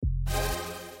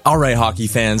All right, hockey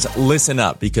fans, listen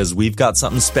up because we've got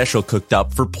something special cooked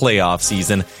up for playoff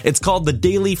season. It's called the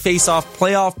Daily Face-Off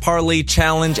Playoff Parlay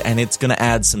Challenge, and it's going to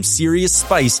add some serious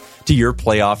spice to your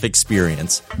playoff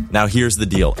experience. Now, here's the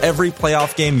deal. Every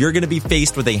playoff game, you're going to be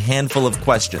faced with a handful of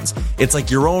questions. It's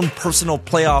like your own personal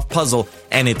playoff puzzle,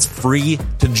 and it's free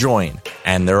to join.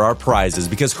 And there are prizes,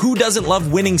 because who doesn't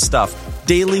love winning stuff?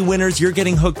 Daily winners, you're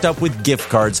getting hooked up with gift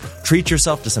cards. Treat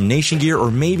yourself to some Nation gear or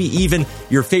maybe even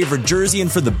your favorite jersey.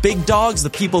 And for the big dogs, the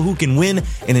people who can win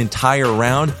an entire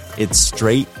round, it's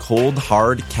straight, cold,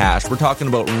 hard cash. We're talking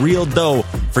about real dough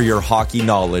for your hockey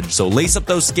knowledge. So lace up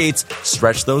those skates,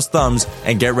 stretch those thumbs,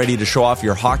 and get ready to show off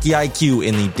your hockey IQ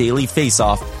in the Daily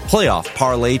Face-Off Playoff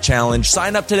Parlay Challenge.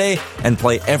 Sign up today and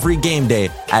play every game day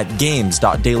at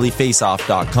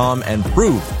games.dailyfaceoff.com and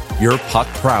prove your puck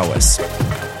prowess.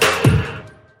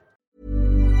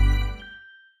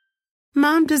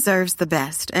 Mom deserves the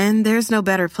best, and there's no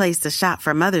better place to shop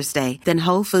for Mother's Day than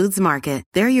Whole Foods Market.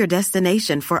 They're your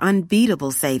destination for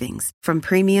unbeatable savings, from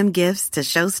premium gifts to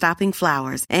show-stopping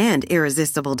flowers and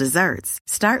irresistible desserts.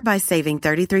 Start by saving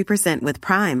 33% with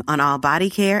Prime on all body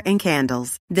care and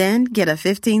candles. Then get a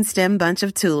 15-stem bunch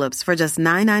of tulips for just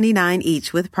 $9.99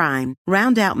 each with Prime.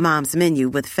 Round out Mom's menu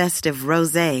with festive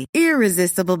rosé,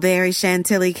 irresistible berry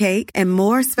chantilly cake, and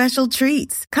more special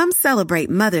treats. Come celebrate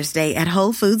Mother's Day at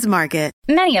Whole Foods Market.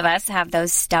 Many of us have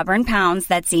those stubborn pounds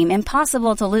that seem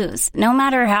impossible to lose, no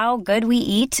matter how good we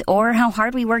eat or how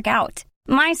hard we work out.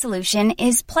 My solution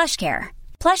is PlushCare.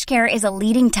 PlushCare is a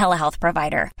leading telehealth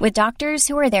provider with doctors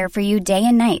who are there for you day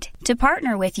and night to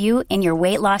partner with you in your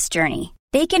weight loss journey.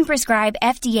 They can prescribe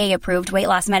FDA-approved weight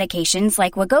loss medications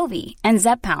like Wegovy and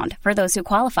Zepbound for those who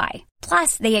qualify.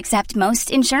 Plus, they accept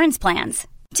most insurance plans.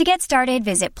 To get started,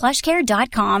 visit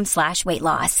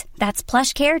plushcare.com/weightloss. That's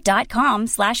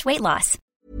plushcare.com/weightloss.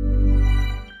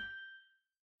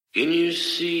 Can you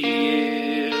see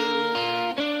it?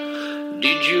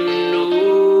 Did you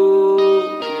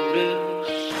know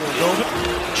this? Brogan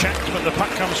checked when the puck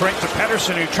comes right to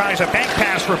Pettersson, who tries a bank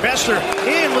pass for Besser.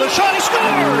 In with a shot, he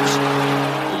scores!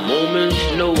 A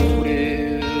moment's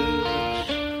notice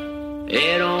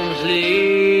at arm's length.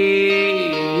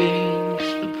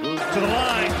 To the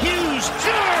line, Hughes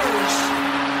scores!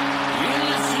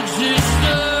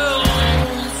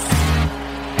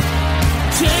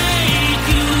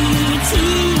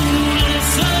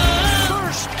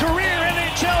 First career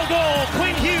NHL goal.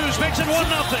 Quinn Hughes makes it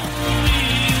 1-0.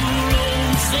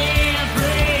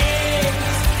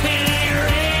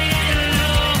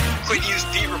 Quinn Hughes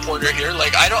beat reporter here.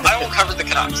 Like I won't cover the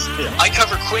Canucks. Yeah. I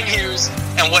cover Quinn Hughes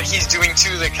and what he's doing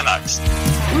to the Canucks.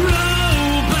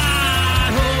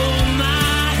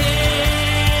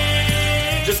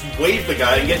 Just wave the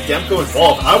guy and get Demko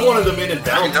involved. I wanted them in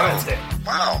Valentine's Day.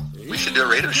 Wow. We should do a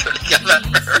radio show together.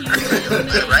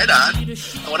 Right on.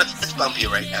 I want to fist bump you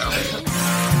right now.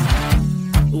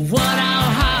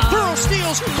 Burrow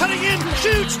steals, cutting in,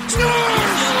 shoots,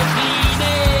 scores!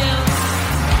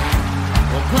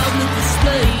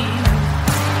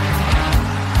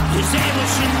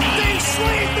 They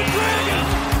slayed the dragon!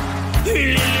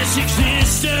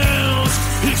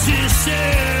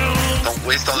 Don't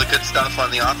waste all the good stuff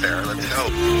on the off air. Let's go.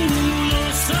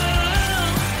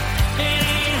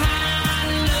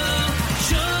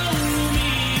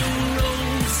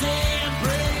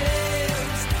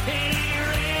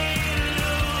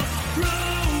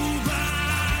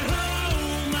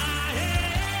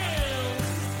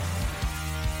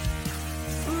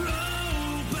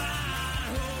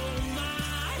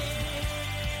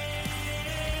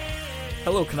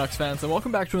 Hello Canucks fans, and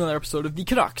welcome back to another episode of the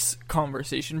Canucks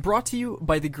Conversation, brought to you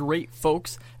by the great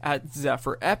folks at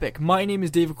Zephyr Epic. My name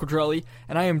is David Quadrelli,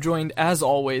 and I am joined, as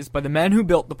always, by the man who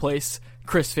built the place,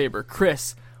 Chris Faber.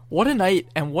 Chris, what a night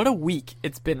and what a week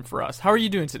it's been for us. How are you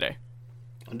doing today?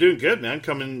 I'm doing good, man.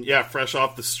 Coming, fresh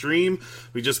off the stream.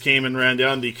 We just came and ran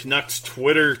down the Canucks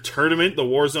Twitter tournament, the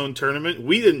Warzone tournament.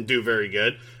 We didn't do very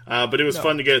good, but it was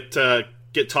fun to get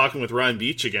talking with Ryan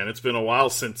Beach again. It's been a while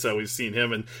since we've seen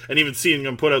him, and even seeing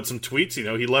him put out some tweets. You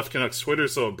know, he left Canucks Twitter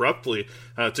so abruptly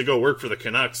to go work for the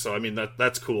Canucks, so I mean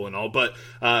that's cool and all, but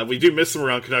we do miss him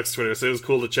around Canucks Twitter, so it was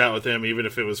cool to chat with him, even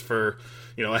if it was for,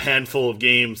 you know, a handful of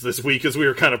games this week as we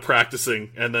were kind of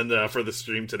practicing, and then for the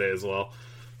stream today as well.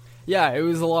 Yeah, it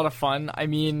was a lot of fun. I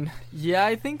mean,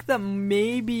 I think that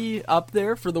may be up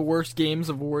there for the worst games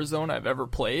of Warzone I've ever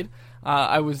played.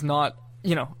 I was not,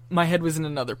 my head was in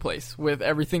another place with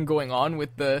everything going on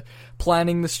with the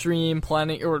planning the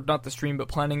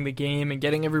game and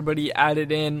getting everybody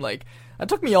added in. Like, that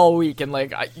took me all week, and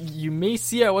you may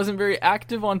see I wasn't very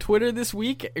active on Twitter this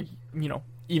week,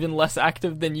 even less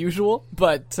active than usual,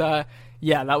 but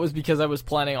yeah, that was because I was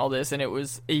planning all this, and it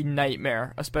was a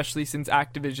nightmare, especially since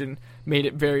Activision made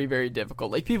it very, very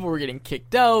difficult. Like, people were getting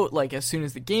kicked out, like, as soon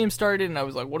as the game started, and I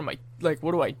was like, what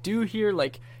do I do here?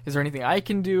 Like, is there anything I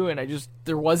can do? And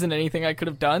there wasn't anything I could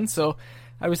have done, so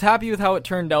I was happy with how it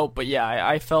turned out, but yeah,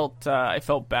 I felt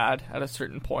bad at a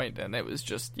certain point, and it was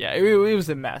just, yeah, it was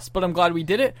a mess. But I'm glad we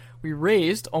did it. We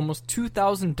raised almost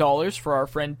 $2,000 for our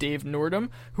friend Dave Nordum,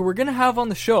 who we're going to have on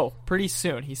the show pretty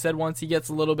soon. He said once he gets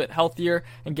a little bit healthier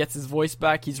and gets his voice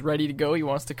back, he's ready to go. He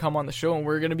wants to come on the show, and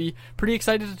we're going to be pretty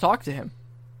excited to talk to him.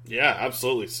 Yeah,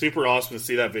 absolutely. Super awesome to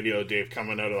see that video of Dave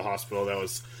coming out of the hospital.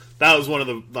 That was one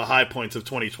of the high points of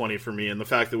 2020 for me, and the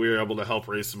fact that we were able to help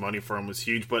raise some money for him was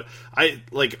huge. But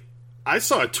I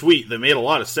saw a tweet that made a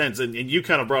lot of sense, and you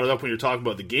kind of brought it up when you were talking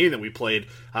about the game that we played.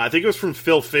 I think it was from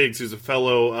Phil Figgs, who's a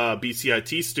fellow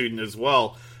BCIT student as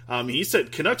well. He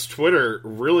said Canucks Twitter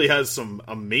really has some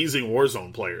amazing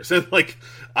Warzone players, and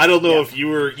I don't know if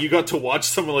you got to watch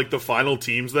some of the final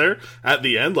teams there at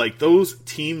the end. Those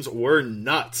teams were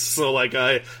nuts. So I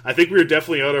think we were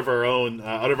definitely out of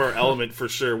our element for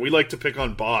sure. We like to pick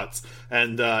on bots,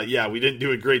 and we didn't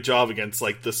do a great job against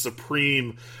the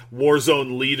supreme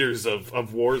Warzone leaders of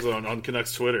Warzone on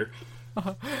Canucks Twitter.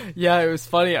 Yeah, it was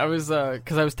funny. I was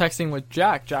because I was texting with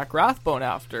Jack Rathbone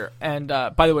after, and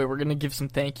by the way, we're gonna give some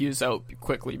thank yous out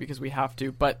quickly because we have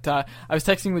to. But I was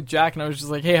texting with Jack, and I was just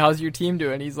like, "Hey, how's your team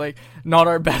doing?" He's like, "Not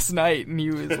our best night," and he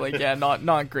was like, "Yeah,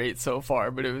 not great so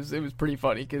far." But it was pretty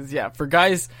funny because for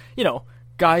guys,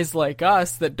 guys like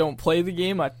us that don't play the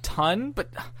game a ton, but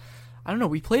I don't know,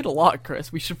 we played a lot,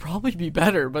 Chris. We should probably be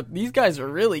better, but these guys are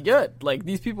really good.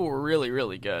 These people were really,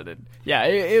 really good. And yeah,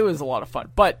 it was a lot of fun.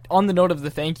 But on the note of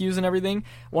the thank yous and everything,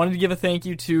 I wanted to give a thank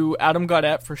you to Adam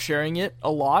Gaudette for sharing it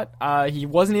a lot. He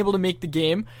wasn't able to make the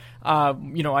game. I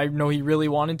know he really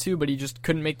wanted to, but he just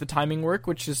couldn't make the timing work,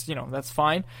 which is, that's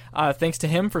fine. Thanks to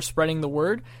him for spreading the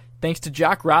word. Thanks to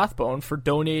Jack Rathbone for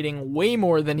donating way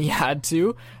more than he had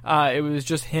to. It was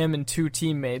just him and two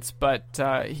teammates, but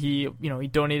he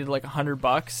donated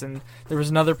 $100, and there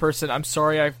was another person, I'm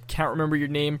sorry, I can't remember your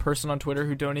name, person on Twitter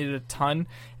who donated a ton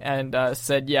and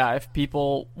said, if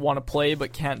people want to play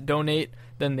but can't donate,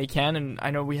 then they can. And I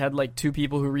know we had two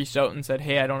people who reached out and said,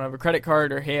 hey, I don't have a credit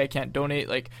card, or hey, I can't donate,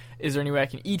 is there any way I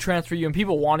can e-transfer you? And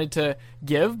people wanted to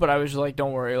give, but I was just like,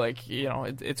 don't worry,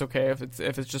 it's okay if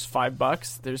it's just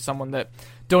 $5. There's someone that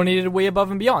donated way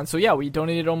above and beyond. So yeah, we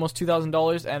donated almost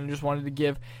 $2,000, and just wanted to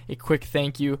give a quick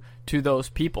thank you to those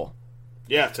people.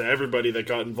 Yeah, to everybody that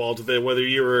got involved with it, whether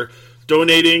you were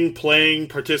donating, playing,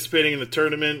 participating in the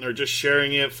tournament, or just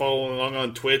sharing it, following along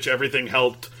on Twitch, everything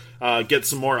helped get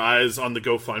some more eyes on the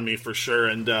GoFundMe for sure.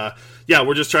 And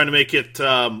we're just trying to make it,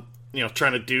 trying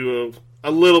to do a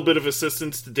little bit of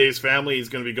assistance to Dave's family. He's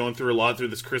going to be going through a lot through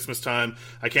this Christmas time.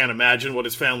 I can't imagine what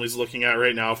his family's looking at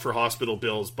right now for hospital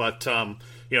bills, but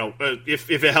if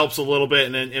it helps a little bit,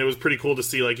 and it was pretty cool to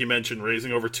see, like you mentioned,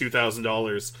 raising over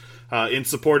 $2,000 in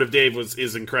support of Dave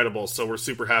is incredible. So we're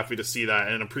super happy to see that,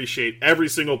 and appreciate every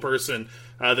single person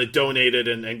that donated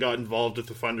and got involved with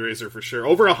the fundraiser for sure.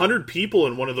 Over 100 people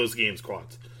in one of those games,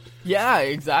 Quads. Yeah,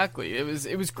 exactly. It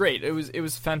was great. It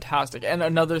was fantastic. And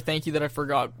another thank you that I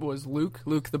forgot was Luke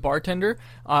the bartender.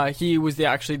 He was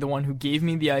actually the one who gave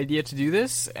me the idea to do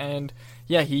this, and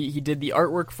yeah, he did the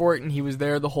artwork for it, and he was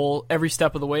there every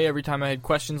step of the way. Every time I had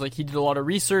questions, he did a lot of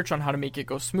research on how to make it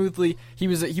go smoothly. He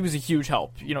was a huge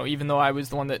help. Even though I was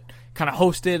the one that kind of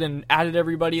hosted and added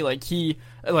everybody, I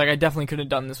definitely couldn't have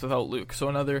done this without Luke. So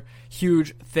another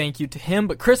huge thank you to him.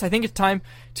 But Chris, I think it's time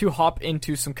to hop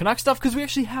into some Canuck stuff, because we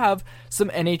actually have some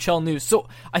NHL news. So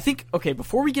I think,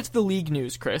 before we get to the league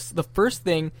news, Chris, the first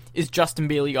thing is Justin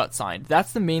Bailey got signed.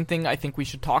 That's the main thing I think we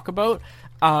should talk about.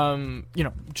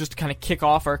 Just to kind of kick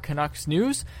off our Canucks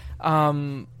news.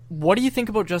 What do you think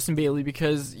about Justin Bailey?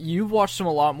 Because you've watched him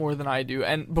a lot more than I do.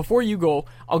 And before you go,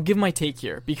 I'll give my take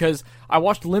here, because I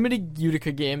watched limited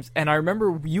Utica games, and I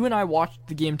remember you and I watched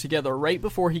the game together right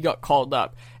before he got called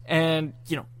up. And,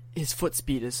 his foot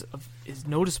speed is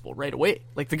noticeable right away.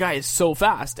 The guy is so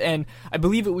fast. And I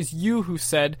believe it was you who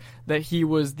said that he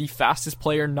was the fastest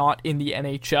player not in the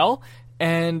NHL.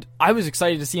 And I was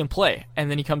excited to see him play.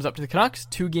 And then he comes up to the Canucks,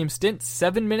 2-game stint,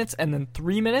 7 minutes and then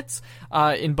 3 minutes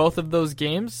in both of those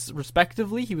games,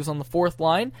 respectively. He was on the fourth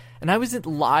line, and I was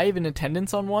live in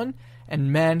attendance on one,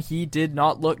 and man, he did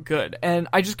not look good. And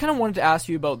I just kind of wanted to ask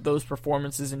you about those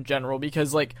performances in general,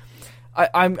 because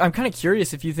I'm kind of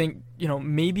curious if you think,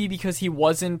 maybe because he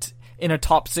wasn't in a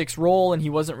top 6 role and he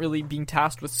wasn't really being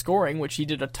tasked with scoring, which he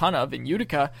did a ton of in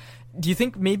Utica. Do you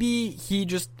think maybe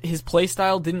his play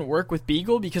style didn't work with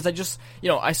Beagle? Because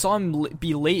I saw him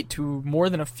be late to more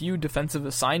than a few defensive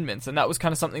assignments, and that was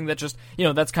kind of something that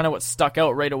that's kind of what stuck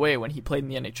out right away when he played in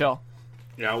the NHL.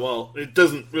 Yeah, well, it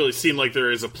doesn't really seem like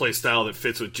there is a play style that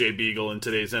fits with Jay Beagle in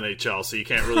today's NHL, so you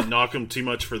can't really knock him too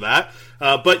much for that.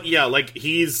 But yeah, like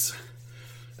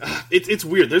it's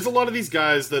weird. There's a lot of these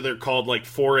guys that are called like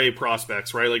 4A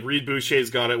prospects, right? Like Reed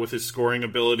Boucher's got it with his scoring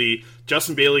ability.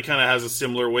 Justin Bailey kind of has a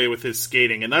similar way with his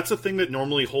skating, and that's the thing that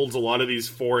normally holds a lot of these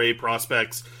 4A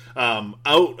prospects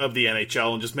out of the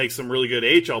NHL and just makes them really good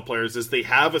AHL players, is they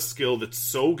have a skill that's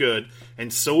so good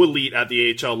and so elite at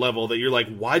the AHL level that you're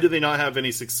like, why do they not have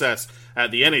any success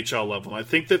at the NHL level? And I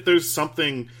think that there's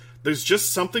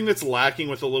just something that's lacking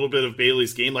with a little bit of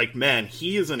Bailey's game. Like, man,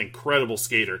 he is an incredible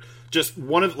skater. Just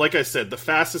like I said, the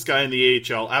fastest guy in the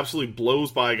AHL, absolutely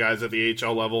blows by guys at the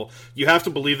AHL level. You have to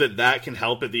believe that can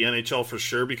help at the NHL for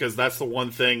sure, because that's the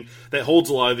one thing that holds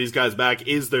a lot of these guys back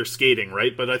is their skating,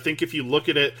 right? But I think if you look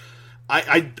at it,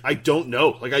 I don't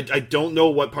know. Like, I don't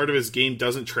know what part of his game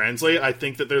doesn't translate. I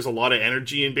think that there's a lot of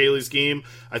energy in Bailey's game.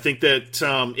 I think that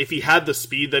if he had the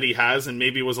speed that he has and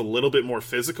maybe was a little bit more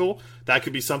physical, that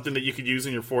could be something that you could use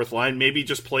in your fourth line. Maybe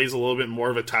just plays a little bit more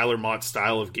of a Tyler Mott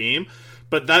style of game.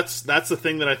 But that's the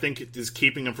thing that I think is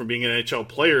keeping him from being an NHL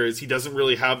player, is he doesn't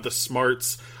really have the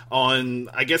smarts on,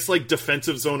 I guess, like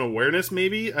defensive zone awareness,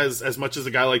 maybe as much as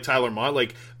a guy like Tyler Mott.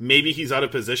 Like, maybe he's out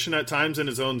of position at times in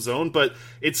his own zone, but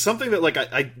it's something that, like,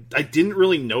 I didn't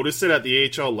really notice it at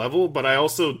the AHL level, but I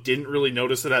also didn't really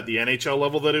notice it at the NHL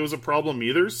level that it was a problem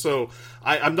either. So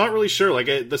I'm not really sure.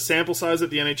 Like, the sample size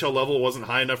at the NHL level wasn't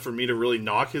high enough for me to really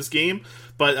knock his game.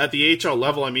 But at the AHL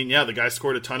level, I mean, yeah, the guy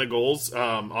scored a ton of goals.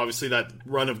 Obviously, that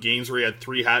run of games where he had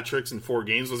 3 hat tricks in 4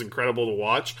 games was incredible to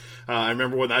watch. I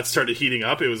remember when that started heating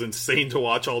up, it was insane to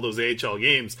watch all those AHL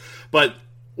games. But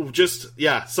just,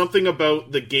 yeah, something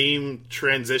about the game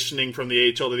transitioning from the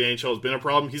AHL to the NHL has been a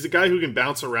problem. He's a guy who can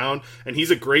bounce around, and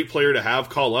he's a great player to have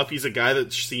call up. He's a guy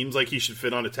that seems like he should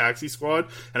fit on a taxi squad,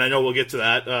 and I know we'll get to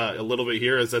that a little bit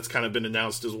here, as that's kind of been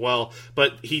announced as well.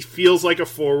 But he feels like a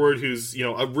forward who's,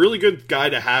 a really good guy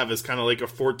to have as kind of like a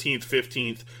 14th,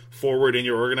 15th forward in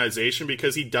your organization,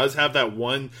 because he does have that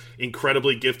one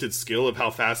incredibly gifted skill of how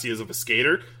fast he is of a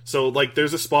skater. So, like,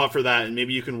 there's a spot for that, and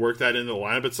maybe you can work that into the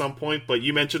lineup at some point. But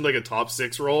you mentioned, like, a top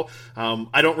 6 role.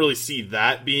 I don't really see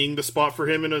that being the spot for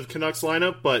him in a Canucks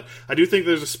lineup, but I do think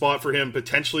there's a spot for him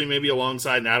potentially maybe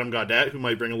alongside an Adam Gaudette, who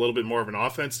might bring a little bit more of an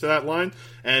offense to that line.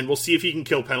 And we'll see if he can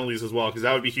kill penalties as well, because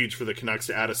that would be huge for the Canucks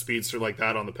to add a speedster like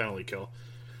that on the penalty kill.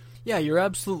 Yeah, you're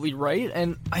absolutely right,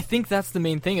 and I think that's the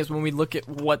main thing, is when we look at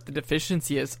what the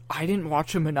deficiency is. I didn't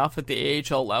watch him enough at the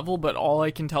AHL level, but all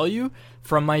I can tell you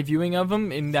from my viewing of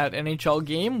him in that NHL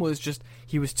game was just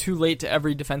he was too late to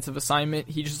every defensive assignment.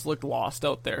 He just looked lost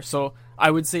out there. So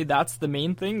I would say that's the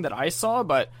main thing that I saw,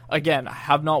 but again, I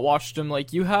have not watched him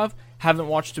like you have. Haven't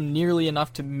watched him nearly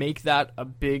enough to make that a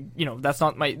big, that's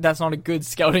not a good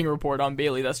scouting report on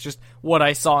Bailey. That's just what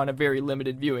I saw in a very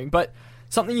limited viewing. But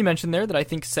something you mentioned there that I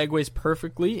think segues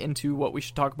perfectly into what we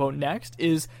should talk about next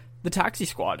is the taxi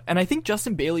squad. And I think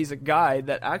Justin Bailey's a guy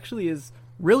that actually is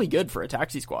really good for a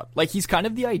taxi squad. Like, he's kind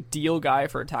of the ideal guy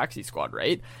for a taxi squad,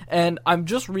 right? And I'm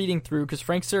just reading through, because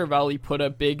Frank Saravalli put a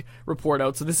big report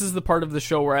out. So this is the part of the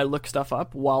show where I look stuff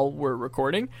up while we're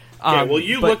recording. Yeah, well,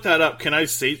 you looked that up. Can I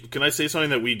say something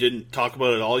that we didn't talk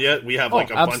about at all yet? We have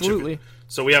like absolutely. bunch of...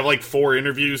 So we have like 4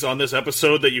 interviews on this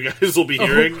episode that you guys will be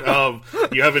hearing.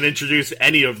 You haven't introduced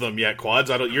any of them yet, Quads.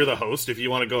 You're the host. If you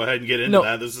want to go ahead and get into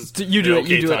that, this is you do it.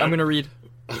 You do it. I'm going to read.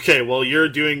 Okay, well, you're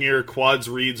doing your Quads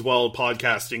Reads Well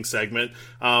podcasting segment.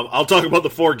 I'll talk about the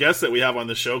 4 guests that we have on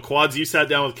the show. Quads, you sat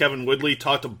down with Kevin Woodley,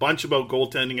 talked a bunch about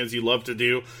goaltending, as you love to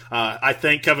do. I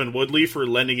thank Kevin Woodley for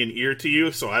lending an ear to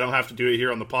you, so I don't have to do it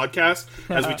here on the podcast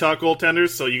as we talk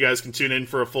goaltenders, so you guys can tune in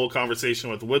for a full conversation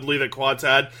with Woodley that Quads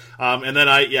had. And then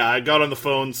I got on the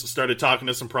phones, started talking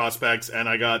to some prospects, and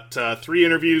I got 3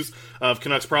 interviews of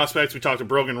Canucks prospects. We talked to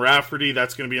Brogan Rafferty.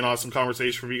 That's going to be an awesome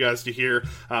conversation for you guys to hear.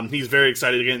 He's very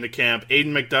excited to get into camp.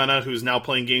 Aidan McDonough, who's now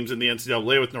playing games in the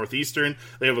NCAA with Northeastern.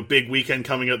 They have a big weekend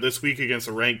coming up this week against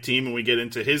a ranked team, and we get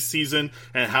into his season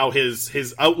and how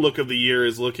his outlook of the year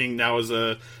is looking now as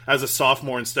a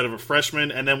sophomore instead of a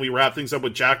freshman. And then we wrap things up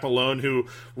with Jack Malone, who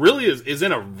really is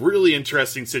in a really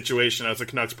interesting situation as a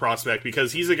Canucks prospect,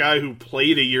 because he's a guy who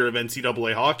played a year of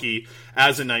NCAA hockey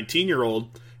as a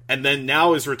 19-year-old. and then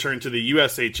now is returned to the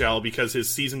USHL because his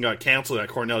season got canceled at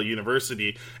Cornell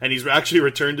University, and he's actually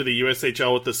returned to the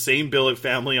USHL with the same billet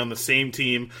family on the same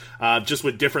team, just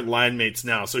with different line mates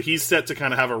now. So he's set to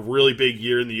kind of have a really big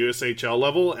year in the USHL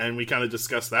level, and we kind of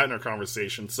discussed that in our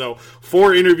conversation. So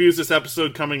 4 interviews this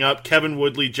episode coming up: Kevin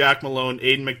Woodley, Jack Malone,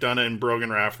 Aidan McDonough, and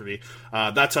Brogan Rafferty.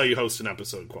 That's how you host an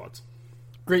episode, Quads.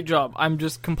 Great job. I'm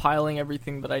just compiling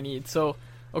everything that I need. So,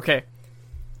 okay,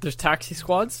 there's taxi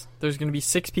squads. There's going to be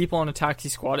 6 people on a taxi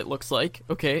squad, it looks like.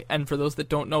 Okay, and for those that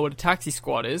don't know what a taxi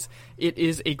squad is, it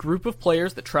is a group of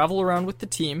players that travel around with the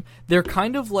team. They're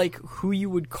kind of like who you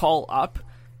would call up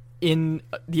in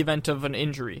the event of an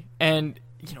injury. And,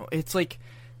 you know, it's like,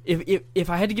 if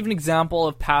I had to give an example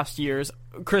of past years,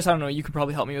 Chris, I don't know, you could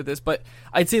probably help me with this, but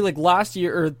I'd say like last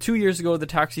year or 2 years ago, the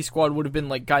taxi squad would have been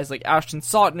like guys like Ashton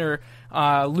Sautner,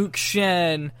 Luke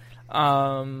Shen,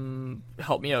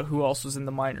 help me out, who else was in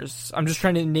the minors? I'm just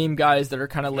trying to name guys that are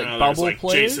kind of like bubble like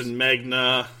players. Jason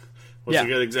Magna was a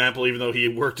good example, even though he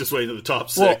worked his way into the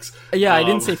top 6. Well, yeah, I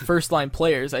didn't say first line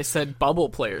players. I said bubble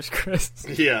players, Chris.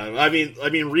 Yeah, I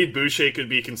mean, Reed Boucher could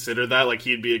be considered that. Like,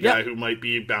 he'd be a guy who might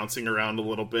be bouncing around a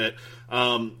little bit.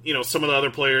 You know, some of the other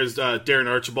players, Darren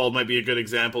Archibald might be a good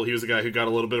example. He was a guy who got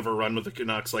a little bit of a run with the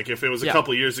Canucks. Like, if it was a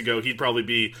couple years ago, he'd probably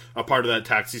be a part of that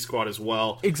taxi squad as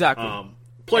well. Exactly.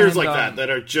 Players like that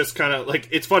are just kind of like,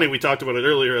 it's funny, we talked about it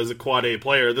earlier as a quad A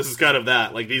player. This is kind of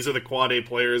that. Like, these are the quad A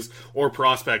players or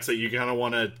prospects that you kind of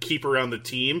want to keep around the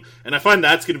team. And I find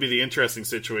that's going to be the interesting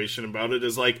situation about it,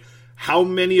 is like, how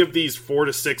many of these 4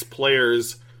 to 6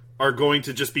 players are going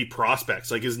to just be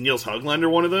prospects? Like, is Niels Höglander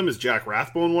one of them? Is Jack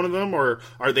Rathbone one of them? Or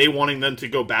are they wanting them to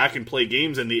go back and play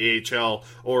games in the AHL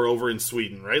or over in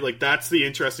Sweden, right? Like, that's the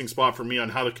interesting spot for me on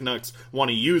how the Canucks want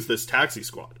to use this taxi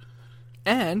squad.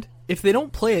 And if they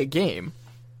don't play a game,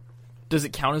 does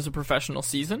it count as a professional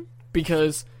season?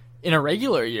 Because in a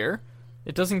regular year,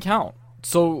 it doesn't count.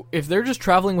 So if they're just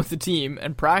traveling with the team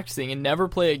and practicing and never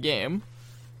play a game,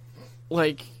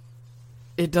 like,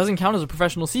 it doesn't count as a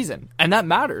professional season. And that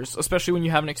matters, especially when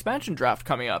you have an expansion draft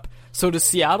coming up. So does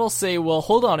Seattle say, well,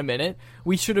 hold on a minute,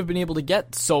 we should have been able to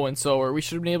get so-and-so, or we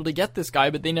should have been able to get this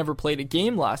guy, but they never played a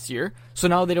game last year, so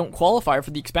now they don't qualify for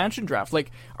the expansion draft.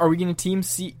 Like, are we going to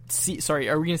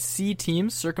see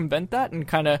teams circumvent that and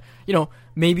kind of, you know,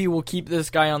 maybe we'll keep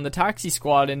this guy on the taxi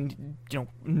squad and, you know,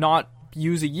 not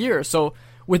use a year. So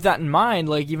with that in mind,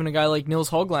 like, even a guy like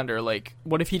Niels Höglander, like,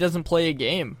 what if he doesn't play a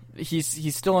game?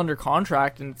 He's still under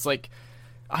contract, and it's like,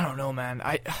 I don't know, man.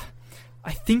 I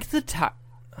think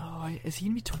is he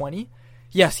gonna be 20?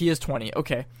 Yes, he is 20.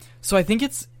 Okay, so I think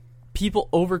it's people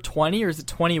over 20, or is it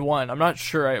 21? I'm not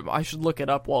sure. I should look it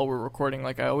up while we're recording,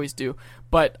 like I always do.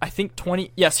 But I think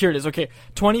 20. Yes, here it is. Okay,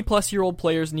 20-plus-year-old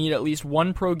players need at least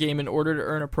 1 pro game in order to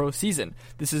earn a pro season.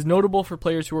 This is notable for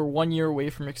players who are 1 year away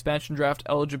from expansion draft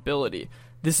eligibility.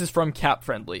 This is from Cap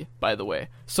Friendly, by the way.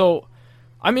 So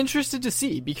I'm interested to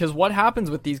see, because what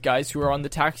happens with these guys who are on the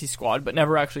taxi squad but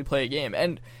never actually play a game?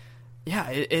 And yeah,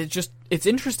 it's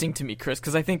interesting to me, Chris,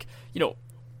 because I think, you know,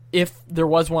 if there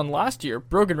was one last year,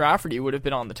 Brogan Rafferty would have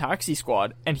been on the taxi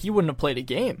squad and he wouldn't have played a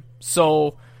game.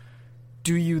 So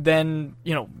do you then,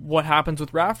 you know, what happens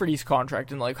with Rafferty's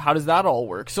contract, and like, how does that all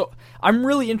work? So I'm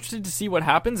really interested to see what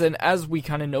happens. And as we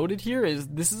kind of noted here,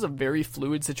 this is a very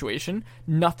fluid situation.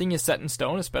 Nothing is set in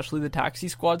stone, especially the taxi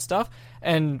squad stuff.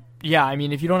 And yeah, I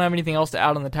mean, if you don't have anything else to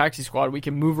add on the taxi squad, we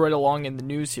can move right along in the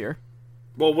news here.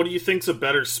 Well, what do you think's a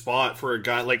better spot for a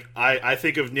guy? Like, I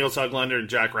think of Niels Höglander and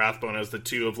Jack Rathbone as the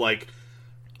two of, like,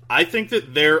 I think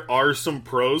that there are some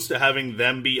pros to having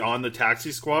them be on the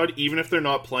taxi squad, even if they're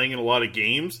not playing in a lot of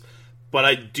games. But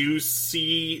I do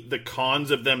see the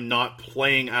cons of them not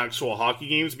playing actual hockey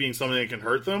games being something that can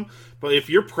hurt them. But if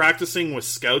you're practicing with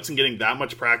scouts and getting that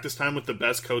much practice time with the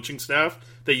best coaching staff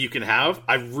that you can have,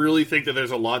 I really think that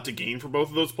there's a lot to gain for both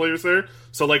of those players there.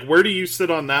 So, like, where do you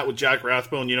sit on that with Jack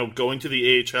Rathbone, you know, going to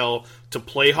the AHL to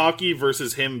play hockey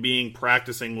versus him being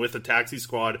practicing with a taxi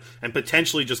squad and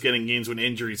potentially just getting games when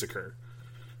injuries occur?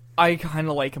 I kind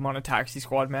of like him on a taxi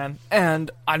squad, man. And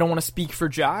I don't want to speak for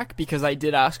Jack, because I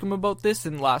did ask him about this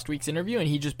in last week's interview, and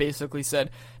he just basically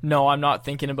said, no, I'm not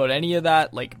thinking about any of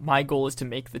that. Like, my goal is to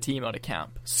make the team out of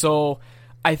camp. So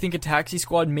I think a taxi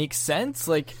squad makes sense.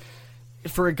 Like,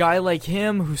 for a guy like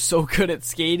him who's so good at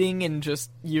skating and just,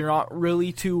 you're not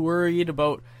really too worried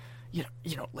about, you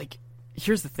know, like,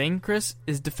 here's the thing, Chris,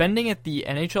 is defending at the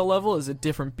NHL level is a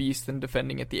different beast than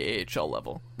defending at the AHL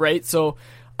level, right? So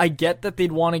I get that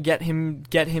they'd want to get him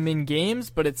in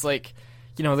games, but it's like,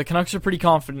 you know, the Canucks are pretty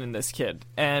confident in this kid,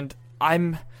 and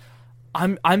I'm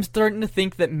I'm starting to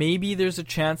think that maybe there's a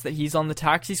chance that he's on the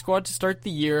taxi squad to start the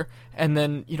year, and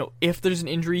then, if there's an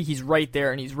injury, he's right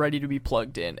there and he's ready to be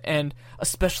plugged in. And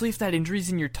especially if that injury's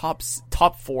in your top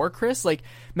 4, Chris,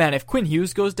 man, if Quinn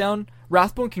Hughes goes down,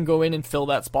 Rathbone can go in and fill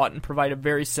that spot and provide a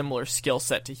very similar skill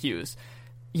set to Hughes.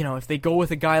 If they go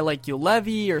with a guy like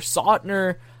Ulevi or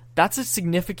Sautner, that's a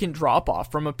significant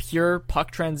drop-off from a pure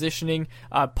puck transitioning,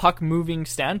 puck moving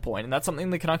standpoint, and that's something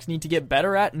the Canucks need to get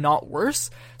better at, not worse.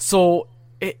 So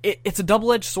it's a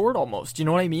double-edged sword almost, you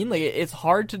know what I mean? It's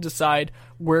hard to decide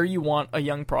where you want a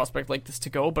young prospect like this to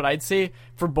go, but I'd say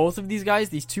for both of these guys,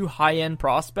 these two high-end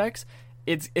prospects,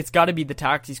 it's got to be the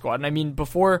taxi squad. And I mean,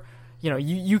 before...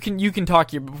 you can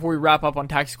talk here, but before we wrap up on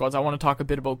taxi squads, I want to talk a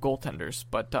bit about goaltenders,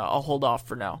 but I'll hold off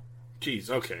for now. Jeez,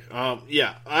 okay.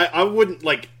 I wouldn't,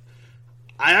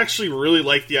 I actually really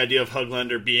like the idea of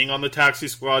Höglander being on the taxi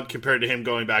squad compared to him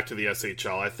going back to the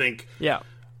SHL. I think,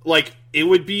 it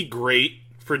would be great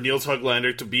for Nils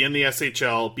Höglander to be in the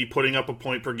SHL, be putting up a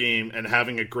point per game, and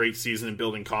having a great season and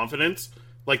building confidence.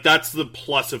 That's the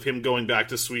plus of him going back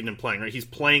to Sweden and playing, right? He's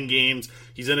playing games,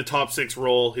 he's in a top 6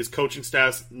 role, his coaching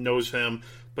staff knows him.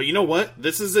 But you know what?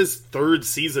 This is his 3rd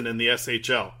season in the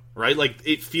SHL, right?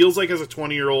 It feels like as a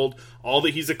 20-year-old, all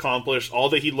that he's accomplished, all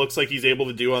that he looks like he's able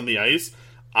to do on the ice,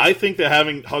 I think that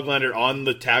having Höglander on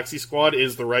the taxi squad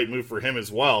is the right move for him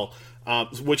as well,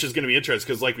 which is going to be interesting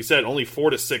because, like we said, only 4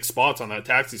 to 6 spots on that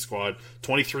taxi squad,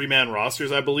 23-man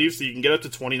rosters, I believe, so you can get up to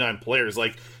 29 players.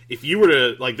 If you were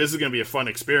to, this is going to be a fun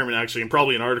experiment, actually, and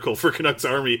probably an article for Canucks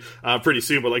Army pretty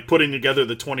soon, but, putting together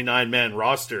the 29-man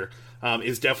roster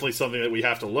is definitely something that we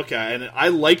have to look at. And I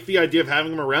like the idea of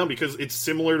having him around because it's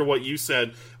similar to what you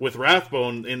said with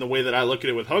Rathbone in the way that I look at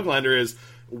it with Höglander is,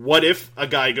 what if a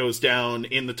guy goes down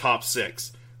in the top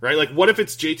 6, right? What if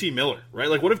it's JT Miller,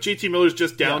 right? What if JT Miller's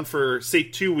just down for, say,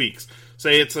 2 weeks?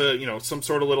 Say it's some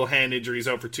sort of little hand injury, he's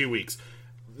out for 2 weeks.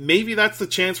 Maybe that's the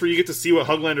chance where you get to see what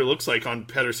Höglander looks like on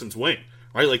Pettersson's wing,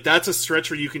 right? That's a stretch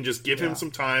where you can just give him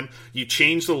some time. You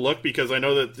change the look because I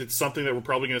know that it's something that we're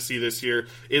probably going to see this year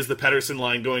is the Pettersson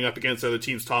line going up against other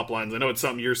teams' top lines. I know it's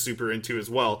something you're super into as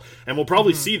well, and we'll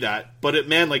probably see that. But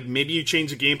maybe you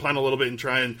change the game plan a little bit and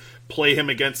try and play him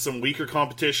against some weaker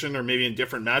competition or maybe in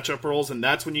different matchup roles, and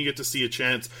that's when you get to see a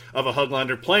chance of a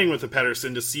Höglander playing with a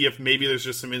Pettersson to see if maybe there's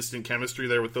just some instant chemistry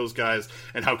there with those guys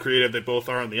and how creative they both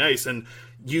are on the ice. And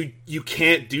you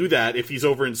can't do that if he's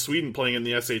over in Sweden playing in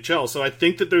the SHL. So I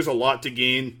think that there's a lot to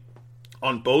gain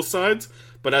on both sides,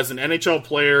 but as an NHL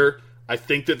player, I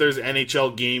think that there's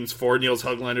NHL games for Nils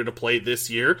Höglander to play this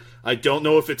year. I don't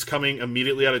know if it's coming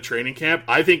immediately out of training camp.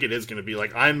 I think it is going to be.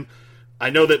 I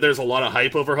know that there's a lot of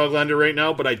hype over Höglander right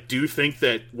now, but I do think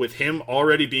that with him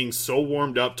already being so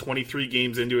warmed up 23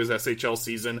 games into his SHL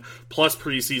season, plus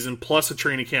preseason, plus a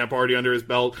training camp already under his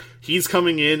belt, he's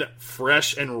coming in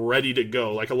fresh and ready to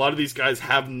go. A lot of these guys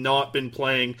have not been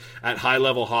playing at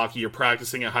high-level hockey or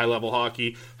practicing at high-level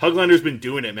hockey. Höglander's been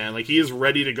doing it, man. He is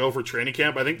ready to go for training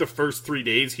camp. I think the first 3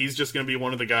 days, he's just going to be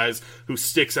one of the guys who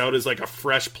sticks out as a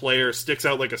fresh player, sticks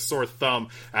out like a sore thumb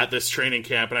at this training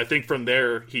camp. And I think from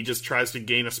there, he just tries to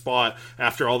gain a spot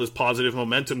after all this positive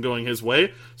momentum going his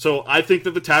way. So I think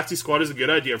that the taxi squad is a good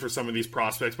idea for some of these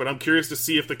prospects, but I'm curious to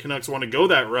see if the Canucks want to go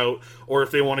that route or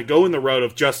if they want to go in the route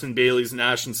of Justin Bailey's,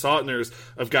 Nash, and Sautner's,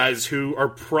 of guys who are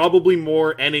probably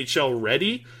more NHL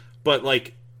ready, but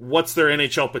what's their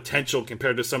NHL potential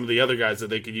compared to some of the other guys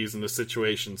that they could use in this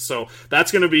situation. So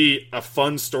that's going to be a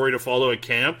fun story to follow at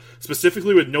camp,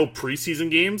 specifically with no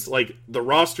preseason games. The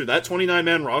roster, that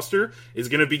 29-man roster is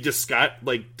going to be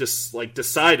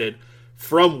decided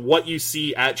from what you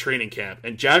see at training camp.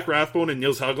 And Jack Rathbone and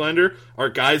Nils Höglander are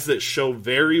guys that show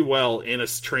very well in a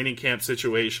training camp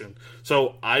situation.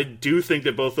 So I do think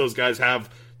that both those guys have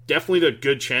definitely a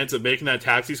good chance of making that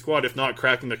taxi squad, if not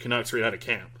cracking the Canucks right out of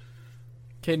camp.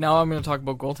 Okay, now I'm going to talk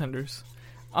about goaltenders.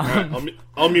 Right,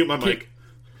 I'll mute my mic.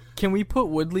 Can we put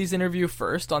Woodley's interview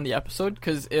first on the episode?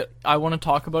 Because I want to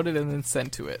talk about it and then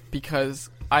send to it,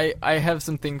 because I have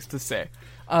some things to say.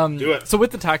 Do it. So with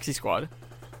the taxi squad,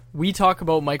 we talk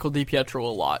about Michael DiPietro a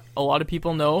lot. A lot of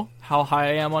people know how high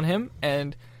I am on him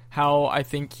and how I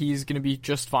think he's going to be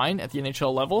just fine at the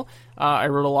NHL level. I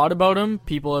wrote a lot about him.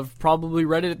 People have probably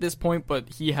read it at this point, but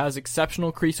he has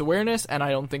exceptional crease awareness, and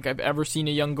I don't think I've ever seen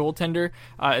a young goaltender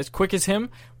as quick as him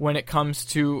when it comes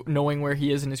to knowing where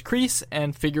he is in his crease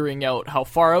and figuring out how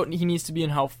far out he needs to be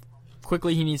and how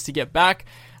quickly he needs to get back.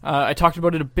 I talked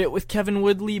about it a bit with Kevin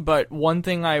Woodley, but one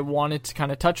thing I wanted to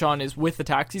kind of touch on is with the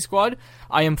taxi squad,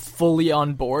 I am fully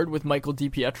on board with Michael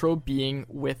DiPietro being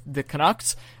with the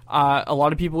Canucks. A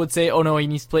lot of people would say, oh no, he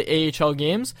needs to play AHL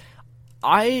games.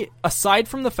 aside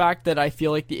from the fact that I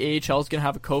feel like the AHL is going to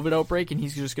have a COVID outbreak and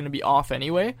he's just going to be off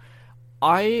anyway,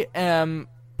 I am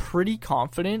pretty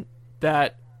confident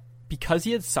that because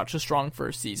he had such a strong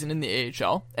first season in the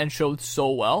AHL and showed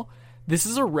so well, this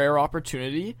is a rare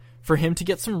opportunity for him to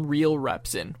get some real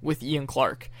reps in with Ian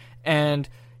Clark. And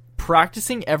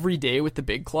practicing every day with the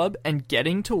big club and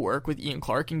getting to work with Ian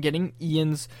Clark and getting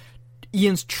Ian's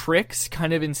tricks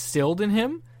kind of instilled in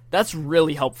him, that's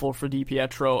really helpful for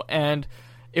DiPietro. And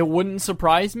it wouldn't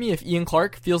surprise me if Ian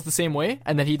Clark feels the same way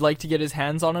and that he'd like to get his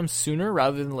hands on him sooner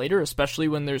rather than later, especially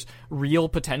when there's real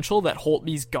potential that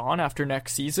Holtby's gone after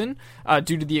next season,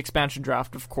 due to the expansion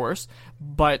draft, of course.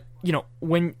 But, you know,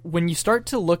 when you start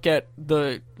to look at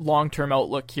the long-term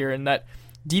outlook here and that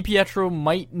DiPietro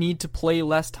might need to play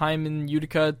less time in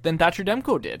Utica than Thatcher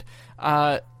Demko did,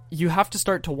 you have to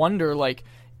start to wonder, like,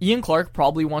 Ian Clark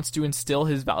probably wants to instill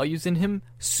his values in him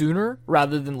sooner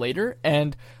rather than later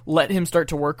and let him start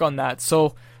to work on that.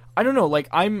 So, I don't know, like,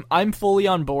 I'm fully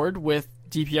on board with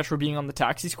DiPietro being on the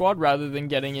taxi squad rather than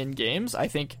getting in games. I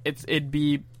think it'd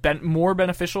be more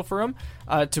beneficial for him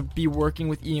to be working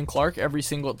with Ian Clark every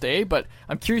single day, but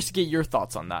I'm curious to get your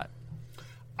thoughts on that.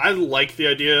 I like the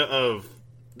idea of...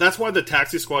 That's why the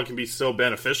taxi squad can be so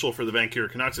beneficial for the Vancouver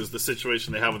Canucks, is the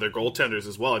situation they have with their goaltenders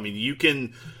as well. I mean, you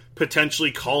can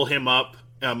potentially call him up,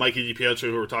 Mikey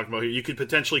DiPietro, who we're talking about here, you could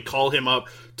potentially call him up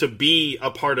to be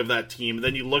a part of that team.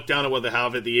 Then you look down at what they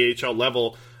have at the AHL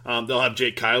level. They'll have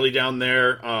Jake Kiley down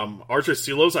there. Archer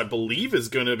Silos, I believe, is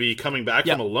going to be coming back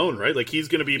from Malone, right? Like, he's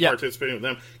going to be participating with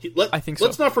them. I think so.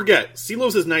 Let's not forget,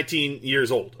 Silos is 19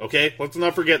 years old, okay? Let's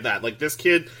not forget that. Like, this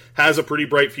kid has a pretty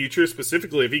bright future,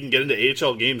 specifically if he can get into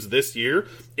AHL games this year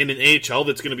in an AHL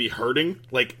that's going to be hurting.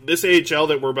 Like, this AHL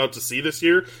that we're about to see this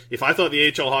year, if I thought the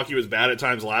AHL hockey was bad at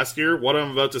times last year, what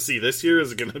I'm about to see this year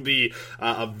is going to be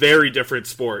a very different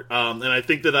sport. And I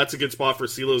think that that's a good spot for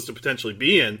Silos to potentially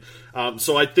be in.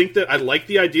 So I think that I like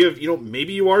the idea of, you know,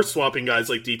 maybe you are swapping guys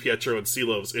like DiPietro and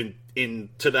Silos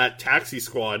into that taxi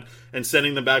squad and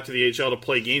sending them back to the AHL to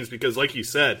play games because, like you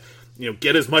said, you know,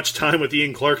 get as much time with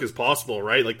Ian Clark as possible,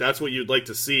 right? Like, that's what you'd like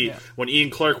to see. When Ian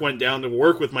Clark went down to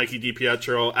work with Mikey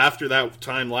DiPietro after that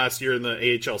time last year in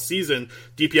the AHL season,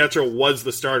 DiPietro was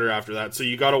the starter after that. So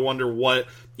you got to wonder what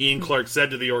Ian Clark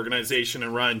said to the organization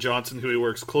and Ryan Johnson, who he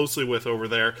works closely with over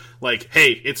there, like,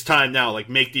 hey, it's time now. Like,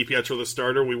 make DiPietro the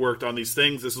starter. We worked on these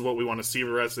things. This is what we want to see for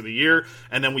the rest of the year.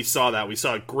 And then we saw that. We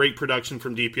saw great production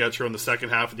from DiPietro in the second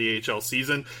half of the AHL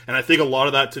season. And I think a lot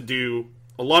of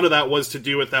that was to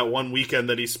do with that one weekend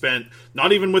that he spent,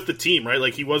 not even with the team, right?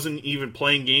 Like, he wasn't even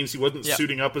playing games. He wasn't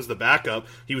suiting up as the backup.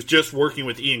 He was just working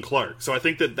with Ian Clark. So I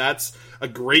think that that's a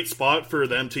great spot for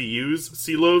them to use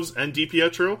Silos and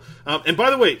DiPietro. And by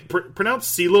the way, pronounce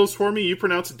Silos for me. You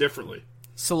pronounce it differently.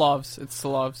 Silovs. It's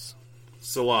Silovs.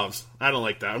 Silovs. I don't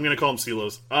like that. I'm going to call him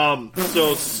Silos.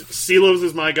 So Silos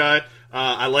is my guy.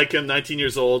 I like him, 19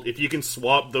 years old. If you can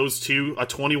swap those two, a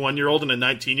 21-year-old and a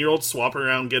 19-year-old, swap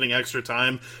around getting extra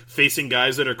time, facing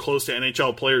guys that are close to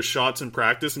NHL players' shots in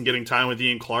practice and getting time with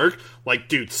Ian Clark, like,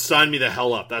 dude, sign me the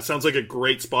hell up. That sounds like a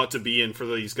great spot to be in for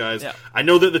these guys. Yeah. I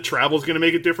know that the travel is going to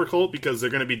make it difficult because they're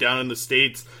going to be down in the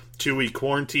States, 2-week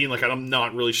quarantine. Like, I'm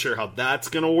not really sure how that's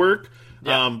going to work.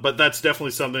 Yeah. But that's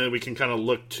definitely something that we can kind of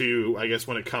look to, I guess,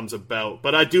 when it comes about.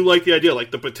 But I do like the idea.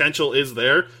 Like, the potential is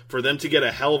there for them to get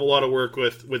a hell of a lot of work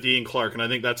with Ian Clark, and I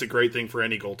think that's a great thing for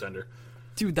any goaltender.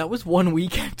 Dude, that was one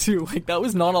weekend, too. Like, that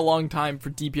was not a long time for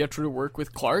DiPietro to work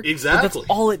with Clark. Exactly. But that's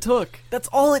all it took. That's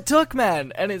all it took,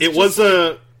 man. And it was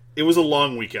a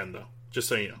long weekend, though, just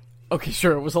so you know. Okay,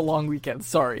 sure, it was a long weekend,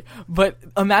 sorry. But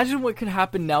imagine what could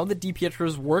happen now that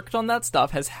DiPietro's worked on that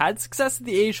stuff, has had success at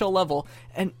the AHL level,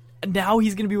 and now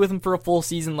he's going to be with him for a full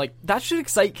season. Like, that should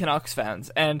excite Canucks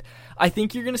fans. And I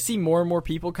think you're going to see more and more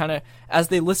people kind of, as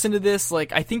they listen to this,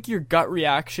 like, I think your gut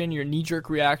reaction, your knee-jerk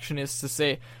reaction is to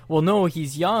say, well, no,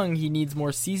 he's young, he needs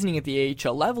more seasoning at the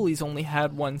AHL level, he's only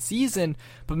had one season.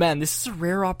 But man, this is a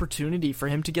rare opportunity for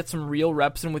him to get some real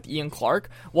reps in with Ian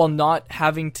Clark while not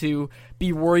having to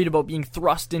be worried about being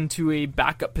thrust into a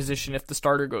backup position if the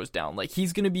starter goes down. Like,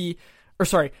 he's going to be,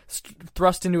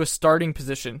 thrust into a starting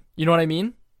position. You know what I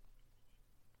mean?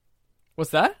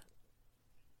 What's that?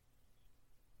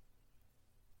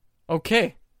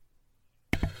 Okay.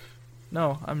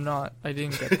 No, I'm not. I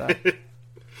didn't get that.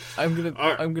 I'm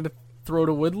gonna throw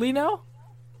to Woodley now?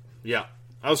 Yeah.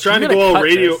 I was trying to go all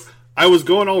radio. I was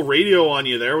going all radio on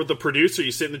you there with the producer.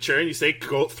 You sit in the chair and you say,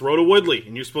 go throw to Woodley.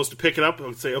 And you're supposed to pick it up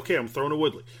and say, okay, I'm throwing to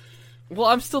Woodley. Well,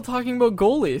 I'm still talking about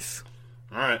goalies.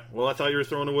 Alright. Well, I thought you were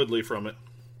throwing to Woodley from it.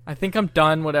 I think I'm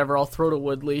done, whatever, I'll throw to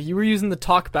Woodley. You were using the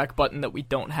talkback button that we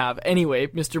don't have. Anyway,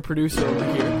 Mr. Producer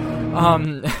over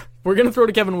here. We're going to throw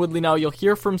to Kevin Woodley now. You'll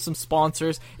hear from some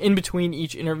sponsors in between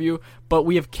each interview, but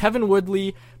we have Kevin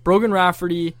Woodley, Brogan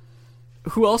Rafferty,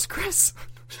 who else, Chris?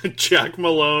 Jack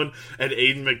Malone and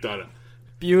Aidan McDonough.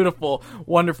 Beautiful.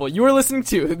 Wonderful. You are listening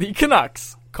to the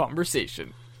Canucks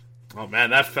Conversation. Oh man,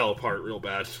 that fell apart real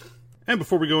bad. And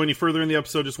before we go any further in the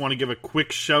episode, just want to give a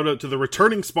quick shout out to the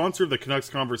returning sponsor of the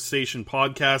Canucks Conversation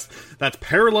podcast. That's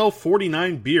Parallel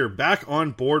 49 Beer, back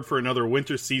on board for another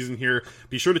winter season here.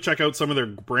 Be sure to check out some of their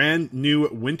brand new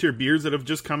winter beers that have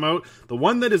just come out. The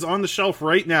one that is on the shelf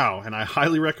right now, and I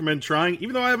highly recommend trying,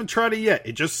 even though I haven't tried it yet,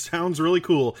 it just sounds really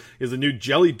cool, is the new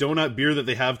Jelly Donut beer that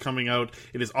they have coming out.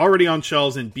 It is already on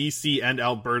shelves in BC and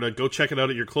Alberta. Go check it out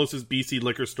at your closest BC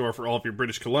liquor store for all of your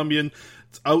British Columbian.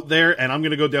 It's out there, and I'm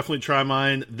going to go definitely try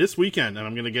mine this weekend, and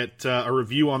I'm going to get a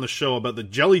review on the show about the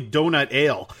Jelly Donut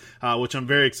Ale, which I'm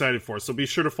very excited for. So be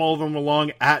sure to follow them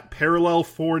along at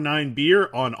Parallel49 Beer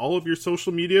on all of your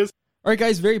social medias. All right,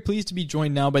 guys, very pleased to be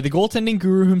joined now by the goaltending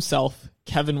guru himself,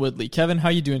 Kevin Woodley. Kevin, how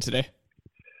you doing today?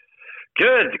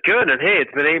 Good. And hey,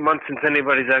 it's been 8 months since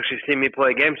anybody's actually seen me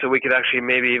play a game, so we could actually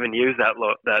maybe even use that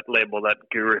label, that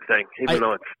guru thing, even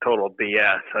though it's total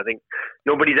BS. I think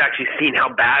nobody's actually seen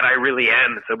how bad I really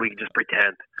am, so we can just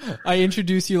pretend. I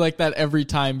introduce you like that every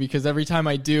time, because every time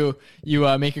I do,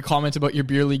 you make a comment about your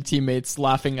beer league teammates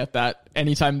laughing at that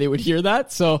anytime they would hear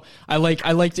that. So I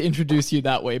like to introduce you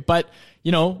that way. But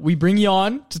you know, we bring you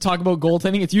on to talk about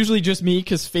goaltending. It's usually just me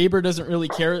because Faber doesn't really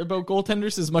care about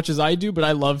goaltenders as much as I do, but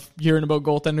I love hearing about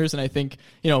goaltenders, and I think,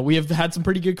 you know, we have had some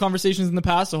pretty good conversations in the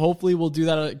past, so hopefully we'll do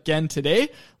that again today.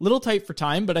 Little tight for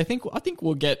time, but I think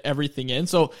we'll get everything in.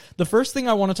 So the first thing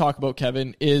I want to talk about,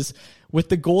 Kevin, is with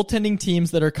the goaltending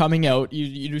teams that are coming out.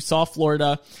 You saw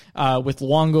Florida with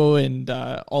Luongo and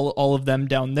all of them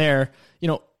down there. You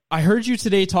know, I heard you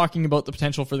today talking about the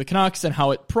potential for the Canucks and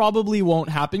how it probably won't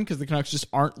happen because the Canucks just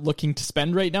aren't looking to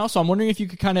spend right now. So I'm wondering if you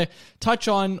could kind of touch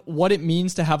on what it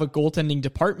means to have a goaltending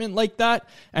department like that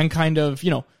and kind of,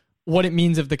 you know, what it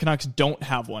means if the Canucks don't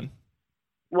have one.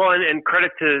 Well, and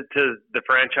credit to the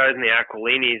franchise and the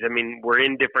Aquilinis. I mean, we're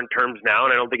in different terms now,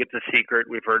 and I don't think it's a secret.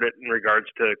 We've heard it in regards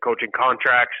to coaching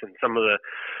contracts and some of the,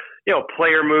 you know,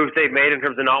 player moves they've made in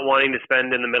terms of not wanting to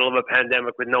spend in the middle of a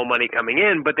pandemic with no money coming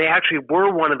in, but they actually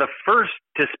were one of the first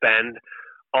to spend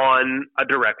on a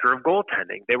director of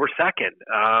goaltending. They were second.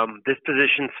 This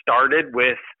position started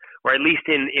with, or at least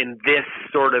in this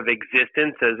sort of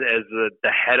existence as the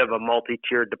head of a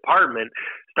multi-tiered department,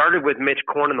 started with Mitch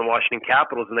Korn and the Washington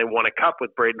Capitals, and they won a cup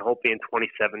with Braden Holtby in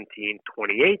 2017,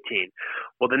 2018.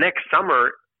 Well, the next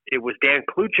summer, it was Dan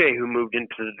Cloutier who moved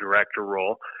into the director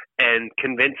role and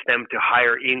convinced them to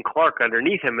hire Ian Clark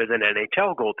underneath him as an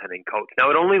NHL goaltending coach. Now,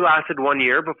 it only lasted 1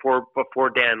 year before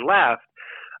Dan left,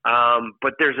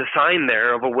 but there's a sign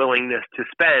there of a willingness to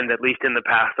spend, at least in the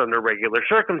past, under regular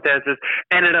circumstances,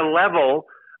 and at a level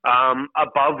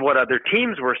above what other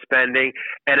teams were spending,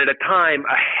 and at a time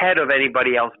ahead of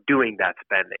anybody else doing that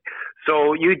spending.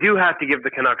 So you do have to give the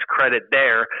Canucks credit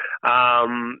there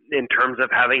in terms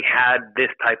of having had this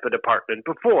type of department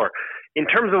before. In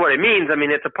terms of what it means, I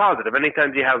mean, it's a positive.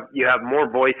 Anytime you have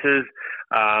more voices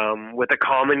with a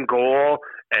common goal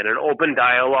and an open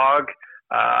dialogue,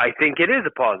 I think it is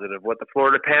a positive. What the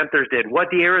Florida Panthers did, what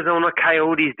the Arizona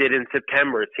Coyotes did in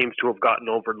September, it seems to have gotten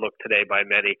overlooked today by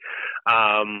many.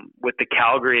 With the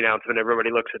Calgary announcement,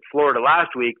 everybody looks at Florida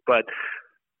last week, but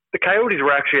the Coyotes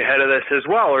were actually ahead of this as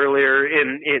well earlier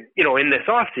in this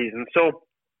offseason. So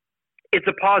it's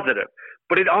a positive,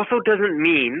 but it also doesn't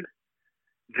mean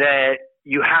that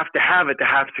you have to have it to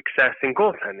have success in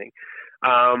goaltending.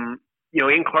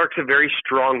 Ian Clark's a very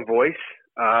strong voice.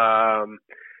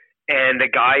 And a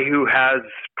guy who has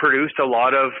produced a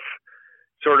lot of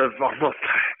sort of almost,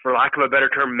 for lack of a better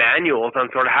term, manuals on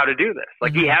sort of how to do this.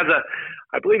 Like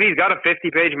I believe he's got a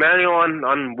 50-page manual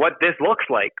on what this looks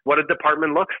like, what a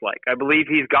department looks like. I believe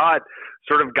he's got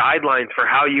sort of guidelines for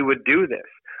how you would do this.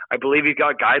 I believe he's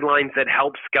got guidelines that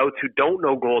help scouts who don't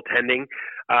know goaltending.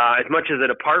 As much as a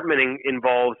department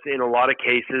involves, in a lot of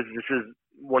cases, this is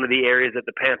one of the areas that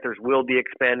the Panthers will be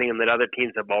expanding and that other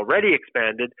teams have already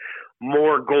expanded,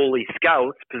 more goalie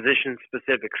scouts,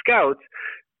 position-specific scouts.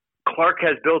 Clark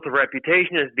has built a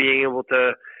reputation as being able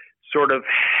to sort of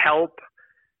help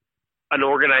an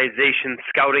organization's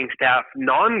scouting staff,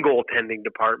 non-goaltending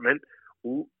department,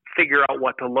 figure out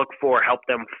what to look for, help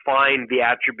them find the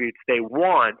attributes they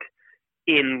want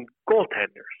in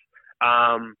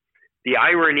goaltenders. The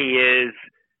irony is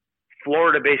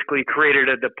Florida basically created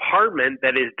a department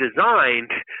that is designed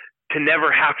to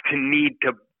never have to need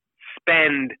to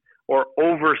spend or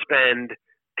overspend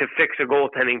to fix a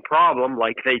goaltending problem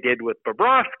like they did with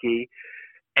Bobrovsky.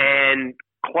 And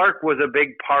Clark was a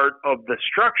big part of the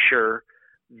structure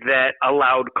that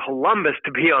allowed Columbus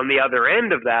to be on the other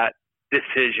end of that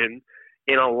decision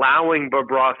in allowing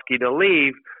Bobrovsky to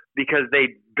leave, because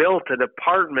they built a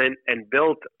department and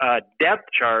built a depth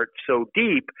chart so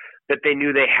deep that they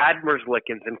knew they had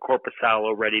Merzlikins and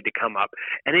Korpisalo ready to come up.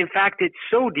 And in fact, it's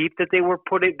so deep that they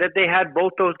had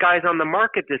both those guys on the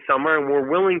market this summer and were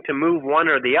willing to move one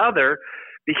or the other,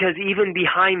 because even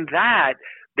behind that,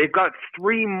 they've got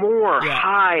three more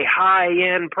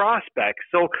high-end prospects.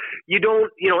 So you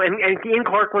don't, and Ian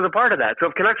Clark was a part of that. So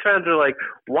if Canucks fans are like,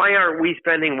 why aren't we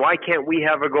spending? Why can't we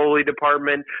have a goalie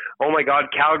department? Oh my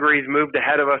God, Calgary's moved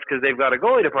ahead of us because they've got a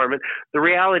goalie department. The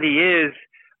reality is,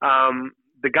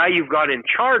 the guy you've got in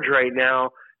charge right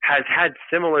now has had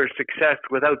similar success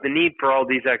without the need for all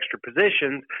these extra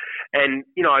positions. And,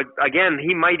 again,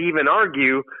 he might even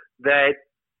argue that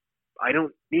I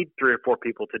don't need 3 or 4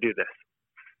 people to do this.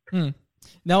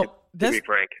 Now, to be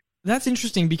frank. That's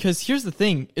interesting, because here's the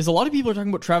thing, is a lot of people are talking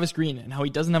about Travis Green and how he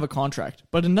doesn't have a contract.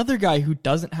 But another guy who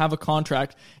doesn't have a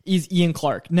contract is Ian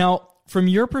Clark. Now, from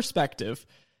your perspective,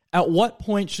 at what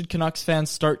point should Canucks fans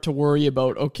start to worry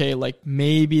about, okay, like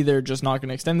maybe they're just not going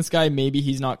to extend this guy, maybe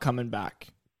he's not coming back?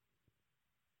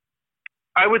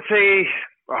 I would say,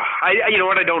 you know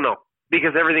what, I don't know,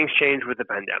 because everything's changed with the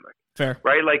pandemic. Fair.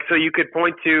 Right? Like, so you could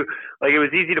point to, like, it was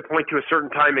easy to point to a certain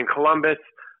time in Columbus,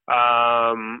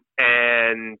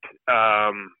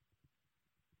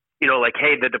 like,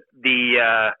 hey,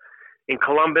 in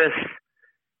Columbus,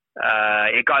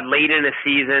 it got late in the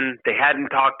season. They hadn't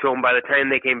talked to him. By the time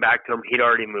they came back to him, he'd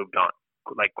already moved on,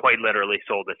 like quite literally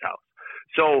sold his house.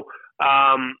 So,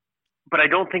 but I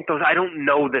don't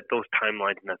know that those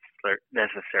timelines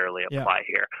necessarily apply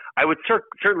here. I would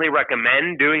certainly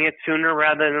recommend doing it sooner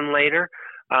rather than later.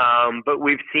 But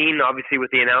we've seen, obviously,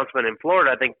 with the announcement in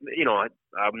Florida, I think,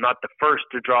 I'm not the first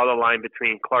to draw the line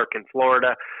between Clark and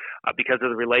Florida because of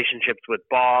the relationships with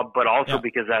Bob, but also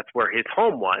because that's where his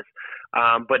home was.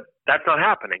 But that's not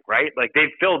happening, right? Like,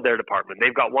 they've filled their department.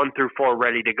 They've got 1 through 4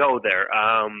 ready to go there.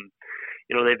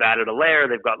 They've added Allaire,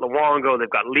 they've got Luongo, they've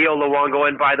got Leo Luongo.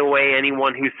 And by the way,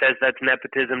 anyone who says that's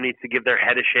nepotism needs to give their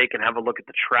head a shake and have a look at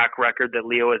the track record that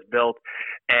Leo has built.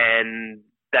 And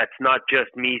that's not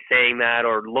just me saying that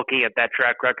or looking at that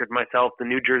track record myself. The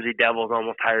New Jersey Devils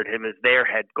almost hired him as their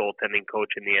head goaltending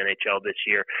coach in the NHL this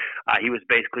year. He was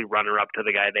basically runner-up to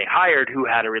the guy they hired, who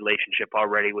had a relationship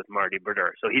already with Marty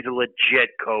Brodeur. So he's a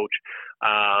legit coach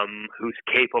who's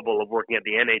capable of working at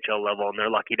the NHL level, and they're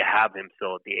lucky to have him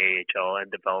still at the AHL and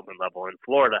development level in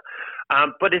Florida.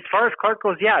 But as far as Clark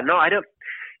goes, I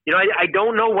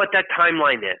don't know what that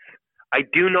timeline is. I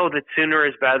do know that sooner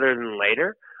is better than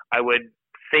later. I would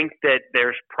think that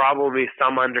there's probably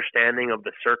some understanding of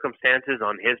the circumstances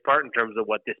on his part in terms of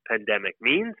what this pandemic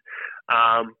means.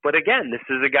 But again, this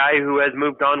is a guy who has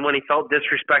moved on when he felt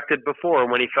disrespected before,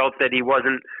 when he felt that he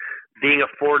wasn't being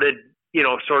afforded,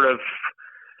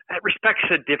 respect's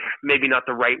maybe not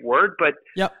the right word, but,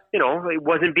 it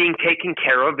wasn't being taken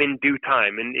care of in due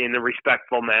time, in a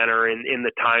respectful manner, in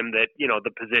the time that,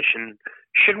 the position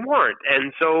should warrant.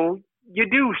 And so you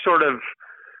do sort of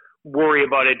worry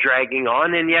about it dragging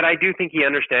on, and yet I do think he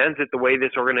understands that the way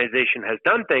this organization has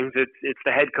done things, it's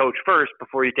the head coach first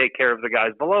before you take care of the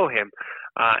guys below him.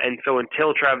 And so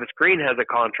until Travis Green has a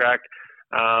contract,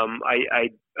 I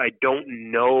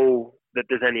don't know that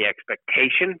there's any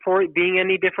expectation for it being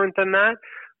any different than that.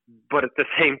 But at the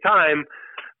same time,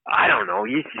 I don't know.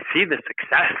 You see the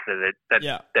success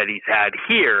that he's had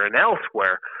here and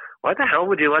elsewhere. Why the hell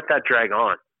would you let that drag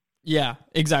on? Yeah,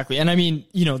 exactly. And I mean,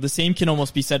 the same can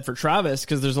almost be said for Travis,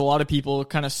 because there's a lot of people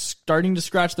kind of starting to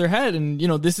scratch their head, and,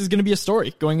 this is going to be a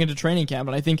story going into training camp.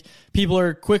 And I think people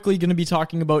are quickly going to be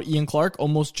talking about Ian Clark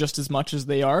almost just as much as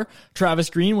they are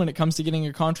Travis Green when it comes to getting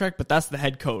a contract, but that's the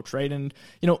head coach, right? And,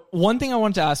 one thing I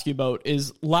wanted to ask you about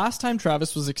is last time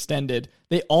Travis was extended,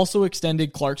 they also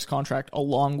extended Clark's contract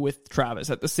along with Travis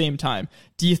at the same time.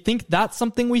 Do you think that's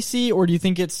something we see, or do you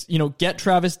think it's, get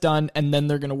Travis done and then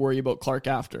they're going to worry about Clark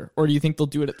after? Or do you think they'll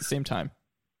do it at the same time?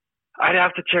 I'd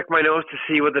have to check my notes to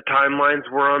see what the timelines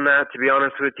were on that, to be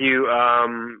honest with you.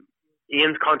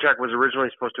 Ian's contract was originally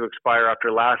supposed to expire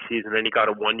after last season, and he got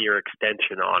a 1-year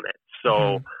extension on it.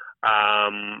 So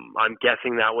I'm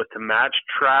guessing that was to match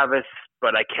Travis,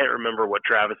 but I can't remember what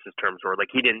Travis's terms were. Like,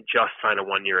 he didn't just sign a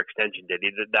 1-year extension, did he?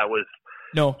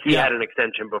 He had an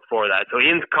extension before that. So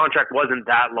Ian's contract wasn't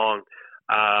that long,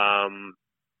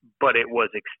 but it was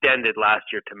extended last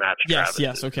year to match Travis.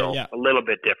 Yes, okay, so a little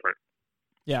bit different.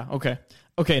 Yeah, okay.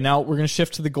 Okay, now we're going to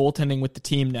shift to the goaltending with the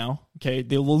team now. Okay,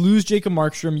 they will lose Jacob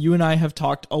Markstrom. You and I have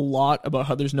talked a lot about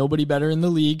how there's nobody better in the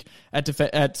league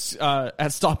at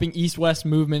stopping east-west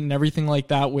movement and everything like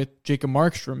that with Jacob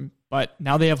Markstrom. But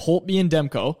now they have Holtby and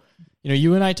Demko.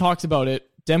 You and I talked about it.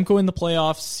 Demko in the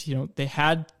playoffs, they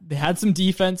had some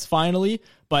defense finally,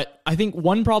 but I think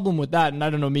one problem with that, and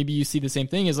I don't know, maybe you see the same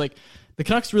thing, is like the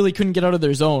Canucks really couldn't get out of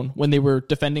their zone when they were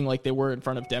defending like they were in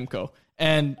front of Demko.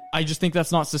 And I just think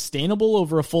that's not sustainable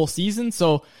over a full season.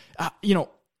 So,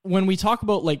 when we talk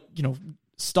about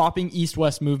stopping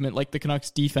east-west movement like the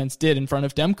Canucks defense did in front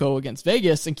of Demko against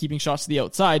Vegas and keeping shots to the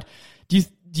outside, do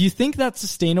you think that's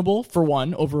sustainable, for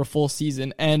one, over a full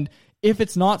season? And if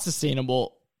it's not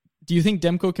sustainable, do you think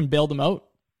Demko can bail them out?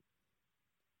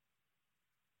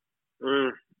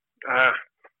 It's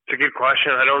a good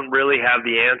question. I don't really have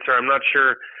the answer. I'm not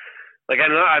sure. I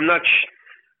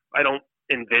don't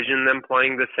envision them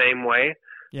playing the same way.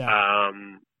 Yeah.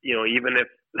 Even if,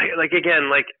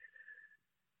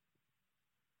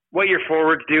 what your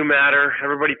forwards do matter.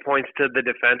 Everybody points to the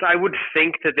defense. I would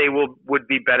think that they would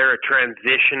be better at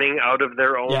transitioning out of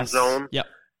their own zone. Yep.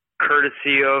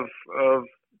 Courtesy of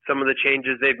some of the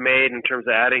changes they've made in terms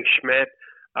of adding Schmidt.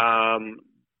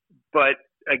 But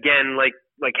again, like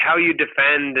how you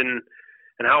defend and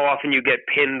how often you get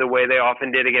pinned the way they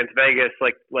often did against Vegas,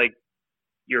 like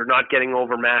you're not getting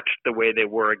overmatched the way they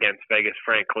were against Vegas,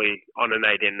 frankly, on a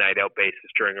night in, night out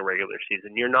basis during a regular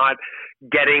season. You're not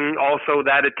getting also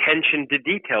that attention to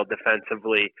detail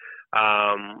defensively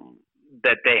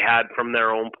that they had from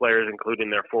their own players, including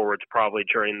their forwards, probably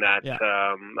during that. Yeah.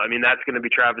 That's going to be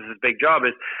Travis's big job,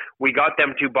 is we got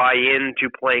them to buy into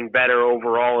playing better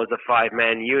overall as a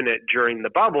 5-man unit during the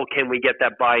bubble. Can we get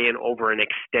that buy-in over an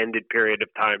extended period of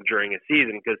time during a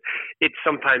season? Because it's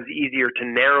sometimes easier to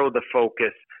narrow the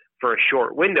focus for a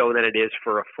short window than it is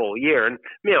for a full year. And,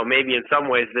 maybe in some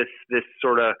ways this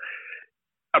sort of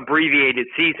abbreviated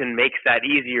season makes that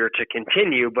easier to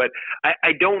continue, but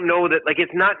I don't know that,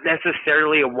 it's not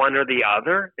necessarily a one or the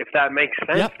other, if that makes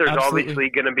sense. Yep, There's absolutely. obviously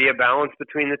going to be a balance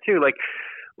between the two. Like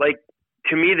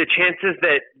to me, the chances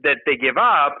that they give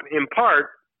up, in part,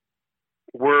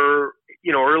 were,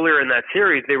 earlier in that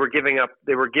series, they were turning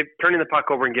the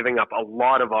puck over and giving up a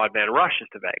lot of odd man rushes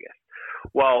to Vegas.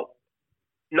 Well,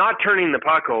 not turning the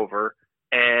puck over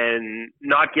and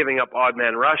not giving up odd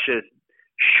man rushes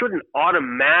shouldn't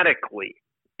automatically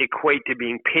equate to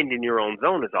being pinned in your own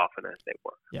zone as often as they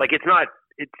were. Yeah.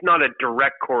 It's not a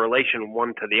direct correlation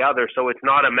one to the other. So it's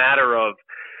not a matter of,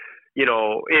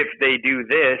 if they do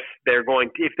this,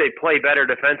 if they play better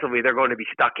defensively, they're going to be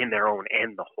stuck in their own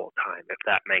end the whole time, if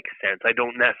that makes sense. I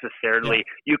don't necessarily,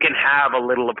 you can have a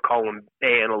little of column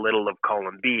A and a little of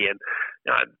column B. And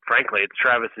frankly, it's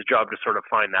Travis's job to sort of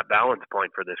find that balance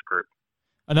point for this group.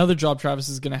 Another job Travis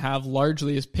is going to have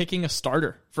largely is picking a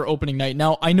starter for opening night.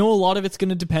 Now, I know a lot of it's going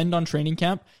to depend on training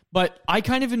camp, but I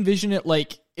kind of envision it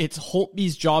like it's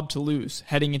Holtby's job to lose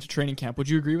heading into training camp. Would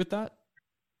you agree with that?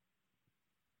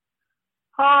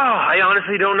 I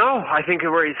honestly don't know. I think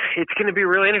it's going to be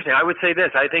really interesting. I would say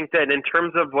this. I think that in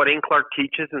terms of what Ian Clark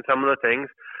teaches and some of the things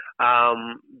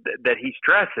that he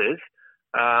stresses,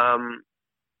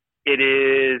 it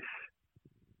is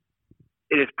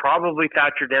probably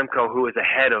Thatcher Demko who is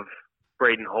ahead of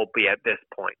Braden Holtby at this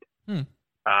point.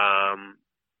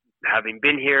 Having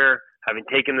been here, having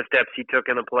taken the steps he took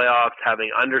in the playoffs,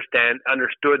 having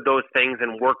understood those things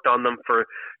and worked on them for,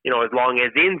 as long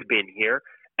as Ian's been here,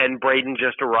 and Braden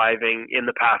just arriving in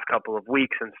the past couple of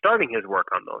weeks and starting his work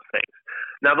on those things.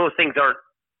 Now, those things aren't,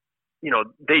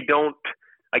 they don't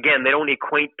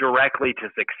equate directly to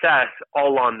success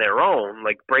all on their own.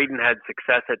 Like Braden had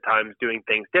success at times doing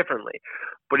things differently,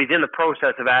 but he's in the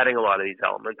process of adding a lot of these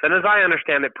elements. And as I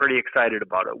understand it, pretty excited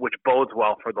about it, which bodes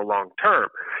well for the long term.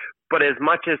 But as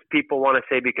much as people want to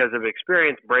say because of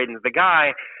experience, Braden's the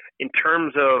guy, in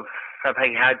terms of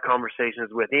having had conversations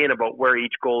with Ian about where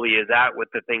each goalie is at with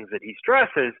the things that he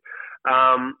stresses,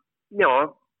 I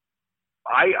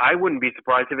wouldn't be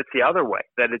surprised if it's the other way,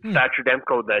 that it's Thatcher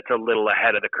Demko that's a little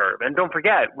ahead of the curve. And don't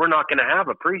forget, we're not going to have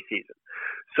a preseason.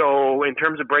 So in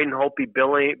terms of Braden Holtby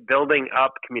building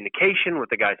up communication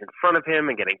with the guys in front of him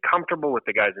and getting comfortable with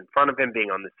the guys in front of him, being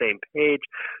on the same page,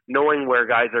 knowing where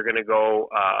guys are going to go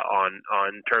on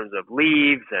terms of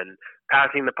leaves and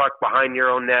passing the puck behind your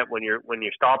own net when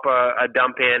you stop a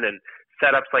dump in and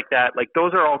setups like that, like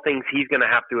those are all things he's going to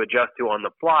have to adjust to on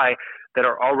the fly that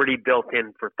are already built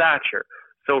in for Thatcher.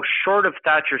 So short of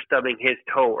Thatcher stubbing his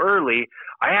toe early,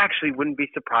 I actually wouldn't be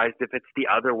surprised if it's the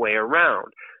other way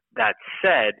around. That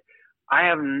said, I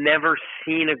have never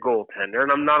seen a goaltender,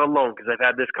 and I'm not alone because I've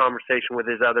had this conversation with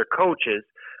his other coaches,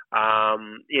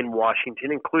 in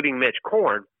Washington, including Mitch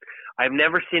Korn. I've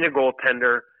never seen a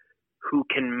goaltender who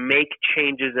can make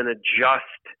changes and adjust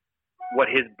what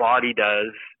his body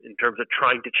does in terms of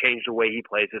trying to change the way he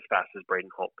plays as fast as Braden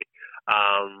Holtby.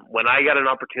 When I got an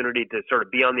opportunity to sort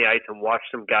of be on the ice and watch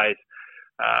some guys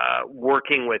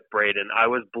working with Braden, I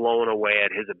was blown away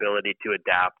at his ability to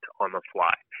adapt on the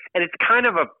fly. And it's kind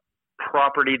of a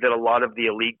property that a lot of the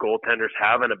elite goaltenders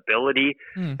have, an ability,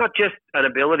 not just an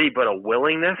ability, but a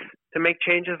willingness to make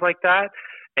changes like that.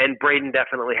 And Braden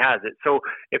definitely has it. So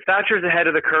if Thatcher's ahead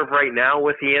of the curve right now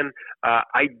with Ian,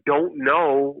 I don't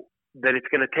know that it's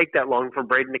going to take that long for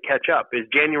Braden to catch up. Is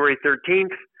January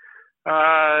 13th,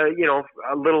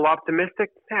 a little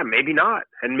optimistic? Yeah, maybe not.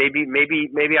 And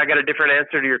maybe I got a different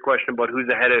answer to your question about who's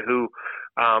ahead of who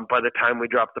by the time we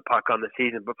drop the puck on the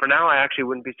season. But for now, I actually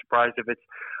wouldn't be surprised if it's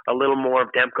a little more of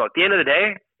Demko. At the end of the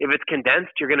day, if it's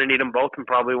condensed, you're going to need them both and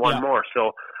probably one more.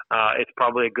 So it's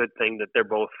probably a good thing that they're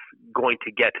both going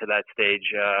to get to that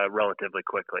stage relatively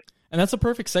quickly. And that's a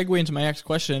perfect segue into my next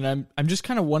question. I'm just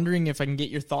kind of wondering if I can get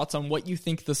your thoughts on what you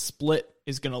think the split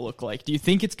is going to look like. Do you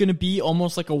think it's going to be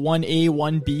almost like a 1A,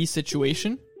 1B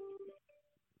situation?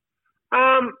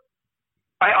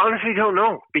 I honestly don't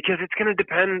know, because it's going to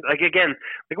depend.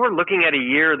 We're looking at a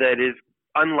year that is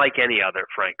unlike any other,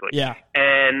 frankly. Yeah.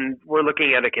 And we're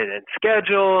looking at a condensed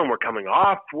schedule, and we're coming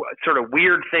off sort of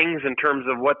weird things in terms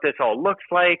of what this all looks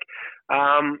like.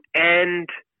 I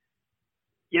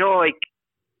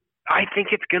think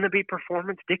it's going to be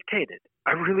performance dictated.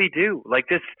 I really do. Like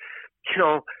this,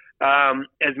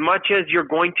 as much as you're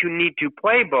going to need to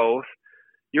play both,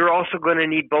 you're also going to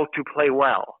need both to play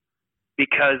well,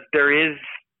 because there's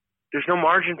no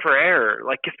margin for error,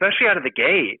 like especially out of the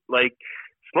gate. Like,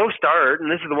 slow start,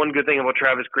 and this is the one good thing about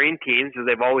Travis Green teams, is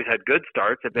they've always had good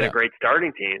starts. They've been a great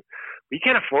starting team. But you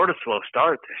can't afford a slow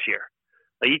start this year.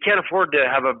 Like, you can't afford to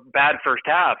have a bad first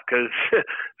half, because a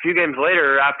few games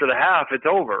later after the half, it's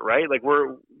over, right? Like,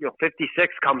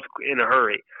 56 comes in a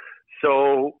hurry.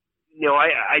 So,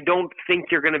 I don't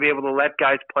think you're going to be able to let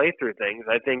guys play through things.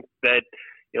 I think that,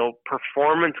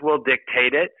 performance will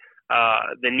dictate it.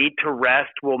 The need to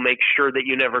rest will make sure that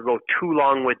you never go too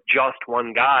long with just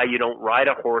one guy. You don't ride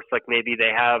a horse like maybe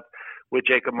they have with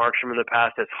Jacob Markstrom in the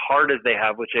past, as hard as they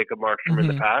have with Jacob Markstrom in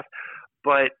the past.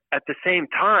 But at the same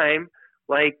time,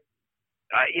 like,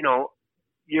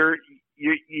 you're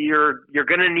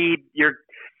going to need, you're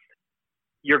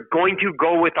going to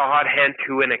go with a hot hand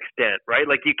to an extent, right?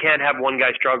 Like, you can't have one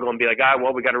guy struggle and be like,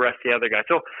 we got to rest the other guy.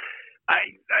 So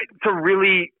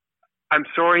I'm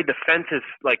sorry, the fence is,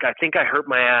 like, I think I hurt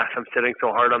my ass. I'm sitting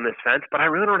so hard on this fence, but I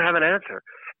really don't have an answer.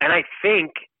 And I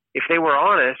think if they were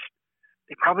honest,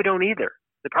 they probably don't either.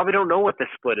 They probably don't know what the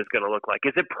split is going to look like.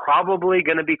 Is it probably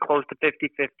going to be close to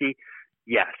 50-50?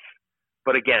 Yes.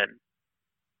 But again,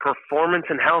 performance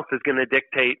and health is going to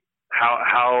dictate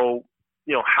how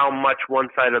much one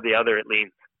side or the other it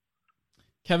leans.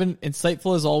 Kevin,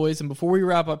 insightful as always. And before we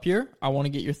wrap up here, I want to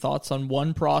get your thoughts on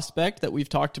one prospect that we've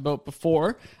talked about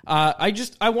before. I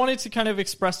wanted to kind of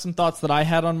express some thoughts that I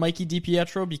had on Mikey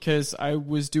DiPietro, because I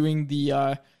was doing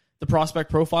the prospect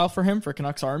profile for him for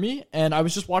Canucks Army, and I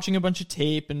was just watching a bunch of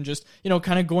tape and just,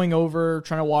 kind of going over,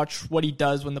 trying to watch what he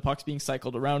does when the puck's being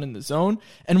cycled around in the zone.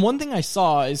 And one thing I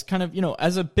saw is kind of,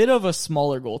 as a bit of a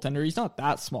smaller goaltender, he's not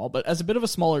that small, but as a bit of a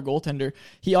smaller goaltender,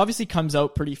 he obviously comes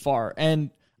out pretty far. And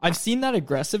I've seen that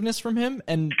aggressiveness from him,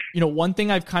 and one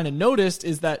thing I've kind of noticed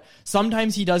is that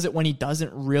sometimes he does it when he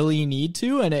doesn't really need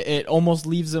to, and it almost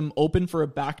leaves him open for a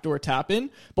backdoor tap in.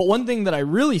 But one thing that I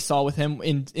really saw with him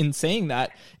in saying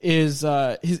that is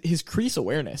his crease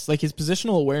awareness. Like, his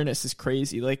positional awareness is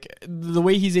crazy. Like, the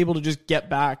way he's able to just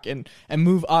get back and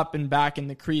move up and back in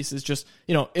the crease is just,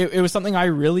 it was something I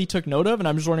really took note of, and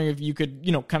I'm just wondering if you could,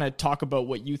 kind of talk about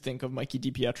what you think of Mikey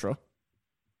DiPietro.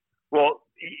 Well,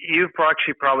 you've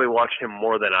actually probably watched him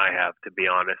more than I have, to be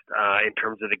honest, in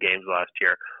terms of the games last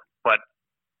year. But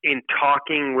in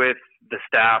talking with the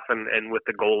staff and with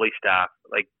the goalie staff,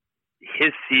 like,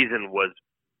 his season was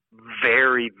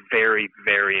very, very,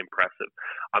 very impressive.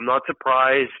 I'm not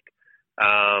surprised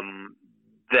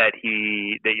that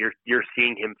you're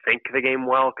seeing him think the game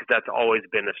well, because that's always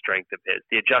been a strength of his.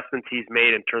 The adjustments he's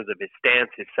made in terms of his stance,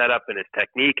 his setup, and his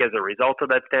technique as a result of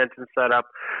that stance and setup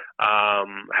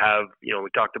we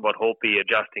talked about Holtby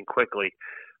adjusting quickly.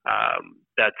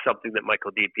 That's something that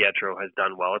Michael DiPietro has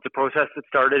done well. It's a process that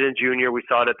started in junior. We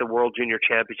saw it at the World Junior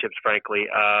Championships, frankly.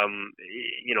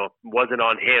 Wasn't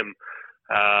on him.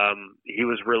 He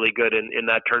was really good in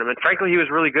that tournament. Frankly, he was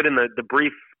really good in the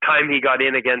brief time he got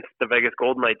in against the Vegas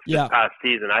Golden Knights this past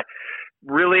season.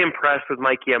 really impressed with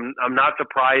Mikey. I'm not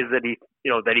surprised that he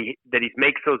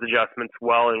makes those adjustments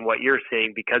well in what you're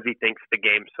seeing, because he thinks the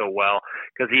game so well,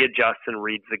 because he adjusts and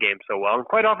reads the game so well. And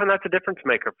quite often that's a difference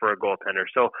maker for a goaltender.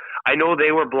 So I know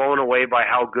they were blown away by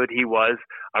how good he was.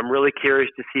 I'm really curious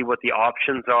to see what the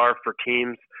options are for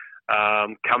teams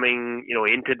coming,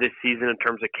 into this season in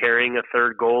terms of carrying a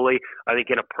third goalie. I think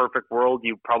in a perfect world,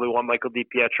 you probably want Michael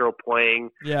DiPietro playing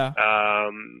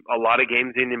a lot of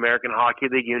games in the American Hockey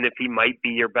League, even if he might be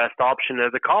your best option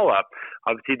as a call-up.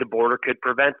 Obviously, the border could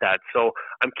prevent that. So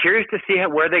I'm curious to see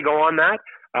where they go on that.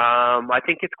 I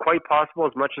think it's quite possible,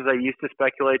 as much as I used to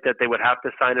speculate that they would have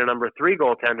to sign a number 3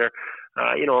 goaltender.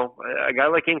 A guy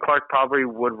like Ian Clark probably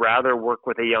would rather work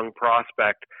with a young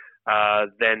prospect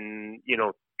than,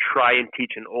 try and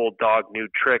teach an old dog new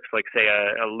tricks, like say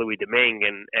a Louis Domingue,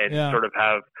 and sort of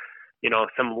have,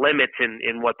 some limits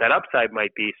in what that upside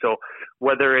might be. So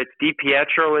whether it's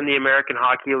DiPietro in the American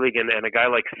Hockey League and a guy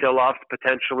like Silovs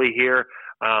potentially here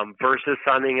versus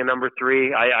signing a number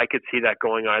 3, I could see that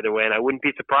going either way. And I wouldn't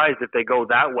be surprised if they go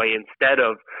that way instead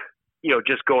of,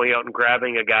 just going out and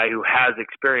grabbing a guy who has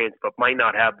experience but might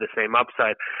not have the same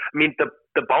upside. I mean,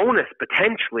 the bonus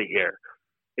potentially here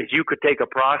is you could take a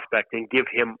prospect and give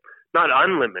him not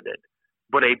unlimited,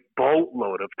 but a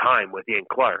boatload of time with Ian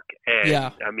Clark. And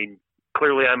I mean,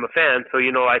 clearly I'm a fan, so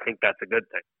I think that's a good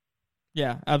thing.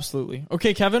 Yeah, absolutely.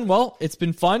 Okay, Kevin, well, it's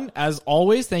been fun as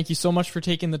always. Thank you so much for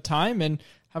taking the time, and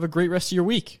have a great rest of your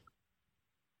week.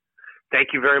 Thank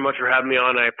you very much for having me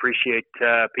on. I appreciate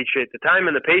the time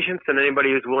and the patience, and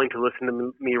anybody who's willing to listen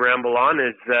to me ramble on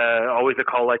is always a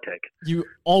call I take. You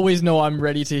always know I'm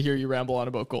ready to hear you ramble on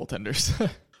about goaltenders.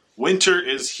 Winter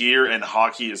is here and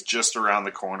hockey is just around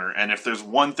the corner. And if there's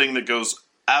one thing that goes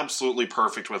absolutely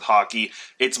perfect with hockey,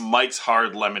 it's Mike's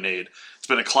Hard Lemonade. It's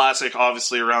been a classic,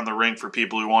 obviously, around the rink for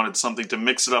people who wanted something to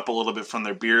mix it up a little bit from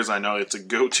their beers. I know it's a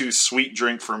go-to sweet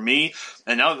drink for me.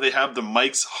 And now that they have the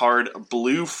Mike's Hard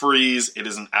Blue Freeze, it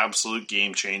is an absolute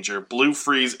game changer. Blue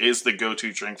Freeze is the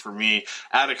go-to drink for me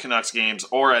at a Canucks games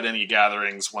or at any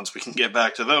gatherings. Once we can get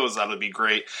back to those, that'll be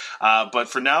great. But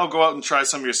for now, go out and try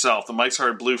some yourself. The Mike's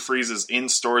Hard Blue Freeze is in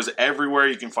stores everywhere.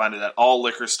 You can find it at all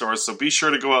liquor stores. So be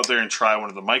sure to go out there and try one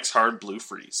of the Mike's Hard Blue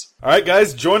Freeze. All right,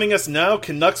 guys, joining us now,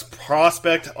 Canucks prospect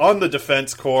on the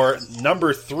defense corps,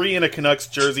 number 3 in a Canucks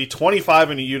jersey,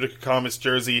 25 in a Utica Comets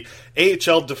jersey,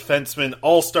 AHL defenseman,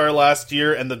 all-star last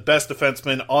year, and the best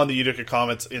defenseman on the Utica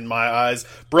Comets in my eyes.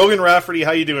 Brogan Rafferty,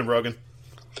 how you doing, Brogan?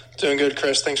 Doing good,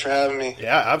 Chris. Thanks for having me.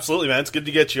 Yeah, absolutely, man. It's good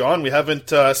to get you on. We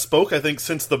haven't spoke, I think,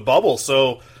 since the bubble,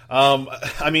 so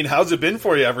how's it been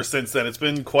for you ever since then? It's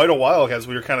been quite a while, as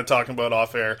we were kind of talking about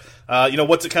off air.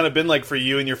 What's it kind of been like for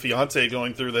you and your fiance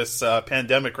going through this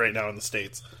pandemic right now in the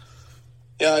States?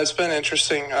 Yeah, it's been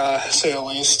interesting, to say the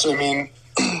least. I mean,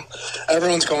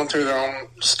 everyone's going through their own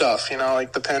stuff,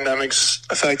 like the pandemic's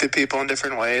affected people in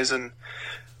different ways. And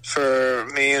for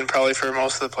me and probably for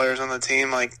most of the players on the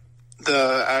team, like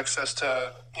the access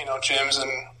to, gyms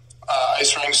and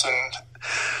ice rinks and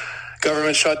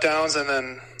government shutdowns, and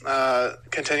then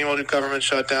continual government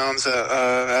shutdowns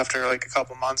after like a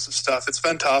couple months of stuff. It's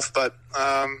been tough, but,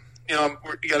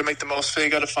 you got to make the most of it.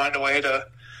 You got to find a way to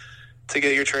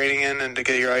get your training in and to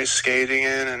get your ice skating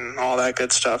in and all that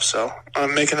good stuff. So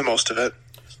I'm making the most of it.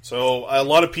 So a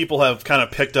lot of people have kind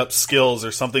of picked up skills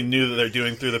or something new that they're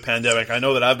doing through the pandemic. I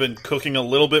know that I've been cooking a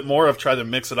little bit more. I've tried to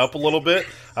mix it up a little bit.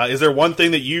 Is there one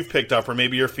thing that you've picked up or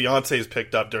maybe your fiance's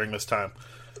picked up during this time?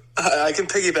 I can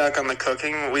piggyback on the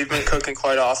cooking. We've been cooking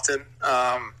quite often.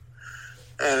 And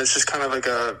it's just kind of like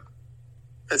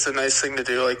it's a nice thing to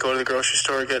do, like go to the grocery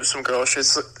store, get some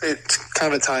groceries. It's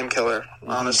kind of a time killer,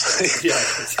 honestly.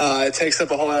 Yeah. It takes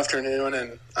up a whole afternoon,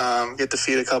 and get to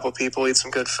feed a couple people, eat some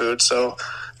good food. So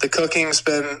the cooking's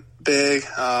been big.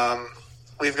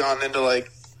 We've gone into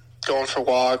like going for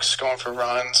walks, going for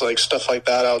runs, like stuff like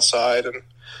that outside. And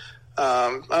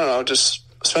I don't know, just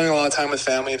spending a lot of time with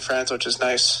family and friends, which is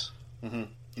nice. Mm-hmm.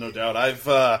 No doubt.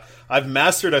 I've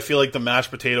mastered, I feel like, the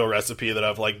mashed potato recipe that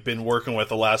I've like been working with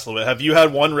the last little bit. Have you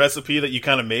had one recipe that you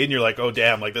kind of made and you're like, oh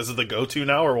damn, like this is the go-to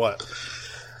now or what?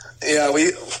 Yeah,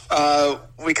 we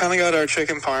kind of got our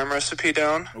chicken parm recipe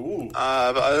down. Ooh.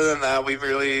 But other than that, we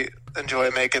really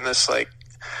enjoy making this like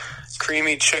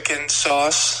creamy chicken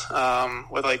sauce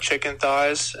with like chicken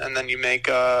thighs, and then you make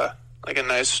like a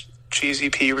nice cheesy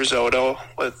pea risotto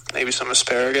with maybe some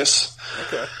asparagus.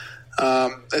 Okay.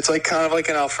 It's like kind of like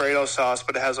an Alfredo sauce,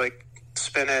 but it has like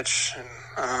spinach and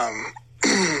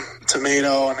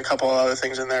tomato and a couple of other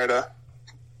things in there to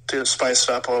to spice it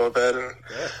up a little bit and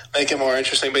make it more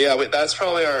interesting. But yeah, that's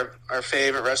probably our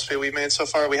favorite recipe we've made so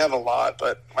far. We have a lot,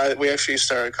 but we actually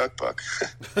started a cookbook.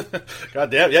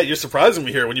 God damn, yeah, you're surprising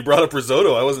me here. When you brought up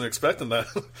risotto, I wasn't expecting that.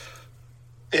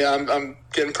 Yeah, I'm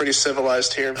getting pretty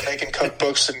civilized here, making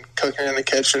cookbooks and cooking in the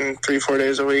kitchen 3-4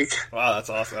 days a week. Wow, that's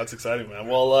awesome. That's exciting, man.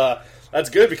 Well, that's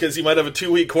good because you might have a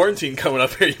 2-week quarantine coming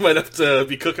up here. You might have to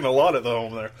be cooking a lot at the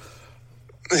home there.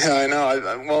 Yeah, I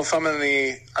know. Well, if I'm in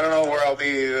I don't know where I'll be,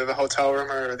 either the hotel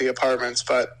room or the apartments,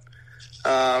 but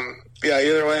yeah,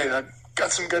 either way, I've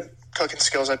got some good cooking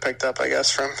skills I picked up, I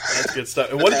guess, from That's good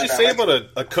stuff. And what did you say about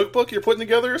a cookbook you're putting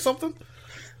together or something?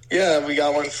 Yeah, we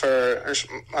got one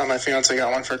my fiance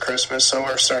got one for Christmas, so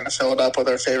we're starting to fill it up with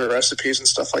our favorite recipes and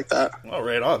stuff like that. Oh,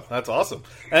 right on. That's awesome.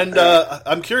 And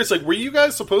I'm curious, like, were you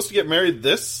guys supposed to get married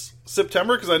this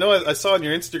September? Because I know I saw on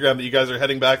your Instagram that you guys are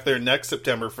heading back there next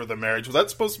September for the marriage. Was that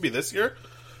supposed to be this year?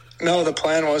 No, the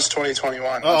plan was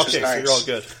 2021, oh, which is nice. So you're all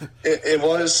good.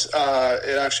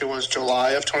 It actually was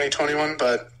July of 2021,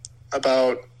 but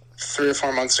about 3 or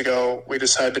 4 months ago, we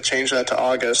decided to change that to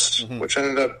August, which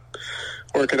ended up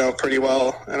working out pretty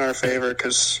well in our favor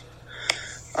because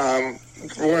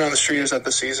word on the street is that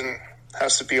the season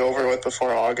has to be over with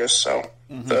before August. So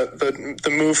the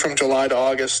move from July to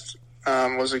August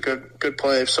was a good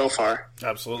play so far.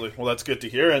 Absolutely. Well, that's good to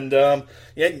hear. And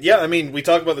yeah. I mean, we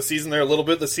talked about the season there a little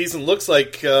bit. The season looks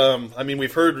like.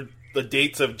 We've heard the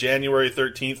dates of January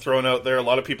 13th thrown out there. A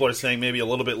lot of people are saying maybe a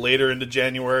little bit later into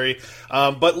January.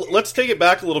 But let's take it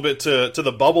back a little bit to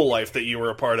the bubble life that you were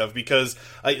a part of, because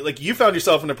you found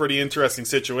yourself in a pretty interesting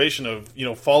situation of,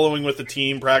 following with the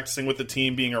team, practicing with the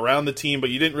team, being around the team, but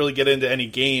you didn't really get into any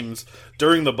games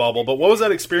during the bubble. But what was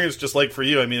that experience just like for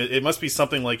you? I mean, it must be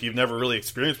something like you've never really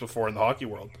experienced before in the hockey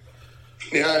world.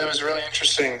 Yeah, it was really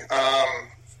interesting. I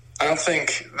don't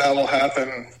think that will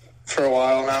happen for a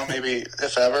while now, maybe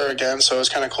if ever again. So it was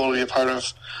kind of cool to be a part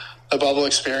of the bubble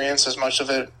experience. As much of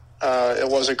it,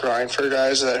 it was a grind for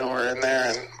guys who were in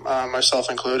there, and myself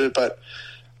included. But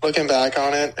looking back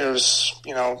on it, it was,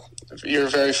 you're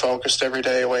very focused every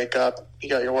day. You wake up, you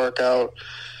got your workout.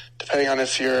 Depending on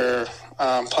if you're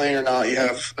playing or not, you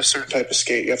have a certain type of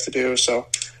skate you have to do. So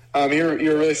you're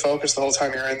really focused the whole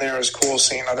time you're in there. It was cool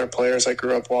seeing other players I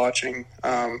grew up watching,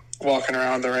 walking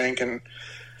around the rink and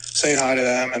saying hi to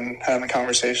them and having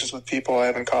conversations with people I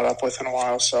haven't caught up with in a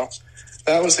while. So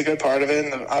that was the good part of it.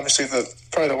 And obviously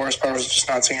probably the worst part was just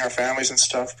not seeing our families and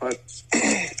stuff. But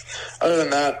other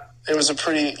than that, it was a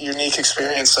pretty unique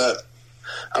experience that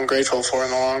I'm grateful for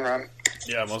in the long run.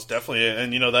 Yeah, most definitely.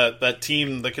 And, that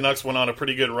team, the Canucks, went on a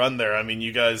pretty good run there. I mean,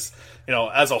 you guys,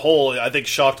 as a whole, I think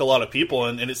shocked a lot of people.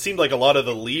 And it seemed like a lot of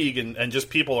the league and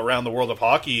just people around the world of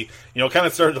hockey, kind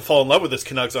of started to fall in love with this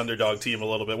Canucks underdog team a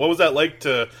little bit. What was that like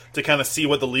to kind of see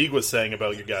what the league was saying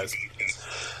about you guys?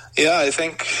 Yeah, I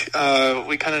think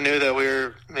we kind of knew that we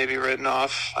were maybe written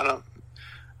off.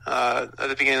 At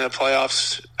the beginning of the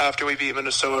playoffs, after we beat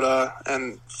Minnesota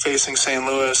and facing St.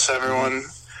 Louis, everyone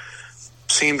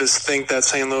seemed to think that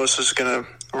St. Louis was going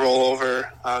to roll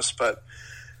over us, but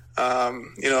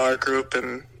our group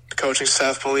and the coaching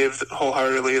staff believed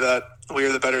wholeheartedly that we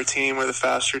were the better team, we're the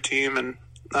faster team, and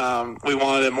we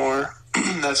wanted it more.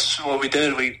 That's what we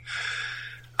did.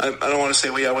 I don't want to say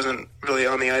I wasn't really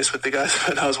on the ice with the guys,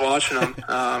 but I was watching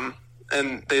them,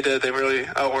 and they did. They really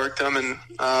outworked them,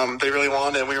 and they really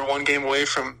wanted it. We were one game away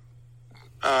from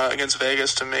against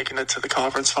Vegas to making it to the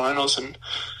conference finals, and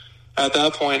at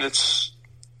that point, it's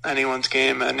anyone's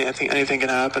game, and I think anything can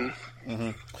happen.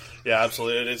 Mm-hmm. Yeah,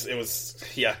 absolutely. It was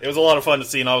a lot of fun to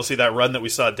see, and obviously that run that we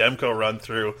saw Demko run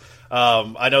through.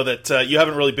 I know that you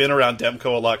haven't really been around Demko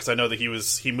a lot because I know that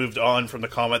he moved on from the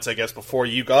Comets, I guess, before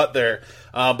you got there.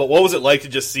 But what was it like to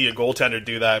just see a goaltender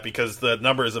do that? Because the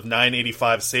numbers of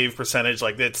 .985 save percentage,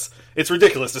 it's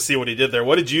ridiculous to see what he did there.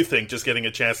 What did you think, just getting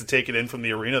a chance to take it in from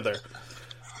the arena there?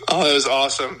 Oh, it was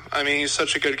awesome. I mean, he's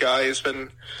such a good guy. He's been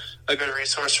a good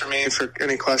resource for me for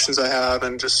any questions I have,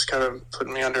 and just kind of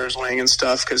putting me under his wing and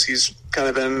stuff, because he's kind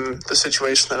of in the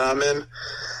situation that I'm in.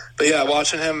 But yeah,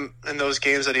 watching him in those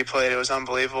games that he played, it was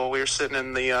unbelievable. We were sitting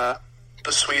in the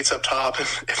suites up top.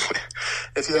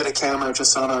 If you had a camera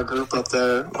just on our group up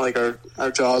there,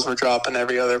 our jaws were dropping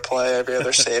every other play, every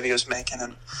other save he was making,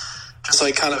 and just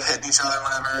kind of hitting each other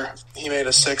whenever he made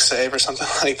a 6 save or something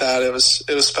like that. It was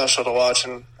special to watch,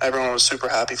 and everyone was super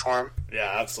happy for him. Yeah,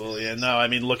 absolutely. And now, I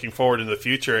mean, looking forward into the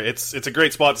future, it's a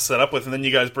great spot to set up with. And then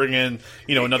you guys bring in,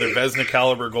 another Vezina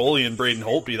caliber goalie in Braden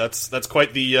Holtby. That's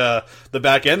quite the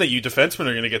back end that you defensemen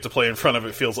are going to get to play in front of.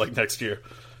 It feels like next year.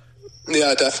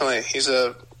 Yeah, definitely. He's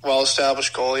a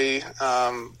well-established goalie.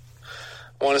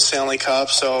 won a Stanley Cup.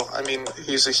 So, I mean,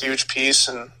 he's a huge piece,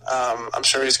 and I'm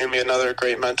sure he's going to be another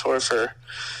great mentor for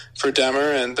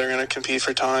Demmer, and they're going to compete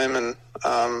for time. And,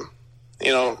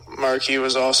 Markey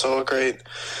was also a great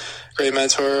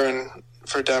mentor and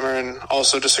for Demmer, and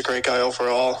also just a great guy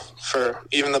overall for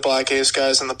even the Black Ace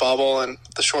guys in the bubble. And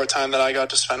the short time that I got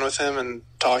to spend with him and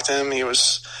talk to him, he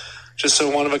was just a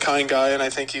one-of-a-kind guy, and I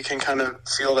think you can kind of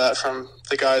feel that from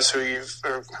the guys who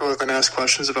have been asked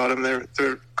questions about him. They're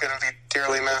going to be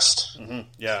dearly missed. Mm-hmm.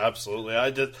 Yeah, absolutely.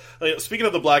 Speaking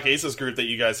of the Black Aces group that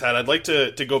you guys had, I'd like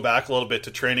to go back a little bit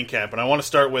to training camp, and I want to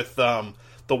start with the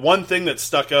one thing that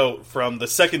stuck out from the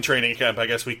second training camp, I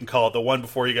guess we can call it, the one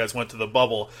before you guys went to the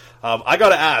bubble. I got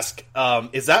to ask,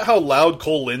 is that how loud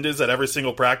Cole Lind is at every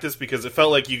single practice? Because it felt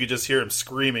like you could just hear him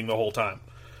screaming the whole time.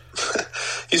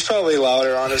 He's probably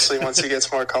louder, honestly, once he gets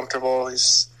more comfortable.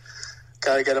 He's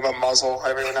got to get him a muzzle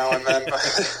every now and then.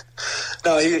 But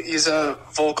no, he's a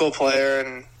vocal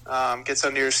player and gets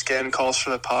under your skin, calls for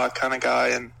the puck kind of guy,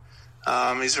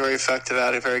 and he's very effective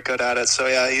at it, very good at it. So,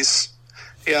 yeah, you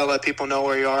gotta let people know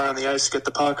where you are on the ice to get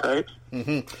the puck, right?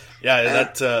 Mm-hmm.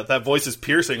 Yeah, that voice is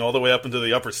piercing all the way up into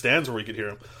the upper stands where we could hear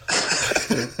him.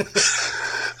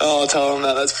 Oh, I'll tell him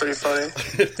that. That's pretty funny.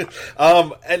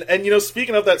 And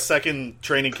speaking of that second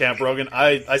training camp, Brogan,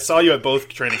 I saw you at both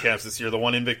training camps this year, the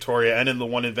one in Victoria and in the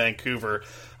one in Vancouver.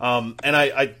 And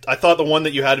I thought the one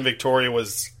that you had in Victoria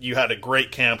you had a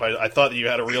great camp. I thought that you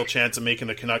had a real chance of making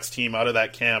the Canucks team out of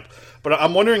that camp. But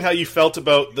I'm wondering how you felt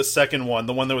about the second one,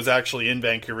 the one that was actually in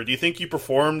Vancouver. Do you think you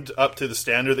performed up to the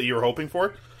standard that you were hoping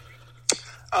for?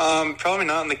 Probably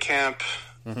not in the camp.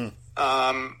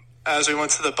 Mm-hmm. As we went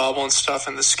to the bubble and stuff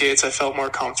in the skates, I felt more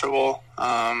comfortable.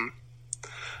 But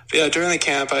yeah, during the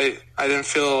camp, I didn't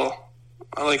feel,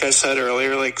 like I said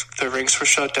earlier, like the rinks were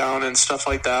shut down and stuff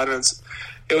like that. And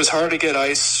it was hard to get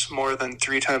ice more than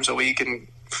 3 times a week and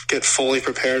get fully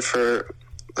prepared for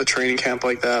a training camp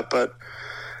like that. But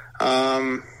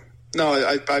no,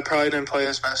 I probably didn't play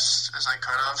as best as I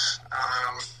could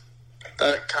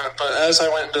have. But as I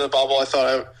went into the bubble, I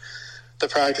thought the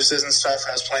practices and stuff,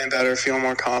 I was playing better, feeling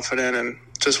more confident, and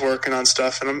just working on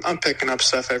stuff. And I'm picking up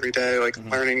stuff every day, like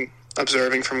learning,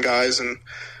 observing from guys, and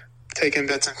taking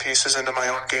bits and pieces into my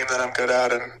own game that I'm good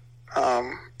at. And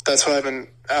that's what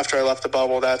after I left the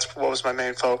bubble, that's what was my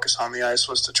main focus on the ice,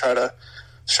 was to try to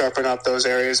sharpen up those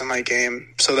areas in my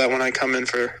game so that when I come in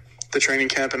for the training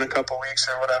camp in a couple weeks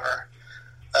or whatever,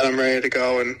 that I'm ready to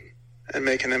go and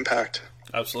make an impact.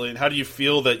 Absolutely. And how do you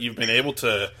feel that you've been able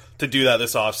to do that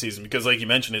this offseason? Because like you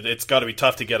mentioned, it's got to be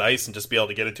tough to get ice and just be able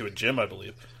to get into a gym, I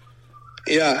believe.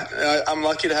 Yeah, I'm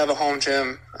lucky to have a home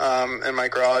gym in my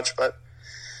garage, but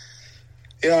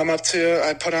yeah,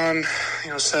 I put on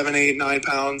 7, 8, 9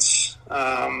 pounds,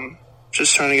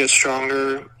 just trying to get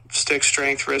stronger. Stick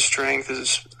strength, wrist strength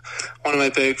is one of my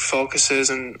big focuses,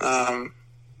 and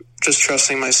just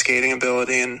trusting my skating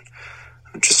ability. And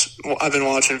I've been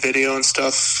watching video and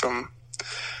stuff from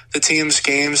the team's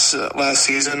games last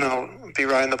season. I'll be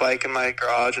riding the bike in my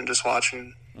garage and just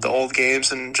watching the old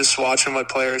games and just watching what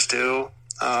players do.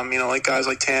 Like guys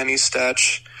like Tanny,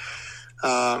 Stetch,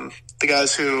 the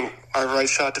guys who are right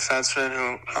shot defensemen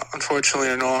who unfortunately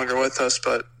are no longer with us,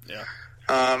 but yeah.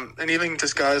 And even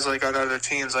just guys like on other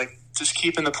teams, like just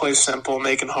keeping the play simple,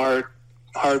 making hard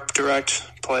direct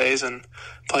plays, and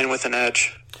playing with an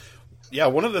edge. Yeah,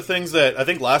 one of the things that I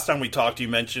think last time we talked, you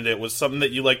mentioned it was something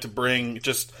that you like to bring,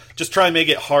 just try and make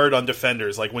it hard on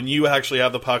defenders. Like when you actually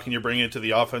have the puck and you're bringing it to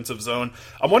the offensive zone.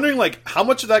 I'm wondering how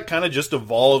much of that kind of just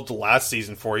evolved last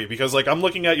season for you? Because I'm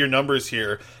looking at your numbers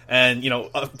here, and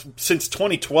since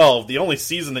 2012, the only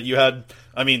season that you had,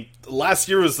 last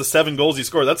year was the 7 goals you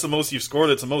scored. That's the most you've scored.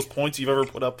 It's the most points you've ever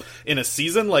put up in a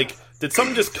season. Did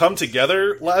something just come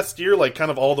together last year,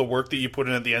 kind of all the work that you put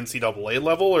in at the NCAA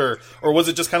level, or was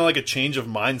it just kind of like a change of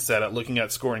mindset at looking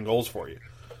at scoring goals for you?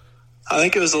 I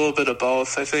think it was a little bit of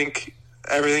both. I think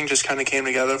everything just kind of came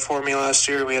together for me last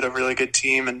year. We had a really good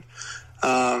team, and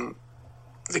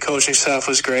the coaching staff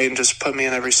was great and just put me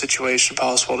in every situation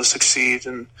possible to succeed.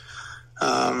 And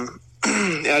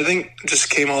I think it just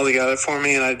came all together for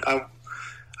me, and I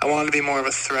wanted to be more of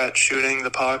a threat shooting the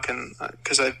puck, and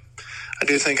because I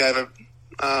do think I have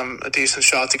a decent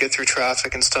shot to get through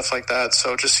traffic and stuff like that.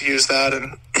 So just use that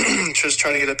and just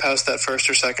try to get it past that first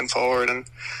or second forward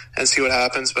and see what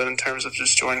happens. But in terms of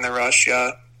just joining the rush,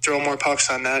 yeah, throw more pucks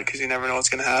on net because you never know what's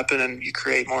going to happen, and you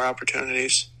create more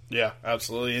opportunities. Yeah,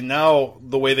 absolutely. And now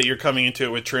the way that you're coming into it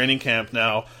with training camp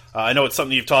now, I know it's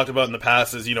something you've talked about in the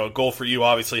past is, a goal for you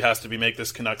obviously has to be make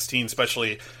this Canucks team,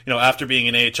 especially, after being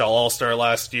an AHL All-Star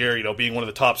last year, being one of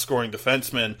the top scoring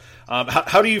defensemen.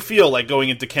 How do you feel like going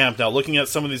into camp now, looking at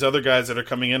some of these other guys that are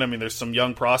coming in? I mean, there's some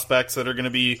young prospects that are going to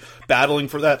be battling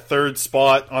for that third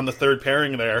spot on the third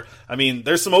pairing there. I mean,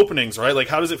 there's some openings, right? Like,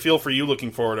 how does it feel for you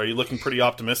looking forward? Are you looking pretty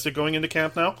optimistic going into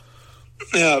camp now?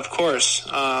 Yeah, of course.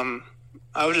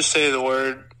 I would just say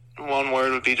one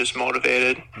word would be just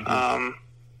motivated. Mm-hmm.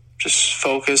 Just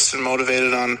focused and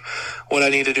motivated on what I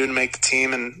need to do to make the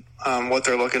team and what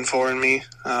they're looking for in me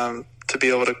to be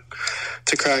able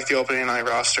to crack the opening night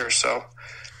roster. So,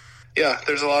 yeah,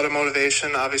 there's a lot of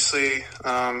motivation. Obviously,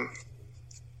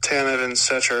 Tanev and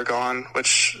Setcher are gone,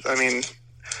 which, I mean,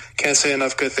 can't say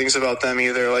enough good things about them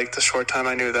either. Like, the short time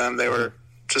I knew them, they were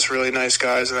just really nice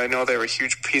guys, and I know they were a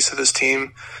huge piece of this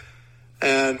team.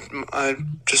 And I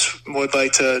just would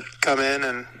like to come in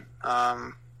and,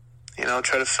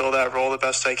 try to fill that role the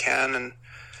best I can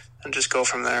and just go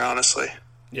from there, honestly.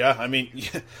 Yeah, I mean,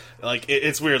 like,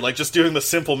 it's weird. Like, just doing the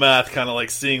simple math, kind of like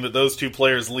seeing that those two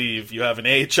players leave. You have an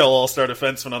AHL All-Star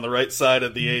defenseman on the right side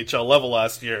at the AHL level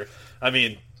last year. I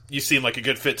mean, you seem like a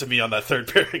good fit to me on that third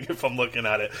pairing if I'm looking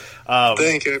at it.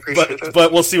 Thank you, I appreciate that.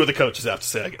 But we'll see what the coaches have to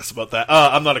say, I guess, about that.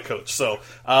 I'm not a coach, so.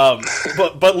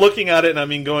 But looking at it, and I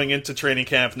mean, going into training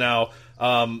camp now,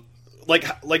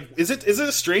 is it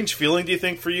a strange feeling, do you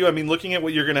think, for you? I mean, looking at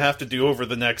what you're going to have to do over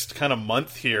the next kind of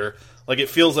month here, like, it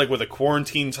feels like with a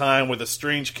quarantine time, with a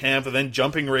strange camp, and then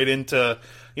jumping right into,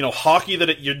 hockey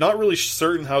that you're not really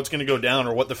certain how it's going to go down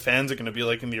or what the fans are going to be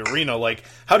like in the arena. Like,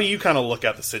 how do you kind of look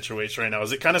at the situation right now?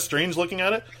 Is it kind of strange looking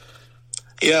at it?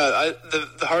 Yeah,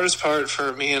 the hardest part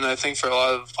for me, and I think for a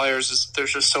lot of players, is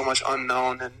there's just so much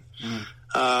unknown,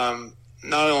 and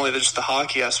not only just the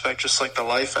hockey aspect, just like the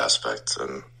life aspect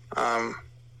and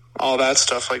all that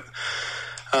stuff. Like,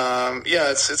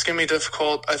 it's going to be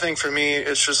difficult. I think for me,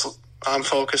 it's just I'm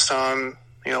focused on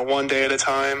one day at a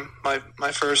time.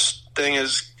 My first thing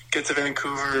is get to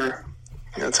Vancouver,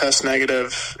 test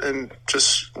negative, and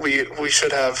just we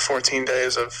should have 14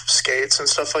 days of skates and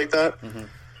stuff like that. Mm-hmm.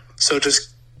 So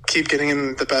just keep getting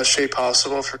in the best shape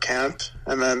possible for camp,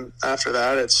 and then after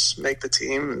that it's make the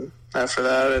team, and after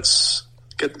that it's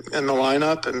get in the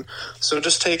lineup. And so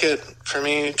just take it, for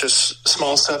me, just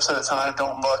small steps at a time.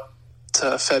 Don't look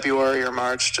to February or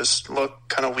March. Just look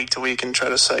kind of week to week and try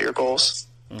to set your goals.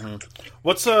 Mm-hmm.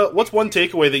 What's one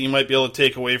takeaway that you might be able to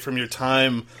take away from your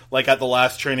time, like at the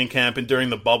last training camp and during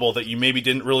the bubble, that you maybe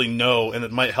didn't really know and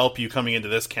it might help you coming into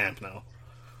this camp now?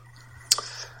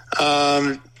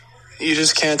 You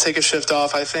just can't take a shift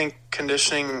off. I think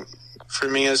conditioning for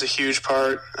me is a huge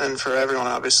part, and for everyone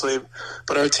obviously,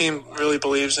 but our team really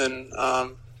believes in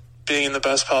being in the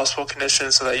best possible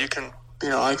condition so that you can,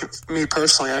 me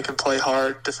personally, I can play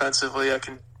hard defensively. I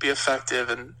can be effective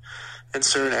in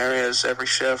certain areas every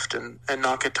shift and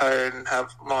not get tired and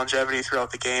have longevity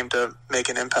throughout the game to make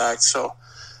an impact. So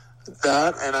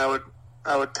that, and I would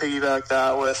piggyback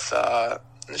that with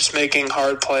just making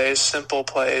hard plays, simple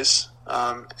plays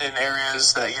in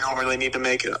areas that you don't really need to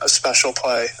make a special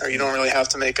play, or you don't really have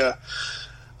to make a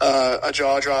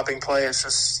jaw-dropping play. It's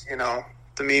just,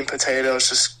 the meat and potatoes,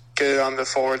 just get it on the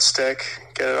forward stick,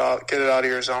 get it out of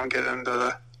your zone, get it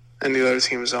into the other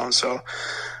team's zone. So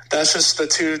that's just the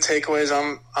two takeaways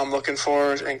I'm looking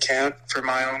for in camp for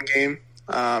my own game.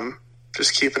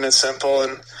 Just keeping it simple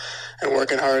and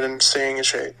working hard and staying in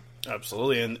shape.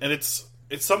 Absolutely, and it's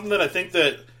something that I think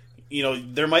that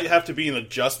there might have to be an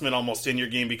adjustment almost in your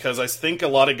game, because I think a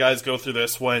lot of guys go through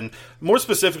this when, more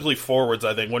specifically forwards,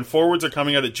 I think, when forwards are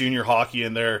coming out of junior hockey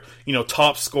and they're,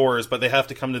 top scorers, but they have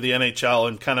to come to the NHL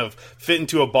and kind of fit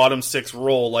into a bottom six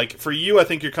role. Like, for you, I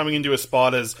think you're coming into a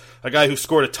spot as a guy who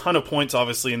scored a ton of points,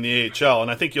 obviously, in the AHL,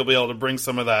 and I think you'll be able to bring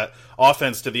some of that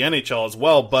offense to the NHL as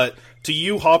well. But to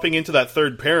you, hopping into that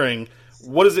third pairing,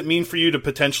 what does it mean for you to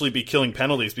potentially be killing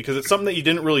penalties? Because it's something that you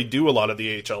didn't really do a lot of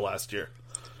the AHL last year.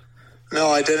 No,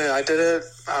 I didn't. I did it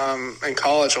in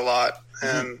college a lot,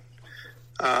 and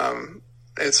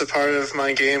it's a part of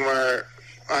my game where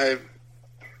I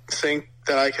think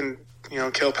that I can,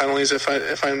 kill penalties if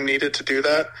I needed to do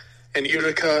that. In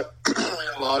Utica, we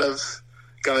had a lot of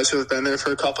guys who have been there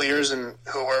for a couple of years and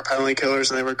who were penalty killers,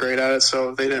 and they were great at it,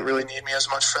 so they didn't really need me as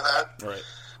much for that. Right.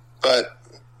 But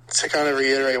to kind of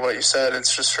reiterate what you said,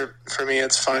 it's just for me,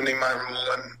 it's finding my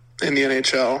role in the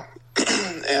NHL.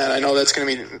 And I know that's going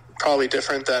to be probably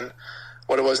different than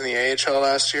what it was in the AHL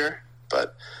last year,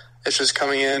 but it's just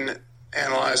coming in,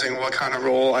 analyzing what kind of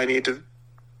role I need to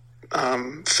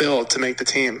fill to make the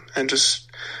team, and just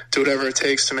do whatever it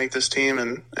takes to make this team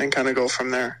and kind of go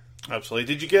from there.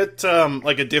 Absolutely. Did you get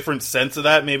like a different sense of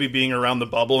that, maybe being around the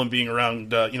bubble and being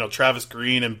around Travis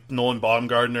Green and Nolan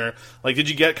Baumgartner? Like, did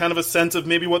you get kind of a sense of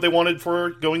maybe what they wanted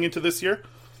for going into this year?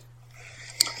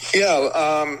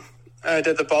 Yeah, I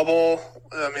did the bubble.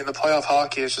 I mean, the playoff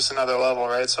hockey is just another level,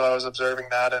 right? So I was observing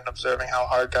that and observing how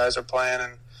hard guys are playing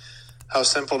and how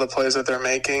simple the plays that they're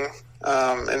making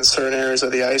in certain areas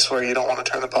of the ice where you don't want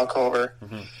to turn the puck over.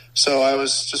 Mm-hmm. So I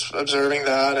was just observing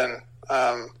that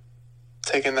and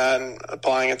taking that and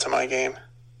applying it to my game.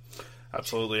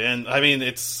 Absolutely. And I mean,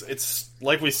 it's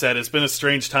like we said, it's been a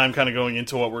strange time kind of going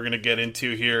into what we're going to get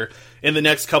into here in the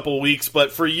next couple of weeks.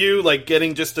 But for you, like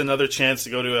getting just another chance to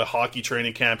go to a hockey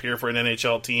training camp here for an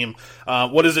NHL team,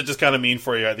 what does it just kind of mean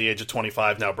for you at the age of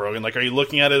 25 now, Brogan? Like, are you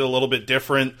looking at it a little bit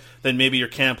different than maybe your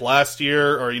camp last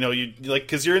year? Or, you like,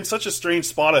 because you're in such a strange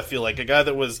spot, I feel like, a guy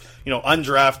that was,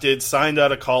 undrafted, signed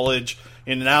out of college,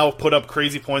 and now put up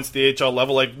crazy points at the AHL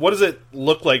level. Like, what does it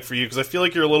look like for you? Because I feel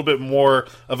like you're a little bit more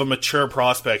of a mature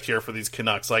prospect here for these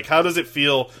Canucks. Like, how does it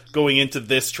feel going into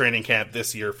this training camp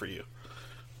this year for you?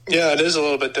 Yeah, it is a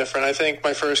little bit different. I think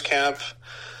my first camp,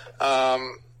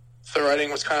 the writing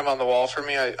was kind of on the wall for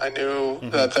me. I knew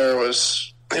that it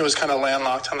was kind of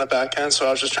landlocked on the back end, so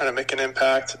I was just trying to make an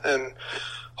impact. And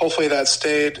hopefully that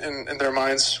stayed in their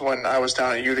minds when I was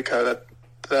down at Utica,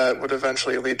 that would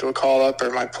eventually lead to a call-up, or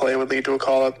my play would lead to a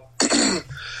call-up.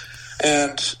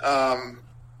 And,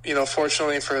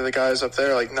 fortunately for the guys up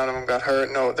there, like, none of them got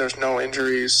hurt. No, there's no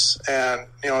injuries, and,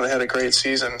 they had a great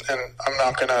season, and I'm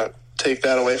not going to take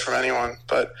that away from anyone.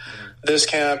 But this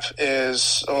camp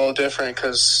is a little different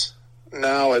because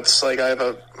now it's like I have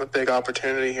a big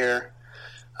opportunity here.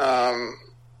 I'm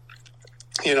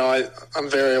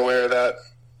very aware that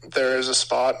there is a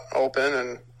spot open,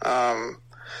 and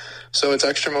so it's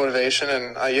extra motivation,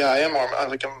 and I am more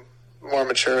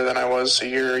mature than I was a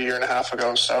year and a half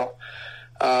ago. So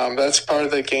that's part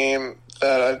of the game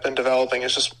that I've been developing,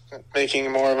 is just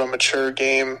making more of a mature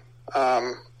game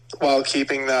while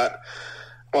keeping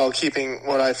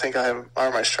what I think are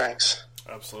my strengths.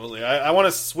 Absolutely. I want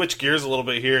to switch gears a little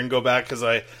bit here and go back, because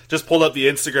I just pulled up the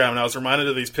Instagram and I was reminded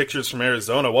of these pictures from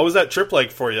Arizona. What was that trip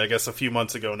like for you, I guess, a few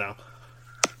months ago now?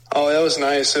 Oh, that was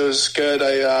nice. It was good.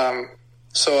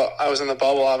 So I was in the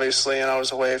bubble, obviously, and I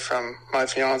was away from my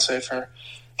fiance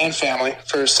and family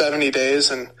for 70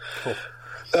 days, and cool.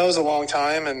 That was a long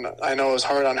time, and I know it was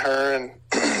hard on her, and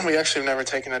we actually have never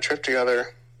taken a trip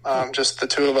together, just the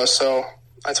two of us. So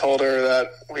I told her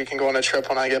that we can go on a trip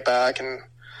when I get back, and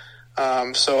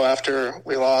so after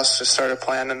we lost, I started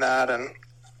planning that, and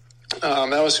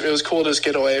it was cool to just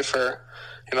get away for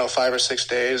 5 or 6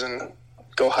 days and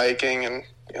go hiking and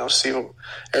see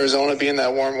Arizona, be in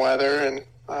that warm weather. And,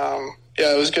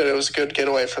 it was good. It was a good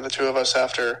getaway for the two of us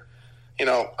after,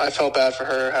 I felt bad for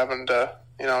her having to,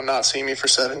 not see me for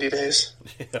 70 days.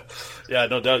 Yeah,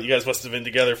 no doubt. You guys must have been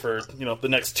together for, the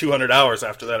next 200 hours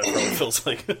after that, it probably feels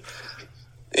like.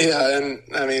 Yeah, and,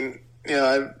 I mean,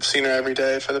 I've seen her every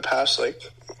day for the past,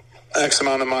 X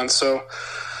amount of months, so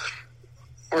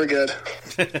we're good.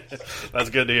 That's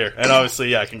good to hear. And obviously,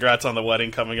 yeah, congrats on the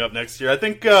wedding coming up next year. I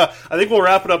think we'll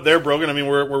wrap it up there, Brogan. I mean,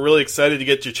 we're really excited to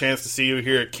get your chance to see you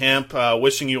here at camp.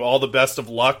 Wishing you all the best of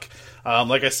luck.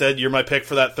 Like I said, you're my pick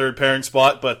for that third pairing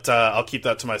spot, but I'll keep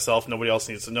that to myself. Nobody else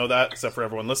needs to know that except for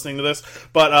everyone listening to this.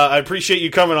 But I appreciate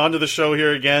you coming on to the show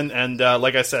here again. And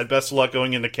like I said, best of luck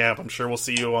going into camp. I'm sure we'll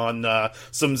see you on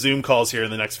some Zoom calls here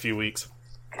in the next few weeks.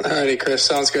 Alrighty, Chris.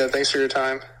 Sounds good. Thanks for your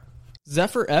time.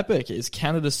 Zephyr Epic is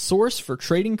Canada's source for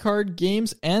trading card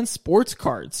games and sports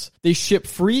cards. They ship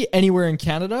free anywhere in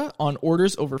Canada on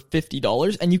orders over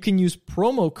 $50, and you can use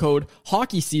promo code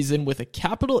HOCKEYSEASON with a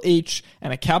capital H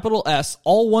and a capital S,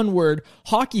 all one word,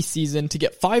 Hockey Season, to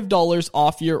get $5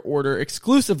 off your order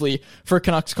exclusively for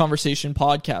Canucks Conversation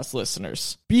podcast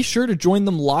listeners. Be sure to join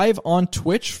them live on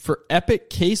Twitch for epic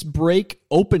case break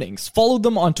openings. Follow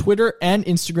them on Twitter and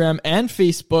Instagram and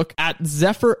Facebook at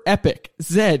Zephyr Epic,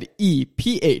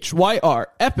 ZEPHYR,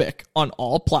 Epic, on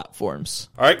all platforms.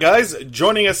 All right, guys,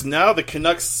 joining us now, the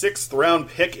Canucks' 6th round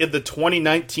pick in the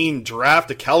 2019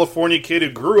 draft, a California kid who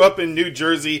grew up in New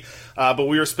Jersey, but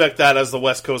we respect that as the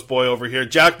West Coast boy over here.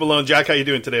 Jack Malone. Jack, how you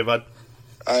doing today, bud?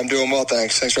 I'm doing well,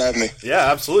 thanks. Thanks for having me.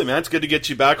 Yeah, absolutely, man. It's good to get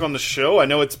you back on the show. I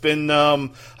know it's been a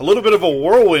little bit of a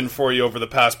whirlwind for you over the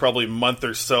past probably month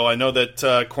or so. I know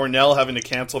that Cornell having to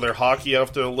cancel their hockey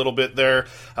after a little bit there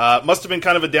must have been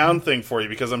kind of a down thing for you,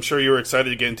 because I'm sure you were excited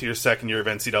to get into your second year of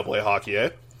NCAA hockey, eh?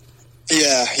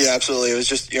 Yeah, absolutely. It was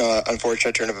just, an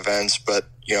unfortunate turn of events, but,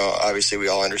 obviously we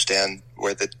all understand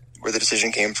where the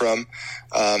decision came from.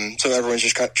 So everyone's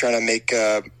just trying to make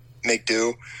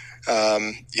do.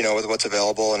 with what's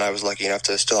available, and I was lucky enough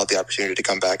to still have the opportunity to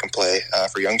come back and play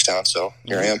for Youngstown. So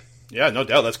here I am. Yeah, no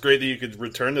doubt. That's great that you could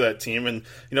return to that team. And,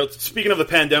 speaking of the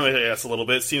pandemic, I guess, a little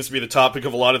bit, it seems to be the topic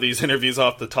of a lot of these interviews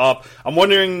off the top. I'm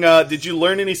wondering, did you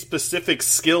learn any specific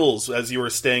skills as you were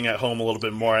staying at home a little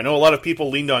bit more? I know a lot of people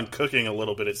leaned on cooking a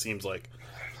little bit, it seems like.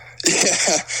 Yeah,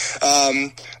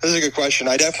 this is a good question.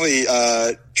 I definitely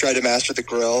tried to master the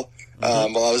grill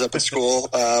while I was up at school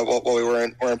while we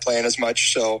weren't playing as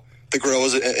much. So the grill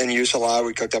was in use a lot.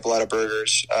 We cooked up a lot of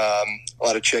burgers, a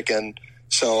lot of chicken.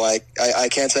 So I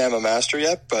can't say I'm a master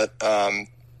yet, but I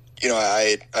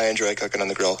enjoy cooking on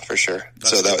the grill for sure.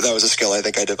 So that was a skill I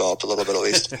think I developed a little bit at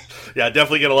least. Yeah,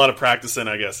 definitely get a lot of practice in,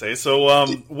 I guess. So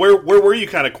where were you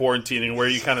kind of quarantining? Where are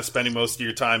you kind of spending most of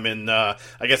your time in, I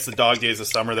guess, the dog days of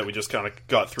summer that we just kind of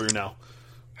got through now?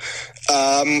 So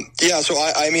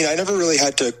I never really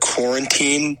had to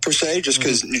quarantine per se, just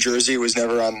because New Jersey was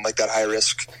never on like that high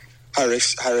risk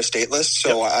state list.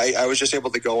 So I was just able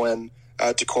to go in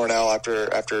to Cornell after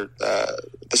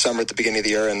the summer at the beginning of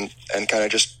the year and kind of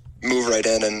just move right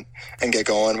in and get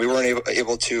going. We weren't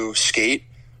able to skate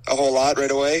a whole lot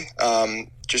right away,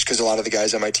 just because a lot of the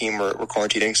guys on my team were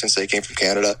quarantining since they came from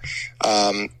Canada.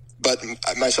 But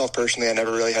myself personally, I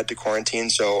never really had to quarantine,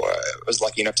 so I was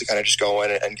lucky enough to kind of just go in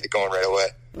and get going right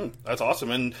away. That's awesome.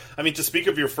 And I mean, to speak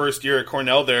of your first year at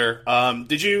Cornell there,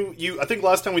 did you I think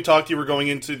last time we talked, you were going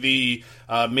into the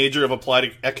major of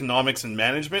applied economics and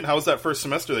management. How was that first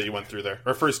semester that you went through there?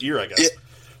 Or first year, I guess.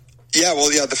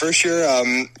 The first year,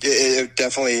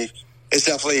 it's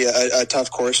definitely a tough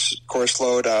course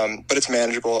load, but it's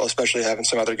manageable, especially having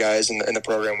some other guys in the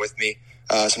program with me.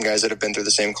 Some guys that have been through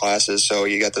the same classes, so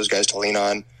you got those guys to lean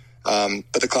on.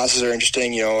 But the classes are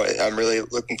interesting. I'm really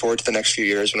looking forward to the next few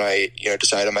years when I,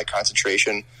 decide on my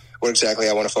concentration, what exactly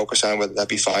I want to focus on, whether that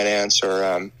be finance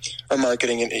or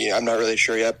marketing. And I'm not really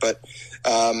sure yet, but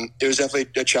it was definitely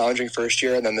a challenging first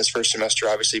year. And then this first semester,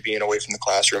 obviously being away from the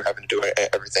classroom, having to do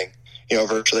everything,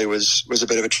 virtually was a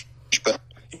bit of a challenge, but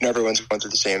everyone's going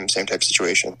through the same type of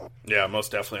situation. Yeah,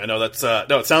 most definitely. I know that's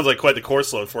it sounds like quite the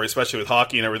course load for you, especially with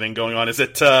hockey and everything going on. Is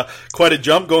it quite a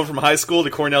jump going from high school to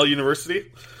Cornell University?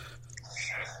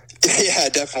 Yeah,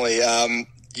 definitely.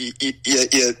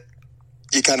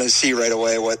 You kind of see right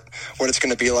away what it's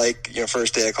going to be like.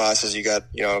 First day of classes, you got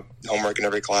homework in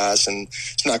every class, and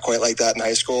it's not quite like that in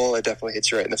high school. It definitely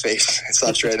hits you right in the face. It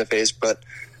slaps you right in the face, but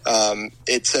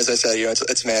it's, as I said,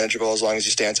 it's manageable as long as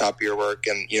you stay on top of your work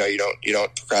and you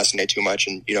don't procrastinate too much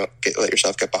and you don't let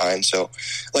yourself get behind. So,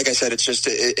 like I said, it's just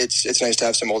it's nice to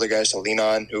have some older guys to lean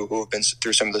on who have been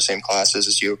through some of the same classes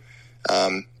as you.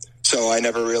 So I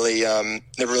never really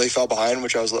fell behind,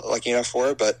 which I was lucky enough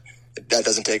for, but that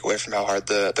doesn't take away from how hard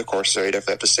the courses are. You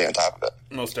definitely have to stay on top of it.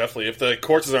 Most definitely. If the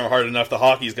courses aren't hard enough, the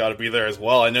hockey's got to be there as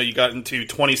well. I know you got into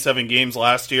 27 games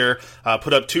last year,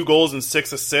 put up 2 goals and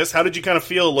 6 assists. How did you kind of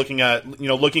feel looking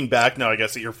back now, I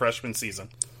guess, at your freshman season?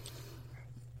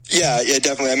 Yeah,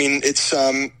 definitely. I mean, it's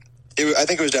I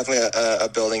think it was definitely a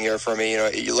building year for me.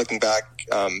 Looking back,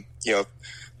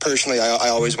 personally, I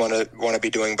always want to be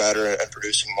doing better and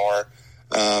producing more.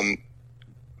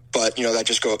 But that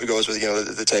just goes with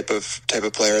the type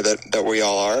of player that we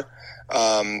all are.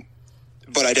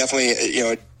 But I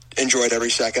definitely enjoyed every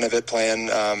second of it playing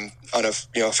on a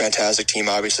fantastic team.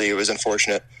 Obviously, it was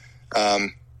unfortunate,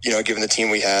 given the team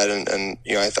we had, and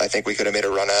I think we could have made a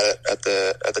run at it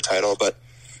at the title. But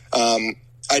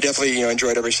I definitely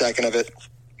enjoyed every second of it,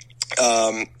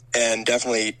 and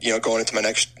definitely going into my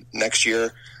next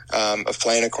year of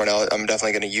playing at Cornell, I'm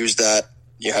definitely going to use that.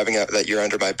 Having that year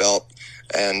under my belt,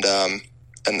 and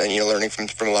then learning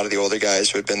from a lot of the older guys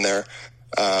who had been there,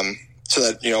 so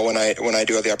that when I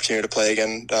do have the opportunity to play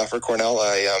again for Cornell,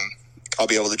 I'll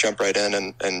be able to jump right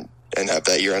in and have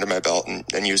that year under my belt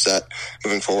and use that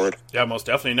moving forward. Yeah, most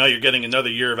definitely. Now you're getting another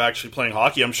year of actually playing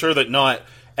hockey. I'm sure that not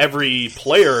every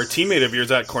player or teammate of yours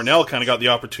at Cornell kind of got the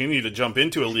opportunity to jump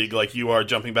into a league like you are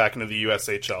jumping back into the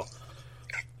USHL.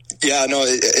 Yeah, no,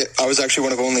 I was actually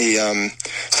one of only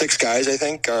 6 guys, I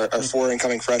think. Our 4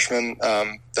 incoming freshmen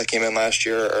that came in last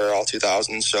year are all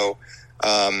 2000s. So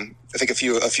I think a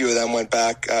few of them went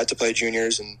back to play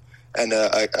juniors, and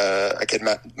a kid,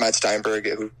 Matt Steinberg,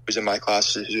 who was in my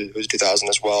class, who was 2000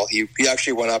 as well. He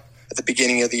actually went up at the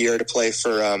beginning of the year to play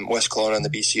for West Kelowna in the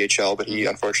BCHL, but he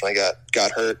unfortunately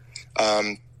got hurt.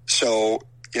 So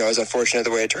it was unfortunate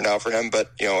the way it turned out for him, but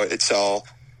it's all.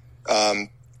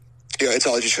 It's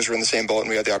all just because we're in the same boat and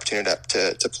we had the opportunity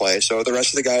to play. So the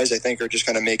rest of the guys, I think, are just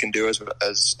kind of make and do as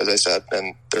I said,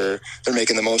 and they're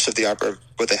making the most of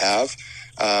what they have.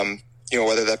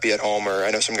 Whether that be at home or I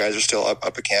know some guys are still up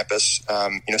at campus,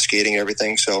 skating and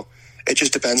everything. So it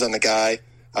just depends on the guy.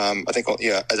 I think,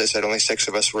 as I said, only 6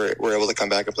 of us were able to come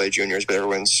back and play juniors, but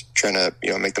everyone's trying to,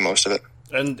 make the most of it.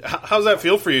 And how does that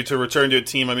feel for you to return to a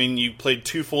team? I mean, you played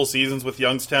 2 full seasons with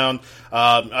Youngstown,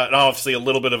 and obviously a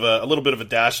little bit of a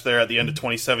dash there at the end of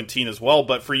 2017 as well.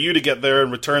 But for you to get there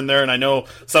and return there, and I know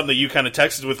something that you kind of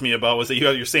texted with me about was that you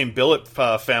have your same billet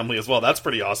family as well. That's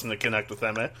pretty awesome to connect with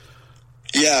them, eh?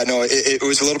 Yeah, no, it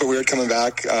was a little bit weird coming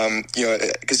back,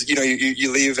 because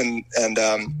you leave and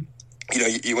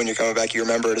when you're coming back, you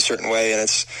remember it a certain way, and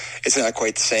it's not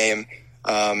quite the same.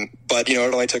 But it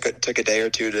only took a day or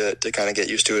two to kind of get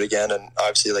used to it again. And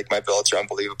obviously, like, my billets are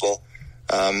unbelievable.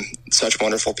 Such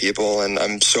wonderful people, and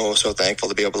I'm so thankful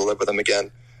to be able to live with them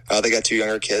again. They got 2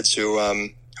 younger kids who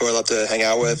I love to hang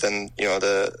out with, and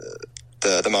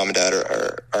the mom and dad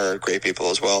are great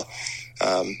people as well.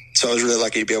 So I was really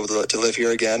lucky to be able to live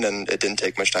here again, and it didn't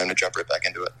take much time to jump right back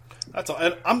into it. That's all.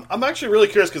 And I'm actually really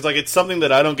curious because, like, it's something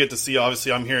that I don't get to see.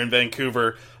 Obviously, I'm here in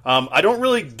Vancouver. I don't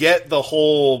really get the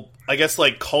whole, I guess,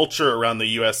 like, culture around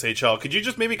the USHL. Could you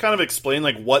just maybe kind of explain,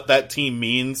 like, what that team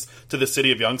means to the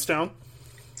city of Youngstown?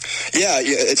 Yeah,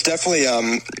 it's definitely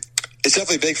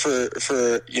big for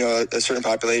a certain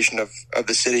population of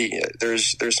the city.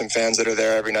 There's some fans that are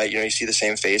there every night. You see the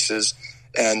same faces,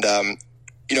 and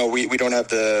we don't have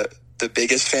the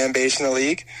biggest fan base in the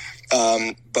league.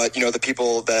 But the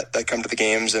people that come to the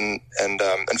games and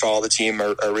follow the team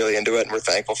are really into it, and we're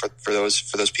thankful for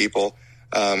those people.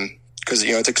 Because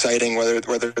it's exciting whether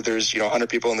there's 100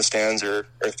 people in the stands or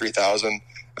 3,000.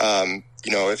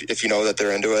 If you know that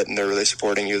they're into it and they're really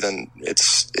supporting you, then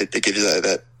it gives you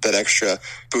that extra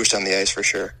boost on the ice for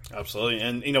sure. Absolutely.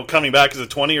 And coming back as a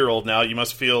 20-year-old now, you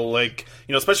must feel like,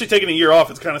 especially taking a year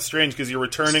off, it's kind of strange because you're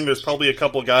returning. There's probably a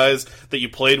couple guys that you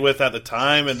played with at the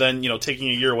time, and then taking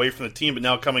a year away from the team, but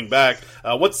now coming back.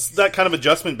 What's that kind of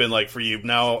adjustment been like for you?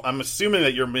 Now, I'm assuming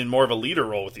that you're in more of a leader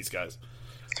role with these guys.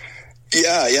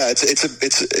 Yeah,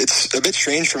 it's a bit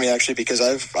strange for me actually, because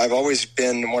I've always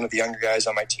been one of the younger guys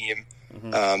on my team.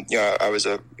 Mm-hmm. I was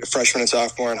a freshman and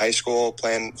sophomore in high school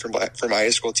playing for my high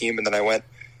school team, and then I went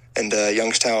into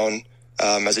Youngstown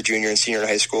as a junior and senior in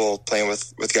high school playing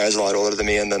with guys a lot older than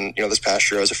me, and then this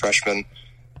past year I was a freshman.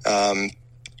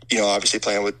 Obviously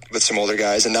playing with some older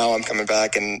guys, and now I'm coming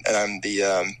back and I'm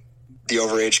the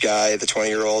overage guy, the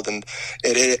 20-year-old, and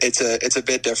it's a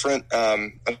bit different.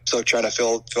 I'm still trying to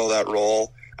fill that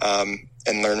role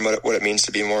and learn what it means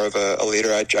to be more of a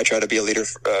leader. I try to be a leader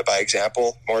by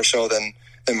example more so than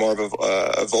more of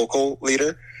a vocal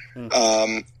leader. But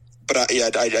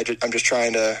I'm just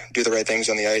trying to do the right things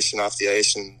on the ice and off the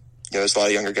ice. And there's a lot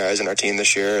of younger guys in our team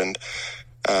this year, and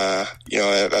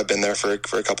I've been there for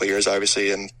a couple of years,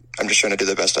 obviously, and I'm just trying to do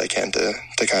the best I can to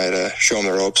kind of show them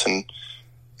the ropes and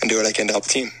do what I can to help the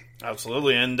team.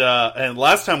 Absolutely. And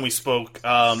last time we spoke,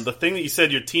 the thing that you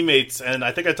said your teammates, and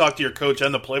I think I talked to your coach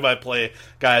and the play-by-play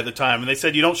guy at the time, and they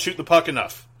said you don't shoot the puck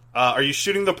enough. Are you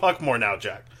shooting the puck more now,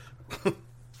 Jack?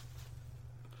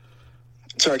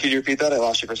 Sorry, could you repeat that? I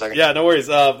lost you for a second. Yeah, no worries.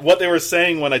 What they were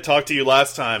saying when I talked to you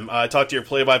last time, I talked to your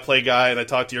play-by-play guy and I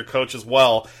talked to your coach as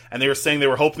well, and they were saying they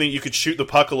were hoping that you could shoot the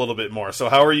puck a little bit more. So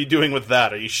how are you doing with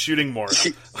that? Are you shooting more?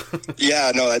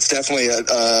 Yeah, no, that's definitely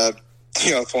a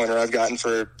pointer I've gotten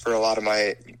for a lot of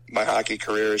my hockey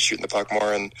career is shooting the puck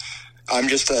more, and I'm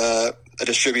just a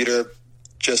distributor,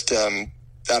 just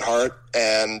at heart,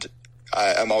 and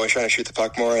I'm always trying to shoot the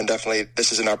puck more, and definitely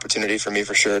this is an opportunity for me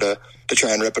for sure to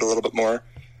try and rip it a little bit more,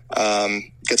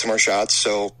 get some more shots.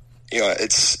 So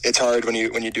it's hard when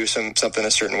you do something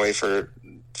a certain way for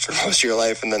most of your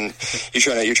life, and then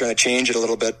you're trying to change it a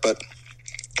little bit. But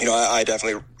I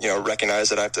definitely recognize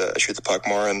that I have to shoot the puck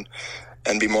more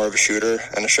and be more of a shooter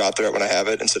and a shot threat when I have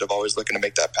it, instead of always looking to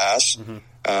make that pass.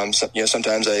 Mm-hmm.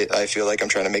 Sometimes I feel like I'm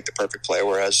trying to make the perfect play,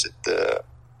 whereas the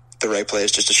right play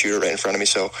is just to shoot it right in front of me.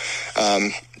 So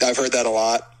I've heard that a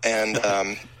lot, and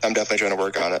I'm definitely trying to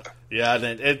work on it. Yeah,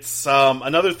 and it's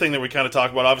another thing that we kind of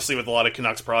talk about, obviously, with a lot of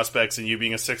Canucks prospects and you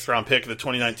being a 6th-round pick of the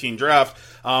 2019 draft.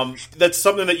 That's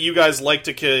something that you guys like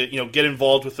to get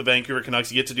involved with the Vancouver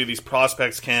Canucks. You get to do these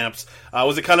prospects camps.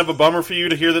 Was it kind of a bummer for you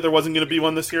to hear that there wasn't going to be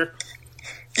one this year?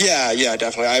 Yeah,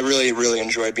 definitely. I really, really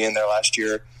enjoyed being there last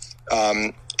year.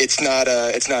 It's not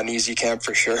an easy camp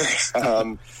for sure.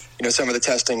 Some of the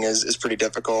testing is pretty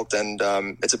difficult, and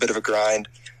it's a bit of a grind.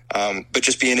 But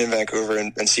just being in Vancouver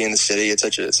and seeing the city, it's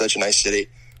such a nice city.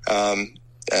 And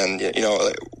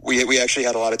we actually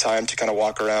had a lot of time to kind of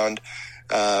walk around,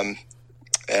 and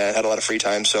had a lot of free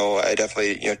time. So I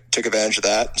definitely took advantage of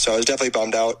that. So I was definitely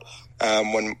bummed out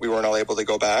when we weren't all able to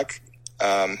go back.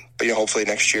 But hopefully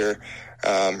next year,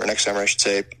 or next summer, I should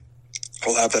say,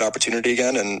 we'll have that opportunity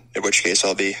again, and in which case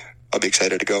I'll be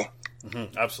excited to go.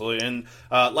 Absolutely. And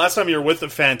last time you were with the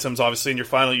Phantoms, obviously in your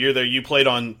final year there, you played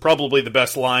on probably the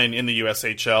best line in the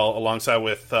USHL alongside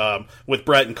with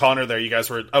Brett and Connor there. You guys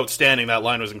were outstanding. That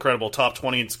line was incredible. Top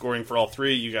 20 in scoring for all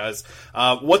three of you guys.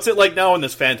 What's it like now in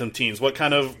this Phantom teams?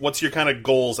 What's your kind of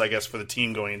goals, I guess, for the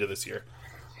team going into this year?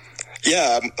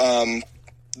 Yeah,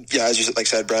 as you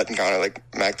said, Brett and Connor, like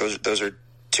Mac, those are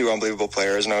two unbelievable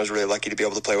players, and I was really lucky to be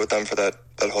able to play with them for that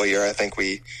whole year. I think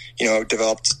we,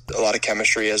 developed a lot of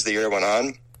chemistry as the year went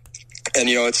on, and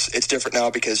it's different now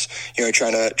because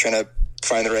trying to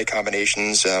find the right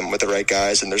combinations with the right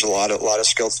guys, and there's a lot of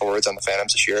skilled forwards on the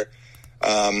Phantoms this year.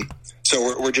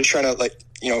 So we're just trying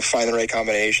to find the right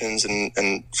combinations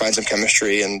and find some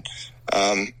chemistry, and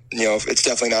it's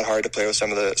definitely not hard to play with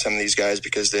some of these guys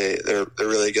because they're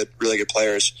really good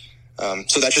players.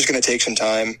 So that's just going to take some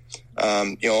time.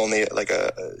 Only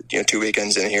 2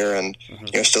 weekends in here, and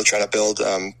still trying to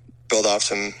build off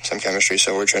some chemistry.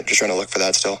 So we're just trying to look for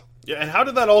that still. Yeah, and how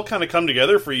did that all kind of come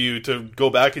together for you to go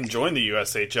back and join the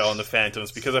USHL and the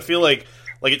Phantoms? Because I feel like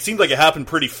it seemed like it happened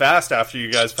pretty fast after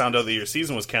you guys found out that your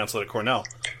season was canceled at Cornell.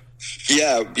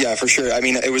 Yeah, for sure. I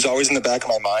mean, it was always in the back of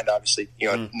my mind, obviously,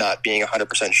 not being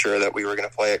 100% sure that we were going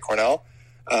to play at Cornell.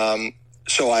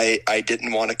 So I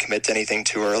didn't want to commit to anything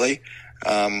too early.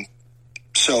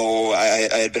 So I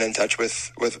had been in touch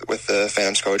with the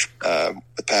Phantoms coach,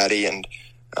 with Patty, and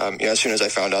as soon as I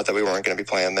found out that we weren't going to be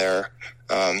playing there,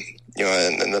 and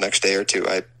the next day or two,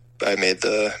 I made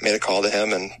a call to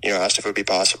him and asked if it would be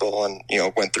possible, and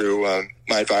went through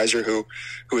my advisor who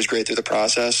was great through the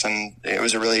process, and it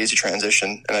was a really easy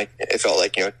transition, and it felt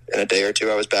like in a day or two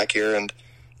I was back here and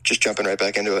just jumping right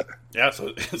back into it. Yeah, so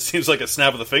it seems like a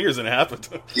snap of the fingers and it happened.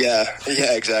 Yeah,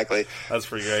 exactly. That's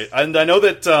pretty great. And I know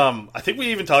that, I think we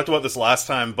even talked about this last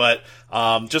time, but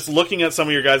just looking at some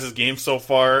of your guys' games so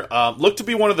far, look to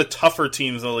be one of the tougher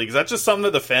teams in the league. Is that just something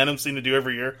that the Phantoms seem to do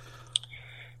every year?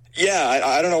 Yeah,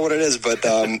 I don't know what it is, but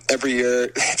every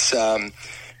year it's, I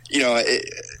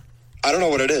don't know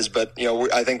what it is, but,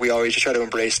 I think we always just try to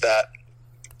embrace that,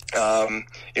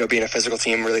 being a physical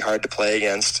team, really hard to play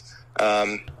against.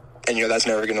 And that's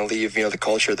never going to leave the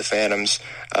culture of the Phantoms,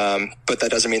 but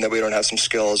that doesn't mean that we don't have some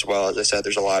skill as well. As I said,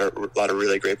 there's a lot of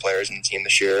really great players in the team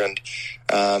this year, and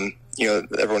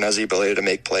everyone has the ability to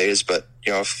make plays. But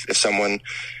if someone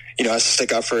has to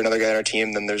stick up for another guy on our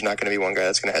team, then there's not going to be one guy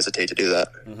that's going to hesitate to do that.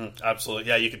 Absolutely,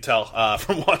 yeah, you can tell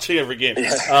from watching every game.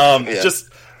 Yeah. Just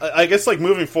I guess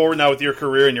moving forward now with your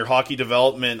career and your hockey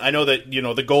development, I know that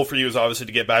the goal for you is obviously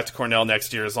to get back to Cornell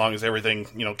next year, as long as everything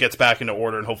gets back into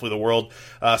order, and hopefully the world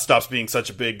stops being such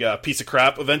a big piece of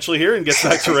crap eventually here and gets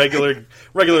back to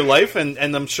regular life. And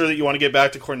I'm sure that you want to get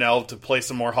back to Cornell to play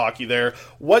some more hockey there.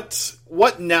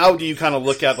 What now do you kind of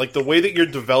look at the way that you're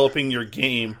developing your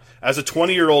game as a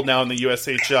 20-year-old now in the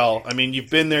USHL? I mean, you've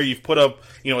been there, you've put up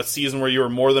a season where you were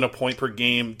more than a point per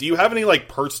game. Do you have any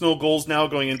personal goals now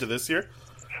going into this year?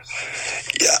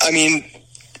 Yeah, I mean,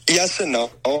 yes and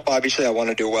no. Obviously, I want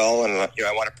to do well, and I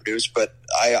want to produce, but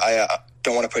I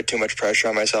don't want to put too much pressure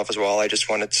on myself as well. I just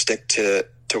want to stick to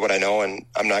what I know, and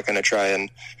I'm not going to try and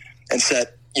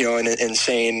set an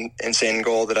insane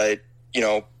goal that I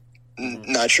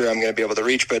not sure I'm going to be able to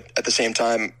reach. But at the same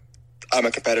time, I'm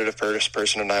a competitive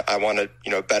person, and I want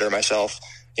to better myself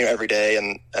every day,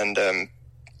 and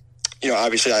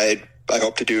obviously I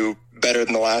hope to do better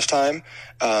than the last time.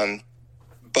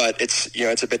 But it's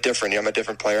a bit different. I'm a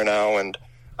different player now, and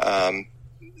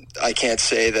I can't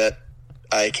say that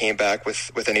I came back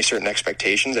with any certain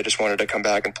expectations. I just wanted to come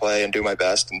back and play and do my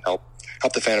best and help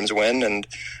the Phantoms win. And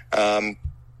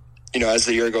as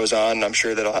the year goes on, I'm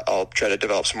sure that I'll try to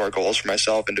develop some more goals for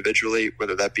myself individually,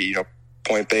 whether that be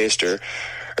point based or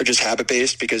just habit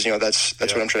based, because that's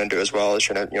what I'm trying to do as well, is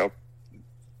trying to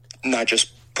not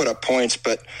just put up points,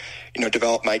 but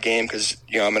develop my game, because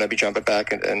I'm going to be jumping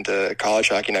back into college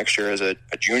hockey next year as a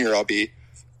junior. I'll be,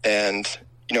 and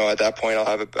at that point I'll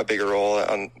have a bigger role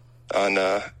on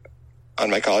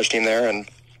my college team there, and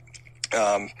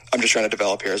I'm just trying to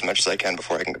develop here as much as I can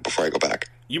before I go back.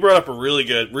 You brought up a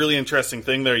really interesting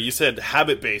thing there. You said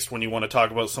habit-based when you want to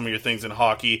talk about some of your things in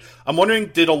hockey. I'm wondering,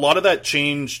 did a lot of that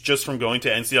change just from going to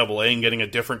NCAA and getting a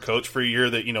different coach for a year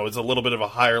that, is a little bit of a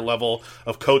higher level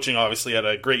of coaching, obviously, at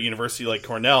a great university like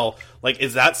Cornell?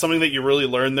 Is that something that you really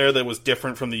learned there that was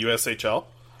different from the USHL?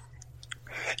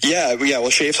 Yeah.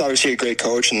 Well, Shafe's obviously a great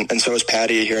coach, and so is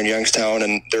Patty here in Youngstown,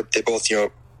 and they both,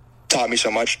 taught me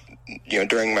so much,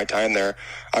 during my time there.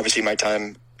 Obviously, my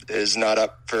time is not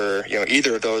up for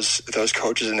either of those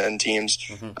coaches and teams.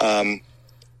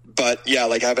 But yeah,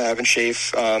 having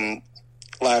Shafe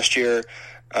last year,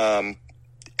 and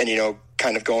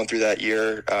kind of going through that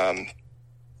year,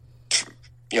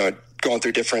 going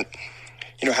through different,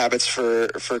 habits for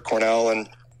Cornell, and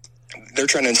they're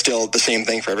trying to instill the same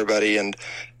thing for everybody, and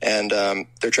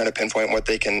they're trying to pinpoint what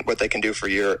they can do for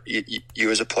you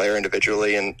as a player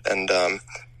individually, and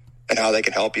how they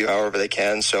can help you however they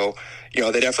can. So,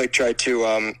 they definitely try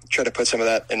to put some of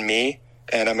that in me,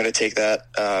 and I'm going to take that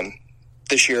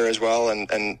this year as well,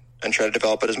 and try to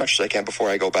develop it as much as I can before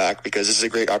I go back, because this is a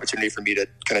great opportunity for me to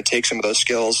kind of take some of those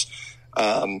skills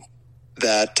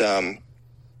that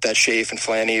Shafe and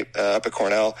Flanny up at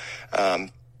Cornell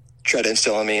try to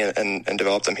instill in me and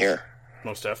develop them here.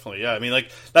 Most definitely, yeah. I mean,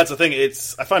 that's the thing.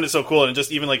 I find it so cool, and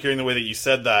just even hearing the way that you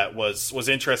said that was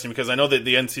interesting, because I know that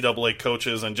the NCAA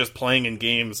coaches and just playing in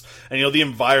games, and the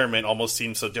environment almost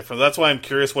seems so different. That's why I'm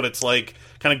curious what it's like,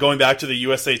 kind of going back to the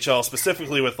USHL,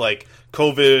 specifically with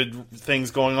COVID things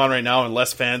going on right now and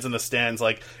less fans in the stands.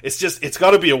 It's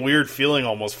got to be a weird feeling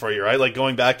almost for you, right?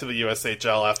 Going back to the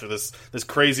USHL after this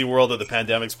crazy world that the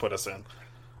pandemic's put us in.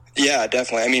 Yeah,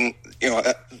 definitely. I mean,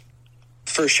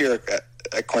 first year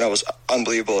at Cornell was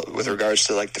unbelievable with regards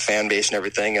to the fan base and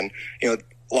everything, and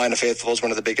Line of Faithful is one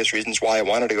of the biggest reasons why I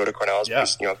wanted to go to Cornell,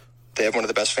 because they have one of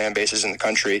the best fan bases in the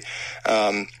country.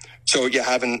 So yeah,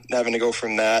 having to go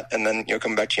from that and then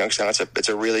coming back to Youngstown, it's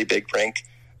a really big rink,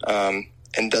 and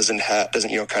doesn't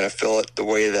kind of fill it the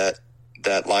way that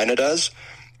Lina does,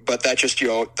 but that's just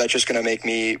going to make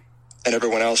me and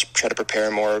everyone else try to prepare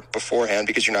more beforehand,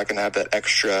 because you're not going to have that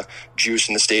extra juice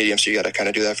in the stadium. So you got to kind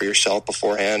of do that for yourself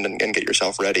beforehand and get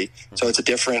yourself ready. Mm-hmm. So it's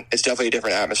definitely a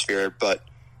different atmosphere, but,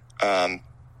 I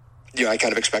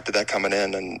kind of expected that coming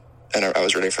in, and I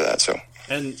was ready for that. So.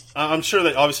 And I'm sure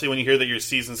that obviously when you hear that your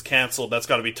season's canceled, that's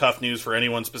got to be tough news for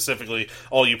anyone, specifically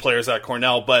all you players at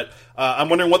Cornell. But I'm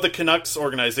wondering what the Canucks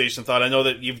organization thought. I know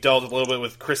that you've dealt a little bit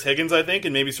with Chris Higgins, I think,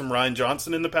 and maybe some Ryan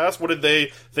Johnson in the past. What did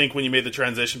they think when you made the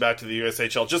transition back to the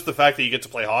USHL? Just the fact that you get to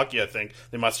play hockey, I think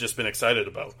they must have just been excited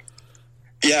about.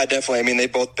 Yeah, definitely. I mean,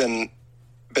 they've both been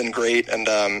great, and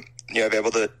I've been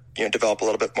able to develop a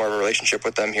little bit more of a relationship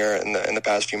with them here in the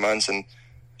past few months, and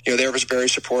they were very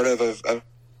supportive of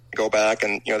go back,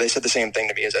 and they said the same thing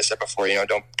to me as I said before.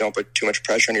 Don't put too much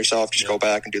pressure on yourself. Just go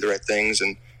back and do the right things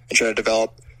and try to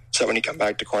develop. So when you come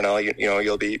back to Cornell,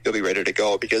 you'll be ready to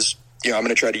go, because I'm going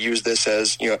to try to use this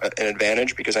as an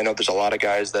advantage, because I know there's a lot of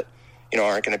guys that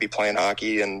aren't going to be playing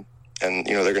hockey, and they're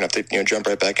going to have to jump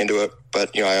right back into it.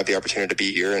 But I have the opportunity to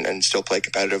be here and still play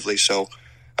competitively. So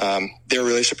they're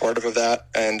really supportive of that,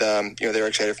 and they're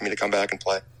excited for me to come back and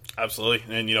play.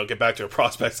 Absolutely, and get back to a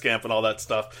prospects camp and all that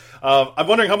stuff. I'm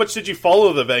wondering, how much did you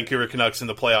follow the Vancouver Canucks in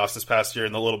the playoffs this past year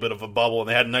in the little bit of a bubble? And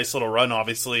they had a nice little run,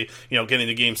 obviously, getting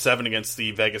to Game 7 against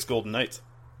the Vegas Golden Knights.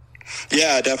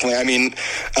 Yeah, definitely. I mean,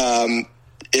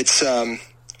 it's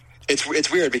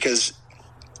weird because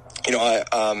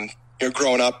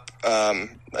growing up, as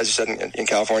you said, in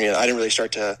California, I didn't really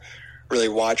start to really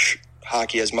watch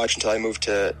hockey as much until I moved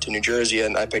to New Jersey,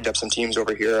 and I picked up some teams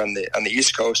over here on the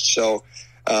East Coast. So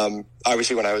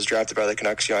obviously when I was drafted by the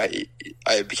Canucks, I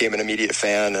became an immediate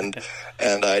fan, and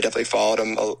I definitely followed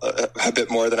them a bit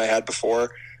more than I had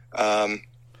before.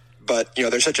 But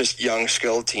they're such a young,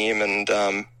 skilled team, and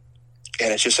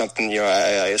it's just something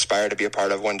I aspire to be a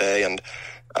part of one day, and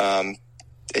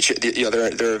they're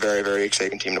a very, very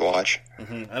exciting team to watch.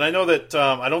 Mm-hmm. And I know that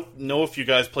I don't know if you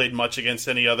guys played much against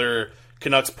any other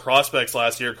Canucks prospects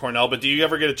last year at Cornell, but do you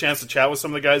ever get a chance to chat with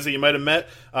some of the guys that you might have met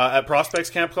at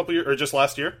prospects camp a couple years, or just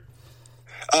last year?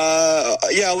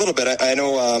 Yeah, a little bit. I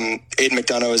know Aidan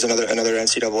McDonough is another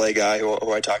NCAA guy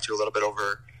who I talked to a little bit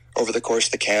over the course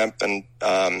of the camp, and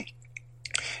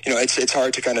it's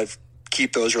hard to kind of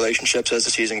keep those relationships as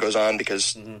the season goes on,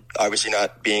 because obviously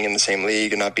not being in the same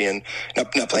league and not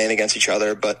playing against each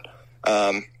other, but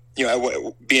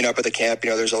being up at the camp,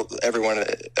 there's everyone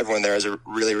there is a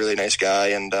really, really nice guy,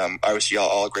 and obviously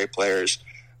all great players.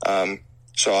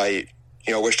 So I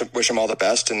wish them all the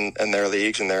best in their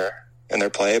leagues and their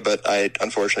play, but I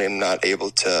unfortunately am not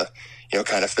able to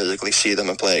kind of physically see them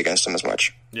and play against them as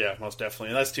much. Yeah, most definitely.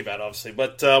 And that's too bad, obviously.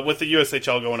 But with the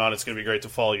USHL going on, it's going to be great to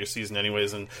follow your season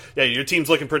anyways. And yeah, your team's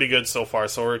looking pretty good so far,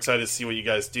 so we're excited to see what you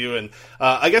guys do. And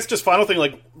I guess just final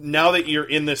thing, now that you're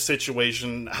in this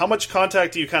situation, how much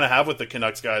contact do you kind of have with the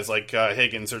Canucks guys like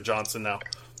Higgins or Johnson now?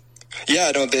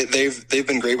 Yeah, no, they've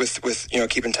been great with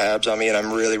keeping tabs on me, and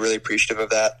I'm really, really appreciative of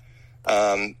that.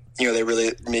 They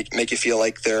really make you feel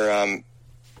like they're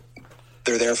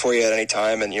there for you at any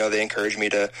time, and they encourage me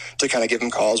to kind of give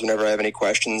them calls whenever I have any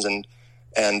questions, and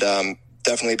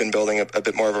definitely been building a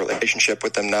bit more of a relationship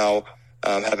with them now.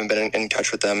 Haven't been in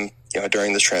touch with them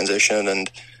during this transition,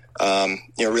 and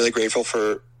really grateful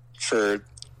for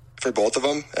both of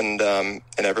them, and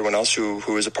everyone else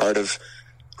who is a part of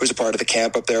who's a part of the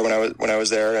camp up there when I was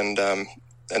there, and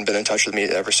been in touch with me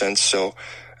ever since. So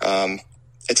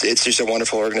it's just a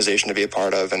wonderful organization to be a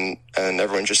part of, and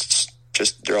everyone just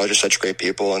they're all just such great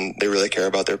people, and they really care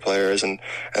about their players and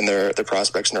their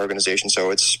prospects and their organization.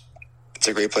 So it's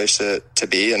a great place to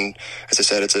be, and as I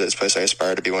said, it's a place I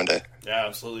aspire to be one day. Yeah,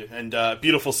 absolutely. And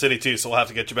beautiful city, too, so we'll have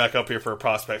to get you back up here for a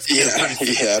prospects. Yeah,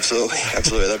 absolutely.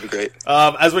 Absolutely, that'd be great.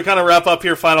 As we kind of wrap up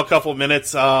here, final couple of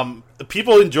minutes,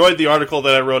 people enjoyed the article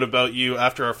that I wrote about you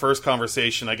after our first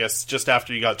conversation, I guess just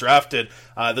after you got drafted.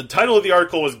 The title of the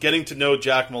article was Getting to Know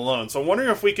Jack Malone. So I'm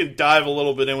wondering if we can dive a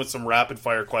little bit in with some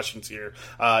rapid-fire questions here.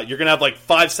 You're going to have like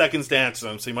 5 seconds to answer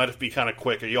them, so you might have to be kind of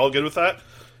quick. Are you all good with that?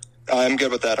 I'm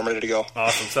good with that. I'm ready to go.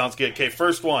 Awesome. Sounds good. Okay,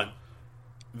 first one.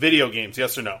 Video games,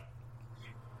 yes or no?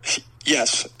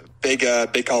 Yes. Big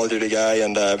Call of Duty guy,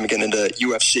 and I'm getting into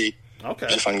UFC. Okay.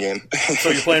 It's a fun game. So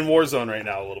you're playing Warzone right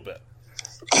now a little bit?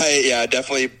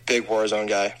 Definitely big Warzone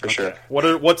guy, for sure.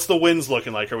 What's the wins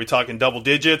looking like? Are we talking double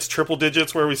digits, triple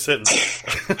digits? Where are we sitting?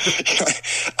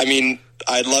 I mean,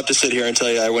 I'd love to sit here and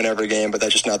tell you I win every game, but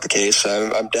that's just not the case.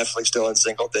 I'm definitely still in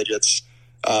single digits.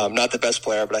 Not the best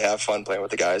player, but I have fun playing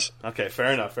with the guys. Okay,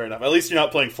 fair enough. At least you're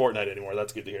not playing Fortnite anymore.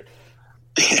 That's good to hear.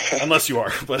 Unless you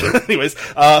are. But anyways,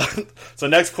 so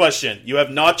next question. You have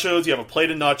nachos. You have a plate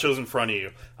of nachos in front of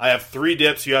you. I have 3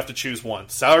 dips. You have to choose one.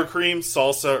 Sour cream,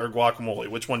 salsa, or guacamole.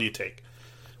 Which one do you take?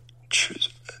 Choose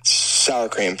sour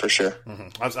cream for sure.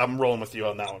 Mm-hmm. I'm rolling with you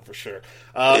on that one for sure.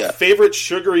 Favorite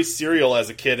sugary cereal as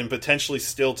a kid and potentially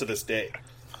still to this day?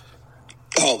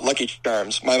 Oh, Lucky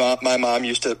Charms. My mom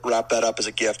used to wrap that up as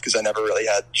a gift because I never really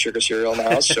had sugar cereal in the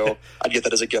house, so I'd get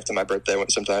that as a gift on my birthday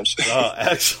sometimes. Oh,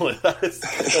 excellent. That is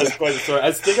quite a story.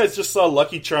 I think I just saw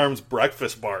Lucky Charms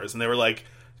breakfast bars, and they were like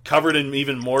covered in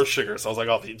even more sugar, so I was like,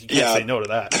 oh, you can't say no to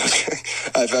that.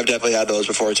 I've definitely had those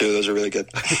before, too. Those are really good.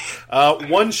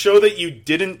 One show that you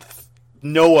didn't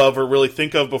know of or really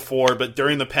think of before, but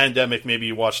during the pandemic maybe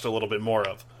you watched a little bit more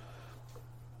of?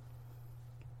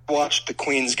 Watched The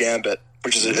Queen's Gambit,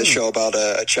 which is a show about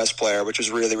a chess player, which is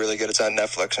really, really good. It's on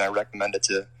Netflix, and I recommend it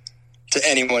to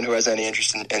anyone who has any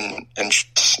interest in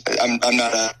I'm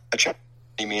not a chess by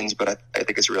any means, but I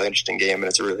think it's a really interesting game, and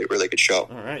it's a really, really good show.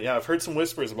 All right, yeah, I've heard some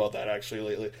whispers about that, actually,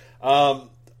 lately.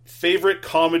 Favorite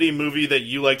comedy movie that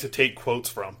you like to take quotes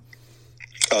from?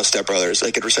 Oh, Step Brothers. I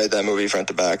could recite that movie front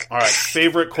to back. All right,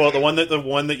 favorite quote, the one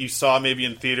that you saw maybe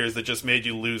in theaters that just made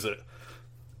you lose it.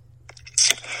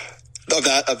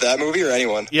 Of that movie or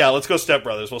anyone? Yeah, let's go Step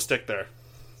Brothers. We'll stick there.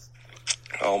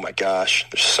 Oh my gosh,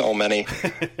 there's so many.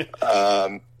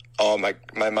 My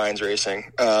mind's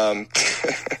racing.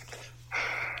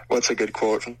 What's a good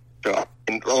quote from Joe?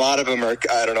 A lot of them are,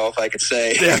 I don't know if I could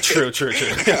say. Yeah, true.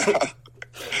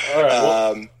 All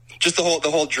right. Just the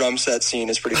whole drum set scene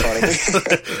is pretty funny.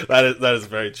 That is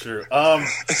very true. All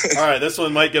right, this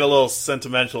one might get a little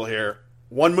sentimental here.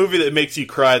 One movie that makes you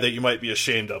cry that you might be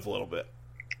ashamed of a little bit.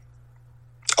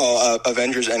 Oh,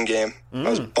 Avengers Endgame. I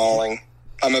was bawling.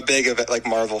 I'm a big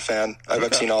Marvel fan.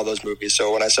 I've seen all those movies,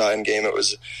 so when I saw Endgame, it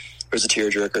was a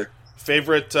tearjerker.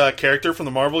 Favorite character from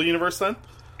the Marvel universe, then?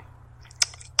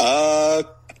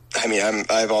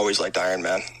 I've always liked Iron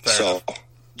Man. Fair enough.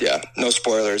 Yeah, no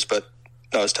spoilers, but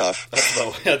that was tough.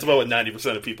 That's about what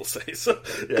 90% of people say. So,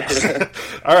 yeah.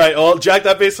 All right, well, Jack,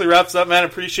 that basically wraps up, man. I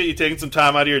appreciate you taking some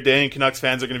time out of your day, and Canucks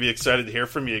fans are going to be excited to hear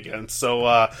from you again.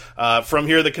 So from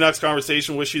here, the Canucks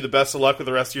Conversation, wish you the best of luck with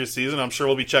the rest of your season. I'm sure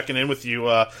we'll be checking in with you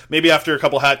maybe after a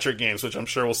couple hat-trick games, which I'm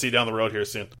sure we'll see down the road here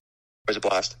soon. It was a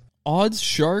blast.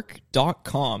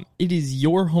 Oddsshark.com. It is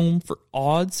your home for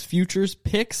odds, futures,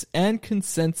 picks, and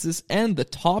consensus, and the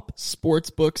top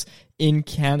sports books in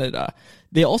Canada.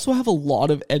 They also have a lot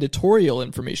of editorial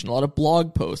information, a lot of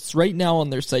blog posts. Right now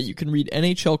on their site, you can read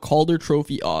NHL Calder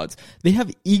Trophy odds. They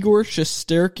have Igor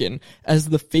Shesterkin as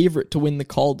the favorite to win the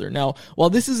Calder. Now, while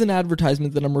this is an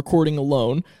advertisement that I'm recording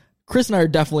alone, Chris and I are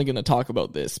definitely going to talk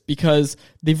about this because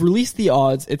they've released the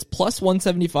odds. It's plus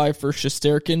 175 for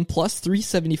Shesterkin, plus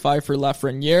 375 for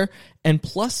Lafreniere, and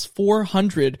plus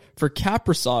 400 for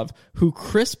Kaprizov, who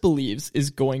Chris believes is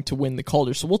going to win the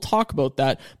Calder. So we'll talk about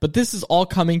that, but this is all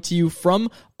coming to you from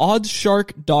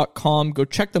Oddsshark.com. Go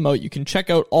check them out. You can check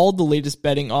out all the latest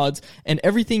betting odds and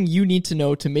everything you need to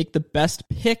know to make the best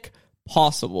pick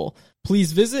possible.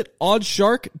 Please visit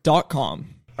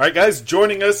Oddsshark.com. All right, guys,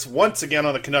 joining us once again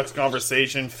on the Canucks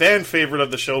Conversation, fan favorite of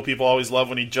the show. People always love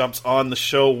when he jumps on the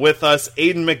show with us,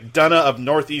 Aidan McDonough of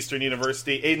Northeastern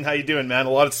University. Aidan, how you doing, man? A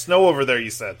lot of snow over there,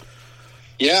 you said.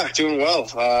 Yeah, doing well.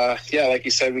 Like you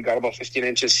said, we got about 15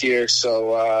 inches here,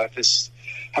 so just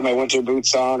have my winter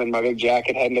boots on and my big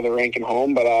jacket heading to the rink and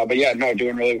home. But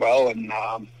doing really well, and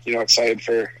excited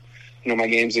for my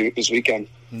games this weekend.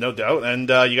 No doubt. And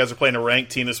you guys are playing a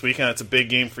ranked team this weekend. It's a big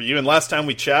game for you. And last time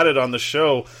we chatted on the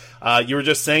show, you were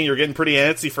just saying you were getting pretty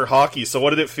antsy for hockey. So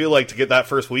what did it feel like to get that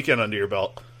first weekend under your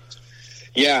belt?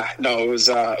 Yeah, no, it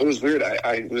was weird.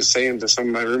 I was saying to some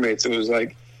of my roommates, it was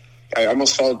like I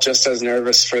almost felt just as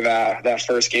nervous for that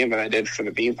first game than I did for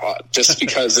the Beanpot, just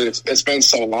because it's been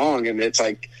so long, and it's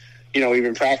like, we've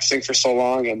been practicing for so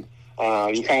long, and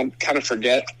you kind of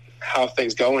forget how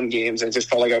things go in games. And it just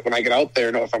felt like when I get out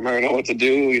there, if I'm going to know what to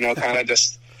do, kind of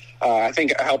just. I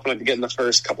think I helped getting the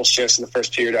first couple shifts in the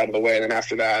first period out of the way, and then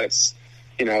after that, it's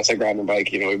like riding a bike.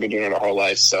 We've been doing it our whole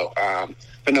life, so.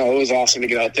 But no, it was awesome to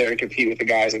get out there and compete with the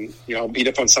guys and, beat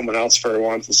up on someone else for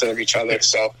once instead of each other.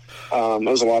 So it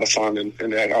was a lot of fun and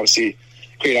obviously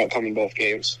great outcome in both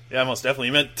games. Yeah, most definitely.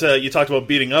 You talked about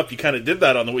beating up. You kind of did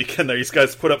that on the weekend there. You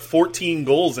guys put up 14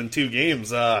 goals in 2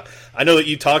 games. I know that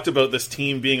you talked about this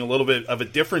team being a little bit of a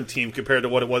different team compared to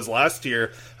what it was last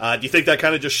year. Do you think that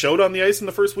kind of just showed on the ice in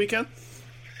the first weekend?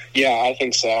 Yeah, I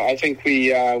think so. I think we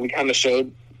kind of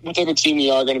showed what type of team we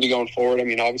are going to be going forward. I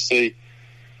mean, obviously,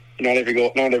 not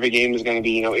every game is going to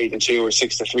be 8-2 or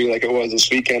 6-3 like it was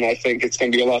this weekend. I think it's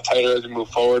going to be a lot tighter as we move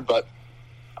forward, but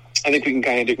I think we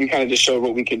kind of just showed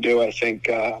what we can do. I think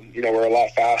we're a lot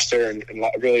faster and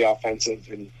really offensive,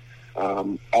 and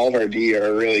all of our D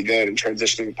are really good in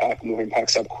transitioning the puck, moving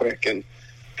pucks up quick, and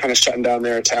kind of shutting down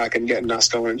their attack and getting us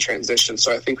going in transition.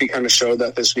 So I think we kind of showed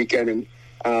that this weekend,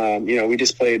 and we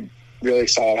just played really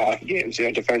solid hockey games,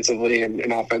 defensively and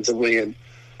offensively, and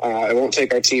it won't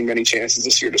take our team many chances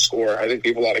this year to score. I think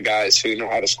we have a lot of guys who know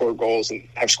how to score goals and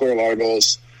have scored a lot of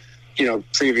goals,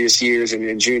 previous years and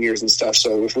in juniors and stuff.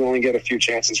 So if we only get a few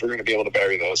chances, we're going to be able to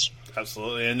bury those.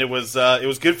 Absolutely, and it was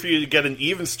good for you to get an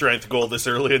even strength goal this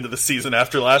early into the season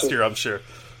after last year, I'm sure.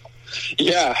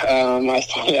 Yeah,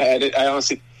 I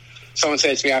honestly, someone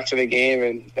said to me after the game,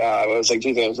 and I was like,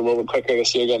 geez, it was a little bit quicker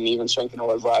this year getting even strength than it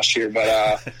was last year,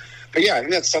 but. But yeah, I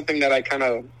think that's something that I kind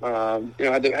of,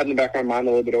 had in the back of my mind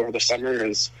a little bit over the summer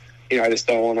is, I just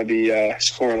don't want to be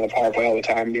scoring on the power play all the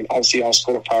time. I mean, obviously I'll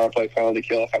score a power play, penalty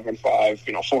kill, 5-on-5,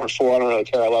 4-4. I don't really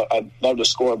care. I'd love to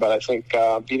score, but I think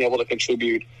being able to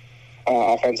contribute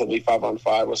offensively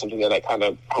 5-on-5 was something that I kind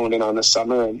of honed in on this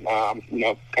summer, and,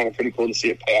 kind of pretty cool to see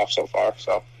it pay off so far.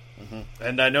 So. Mm-hmm.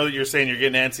 And I know that you're saying you're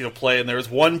getting antsy to play, and there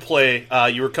was one play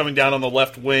you were coming down on the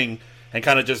left wing and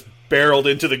kind of just barreled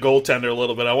into the goaltender a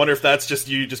little bit. I wonder if that's just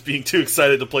you just being too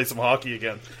excited to play some hockey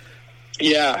again.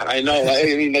 Yeah, I know. I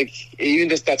mean, even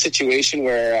just that situation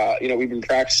where, we've been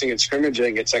practicing and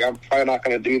scrimmaging, it's like I'm probably not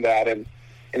going to do that in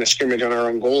a scrimmage on our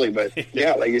own goalie. But,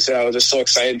 yeah, like you said, I was just so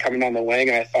excited coming down the wing,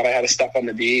 and I thought I had a step on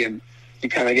the D, and you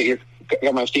kind of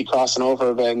got my feet crossing over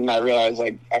a bit, and I realized,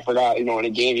 I forgot, in a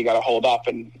game you got to hold up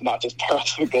and not just barrel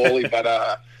to the goalie. But,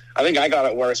 I think I got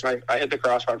it worse. I hit the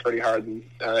crossbar pretty hard, and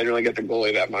I didn't really get the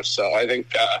goalie that much. So I think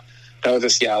that was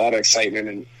just, a lot of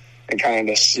excitement and kind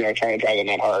of just, trying to drive the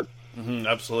net hard. Mm-hmm,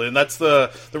 absolutely. And there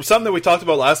was something that we talked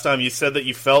about last time. You said that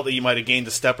you felt that you might have gained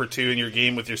a step or two in your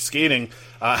game with your skating.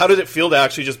 How did it feel to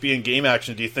actually just be in game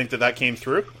action? Do you think that came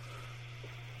through?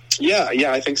 Yeah,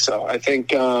 I think so. I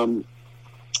think I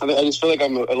just feel like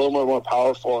I'm a little more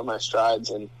powerful in my strides,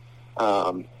 and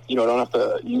don't have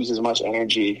to use as much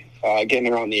energy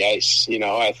getting around the ice.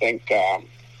 I think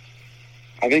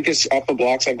it's off the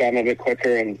blocks I've gotten a bit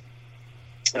quicker, and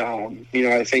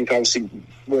I think obviously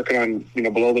working on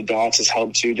below the dots has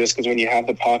helped too, just because when you have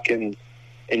the puck and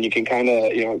you can kind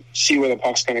of see where the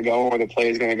puck's going to go and where the play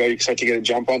is going to go, you can start to get a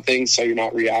jump on things, so you're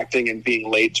not reacting and being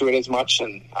late to it as much.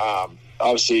 And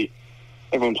obviously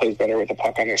everyone plays better with the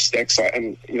puck on their sticks,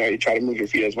 and you try to move your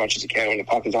feet as much as you can when the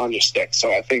puck is on your stick.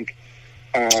 So I think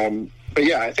but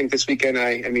yeah, I think this weekend,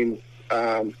 my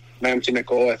empty net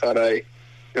goal, I thought I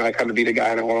kind of beat a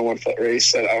guy in a 1-on-1 foot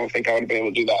race. And I don't think I would have been able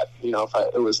to do that,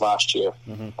 if it was last year.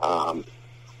 Mm-hmm.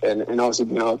 And obviously,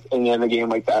 in the end of the game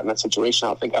like that, in that situation, I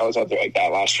don't think I was out there like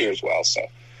that last year as well. So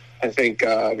I think,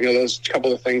 those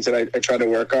couple of things that I tried to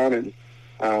work on, and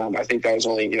I think that was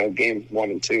only, game 1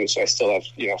 and 2. So I still have,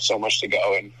 so much to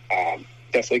go. And,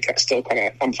 definitely still kind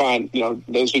of, I'm fine.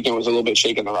 This weekend was a little bit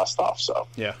shaking the rust off. So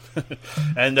yeah,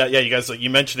 and you guys, you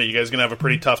mentioned it. You guys are gonna have a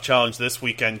pretty tough challenge this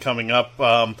weekend coming up.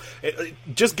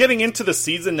 Just getting into the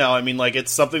season now. I mean,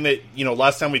 it's something that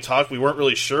last time we talked, we weren't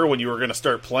really sure when you were going to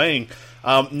start playing.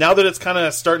 Now that it's kind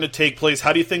of starting to take place,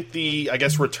 how do you think the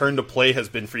return to play has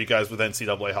been for you guys with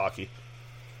NCAA hockey?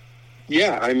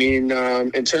 Yeah, I mean,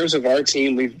 in terms of our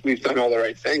team, we've done all the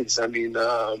right things. I mean.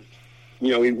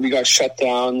 We got shut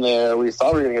down there. We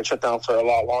thought we were going to get shut down for a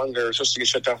lot longer. We were supposed to get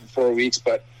shut down for 4 weeks,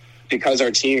 but because our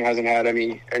team hasn't had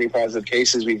any positive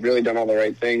cases, we've really done all the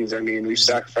right things. I mean, we've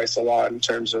sacrificed a lot in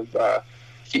terms of,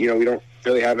 we don't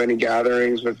really have any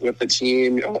gatherings with the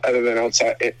team other than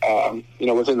outside,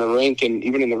 within the rink. And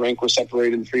even in the rink, we're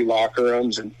separated in 3 locker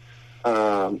rooms. And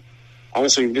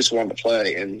honestly, we just wanted to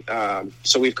play. And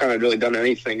so we've kind of really done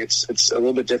anything. It's a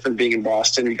little bit different being in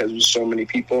Boston because there's so many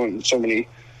people and so many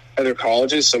other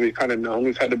colleges. So we've kind of known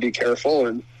we've had to be careful.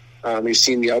 And we've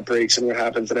seen the outbreaks and what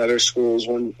happens at other schools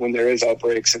when there is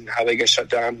outbreaks and how they get shut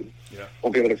down and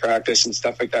won't be able to practice and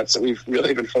stuff like that. So we've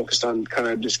really been focused on kind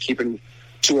of just keeping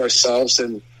to ourselves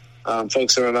and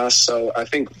focusing on us. So I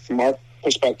think from our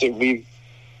perspective, we've,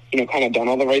 kind of done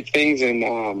all the right things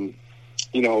and,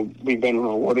 we've been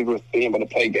rewarded with being able to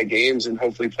play good games and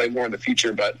hopefully play more in the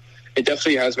future. But it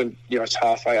definitely has been,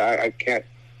 tough. I can't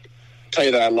tell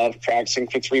you that I loved practicing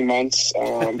for 3 months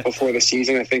before the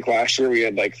season. I think last year we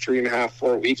had like 3.5,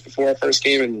 4 weeks before our first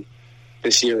game, and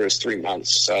this year was 3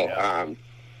 months. So,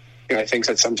 I think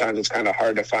that sometimes it's kind of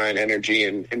hard to find energy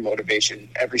and motivation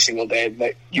every single day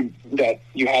that you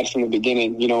had from the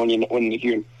beginning, when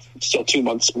you're still 2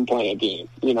 months from playing a game,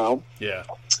 Yeah.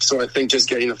 So I think just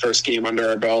getting the first game under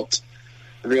our belt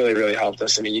really, really helped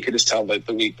us. I mean, you could just tell that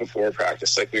the week before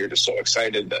practice, like we were just so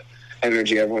excited, the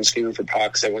energy, everyone's screaming for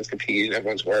pucks, everyone's competing,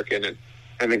 everyone's working. And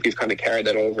I think we've kind of carried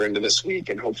that over into this week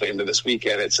and hopefully into this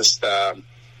weekend. It's just,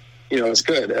 it's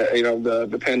good.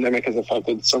 The pandemic has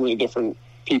affected so many different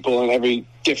people in every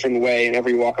different way in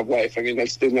every walk of life. I mean,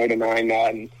 there's no denying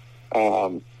that. And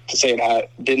to say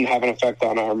it didn't have an effect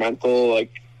on our mental,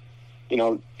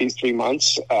 these 3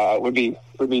 months would be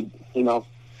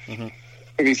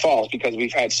false because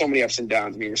we've had so many ups and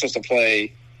downs. I mean, we're supposed to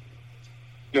play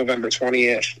November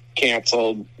 20th,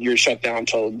 canceled. You're shut down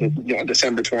till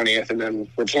December 20th, and then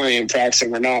we're playing,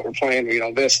 practicing. We're not. We're playing.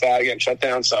 This, that, again, shut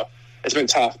down. So it's been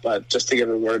tough, but just to get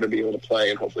rewarded to be able to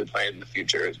play and hopefully play in the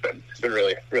future it's been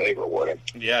really, really rewarding.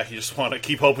 Yeah, you just want to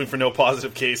keep hoping for no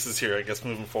positive cases here, I guess,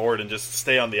 moving forward and just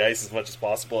stay on the ice as much as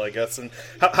possible, I guess. And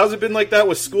how's it been like that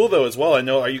with school, though, as well? I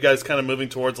know, are you guys kind of moving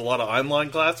towards a lot of online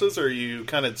classes, or are you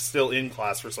kind of still in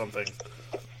class for something?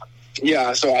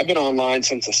 Yeah, so I've been online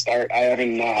since the start. I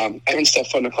haven't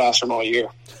stepped foot in a classroom all year.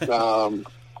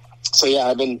 So yeah,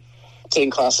 I've been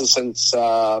taking classes since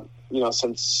early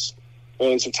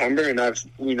September, and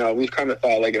we've kind of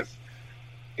thought like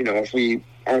if we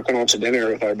aren't going out to dinner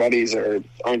with our buddies or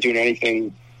aren't doing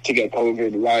anything to get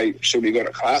COVID, why should we go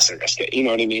to class and risk it? You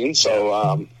know what I mean?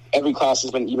 So every class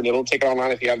has been able to take it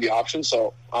online if you have the option.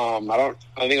 So I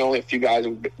think only a few guys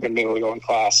have been able to go in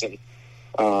class, and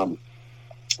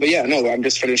but yeah, no, I'm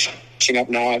just finishing up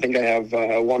now. I think I have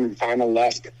one final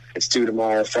left. It's due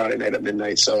tomorrow, Friday night at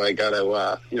midnight. So I got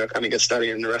to, kind of get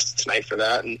studying the rest of tonight for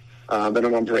that. And then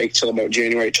I'm on break till about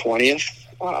January 20th.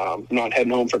 I'm not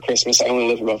heading home for Christmas. I only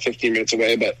live about 15 minutes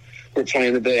away, but we're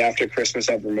playing the day after Christmas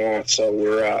at Vermont.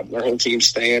 So our whole team's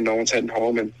staying. No one's heading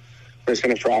home, and we're just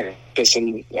going to practice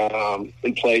and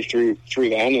play through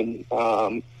then,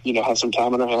 and have some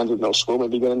time on our hands with no school.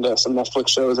 Maybe get into some Netflix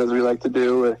shows as we like to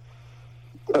do, or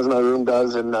as my room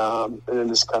does, and then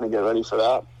just kind of get ready for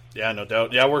that. Yeah, no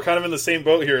doubt. Yeah, we're kind of in the same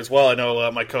boat here as well. I know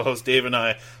my co-host Dave and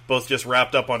I both just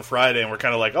wrapped up on Friday, and we're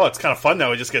kind of like, oh, it's kind of fun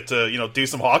now. We just get to do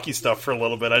some hockey stuff for a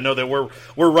little bit. I know that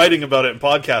we're writing about it and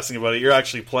podcasting about it. You're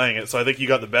actually playing it, so I think you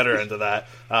got the better end of that.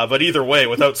 But either way,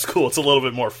 without school, it's a little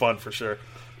bit more fun for sure.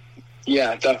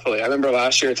 Yeah, definitely. I remember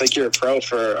last year, it's like you're a pro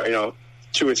for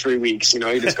 2 or 3 weeks. You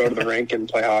just go to the rink and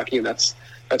play hockey, and that's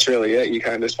really it. You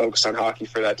kind of just focus on hockey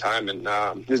for that time, and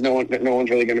there's no one's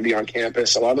really going to be on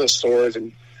campus. A lot of the stores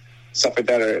and stuff like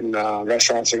that and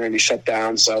restaurants are going to be shut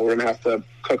down, so we're going to have to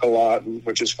cook a lot,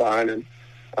 which is fine.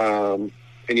 And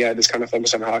yeah, just kind of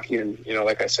focus on hockey and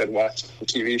like I said, watch the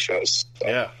TV shows. So.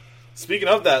 Yeah. Speaking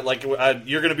of that,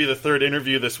 you're going to be the third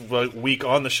interview this week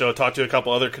on the show. Talk to a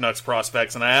couple other Canucks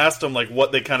prospects, and I asked them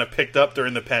what they kind of picked up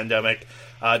during the pandemic.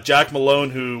 Jack Malone,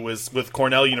 who was with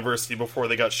Cornell University before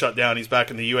they got shut down, he's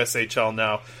back in the USHL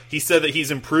now. He said that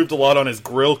he's improved a lot on his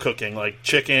grill cooking, like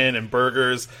chicken and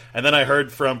burgers. And then I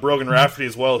heard from Brogan Rafferty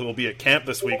as well, who will be at camp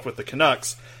this week with the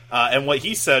Canucks. And what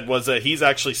he said was that he's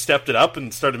actually stepped it up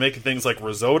and started making things like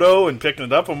risotto and picking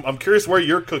it up. I'm curious where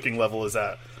your cooking level is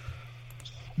at.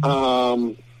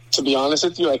 To be honest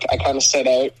with you, I kind of set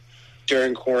out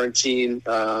during quarantine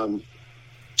to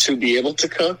be able to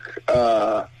cook.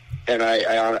 And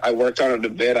I worked on it a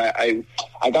bit. I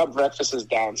got breakfasts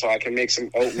down, so I can make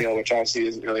some oatmeal, which obviously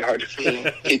isn't really hard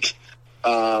to make.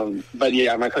 But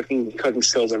yeah, my cooking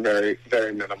skills are very,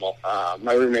 very minimal.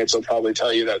 My roommates will probably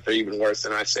tell you that they're even worse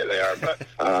than I say they are. But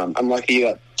I'm lucky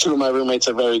that 2 of my roommates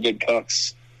are very good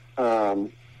cooks.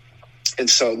 And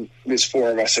so there's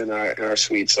 4 of us in our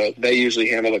suite. So they usually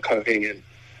handle the cooking, and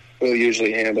we'll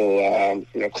usually handle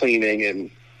cleaning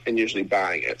and and usually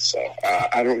buying it. So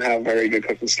I don't have very good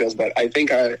cooking skills, but I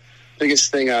think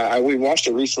biggest thing we watched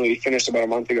it recently. We finished about a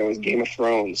month ago. Was Game of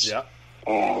Thrones. Yeah.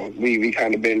 We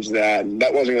kind of binged that, and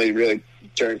that wasn't really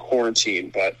during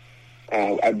quarantine, but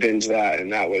I binged that,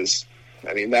 and that was,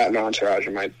 I mean, that and Entourage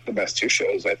are the best two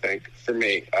shows, I think, for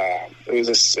me. It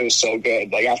was so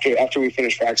good. Like after we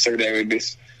finished Frax every day, we'd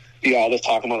be all just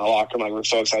talking about the locker room. Like, we're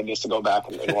so excited just to go back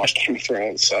and watch Game of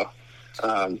Thrones. So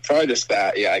probably just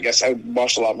that. Yeah, I guess I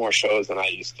watched a lot more shows than I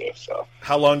used to. So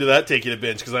how long did that take you to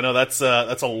binge? Because I know that's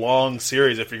a long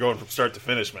series if you're going from start to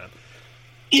finish, man.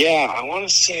 Yeah, I want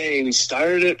to say we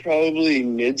started it probably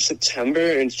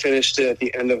mid-September and finished it at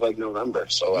the end of November.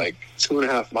 So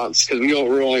 2.5 months, because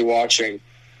we're only watching,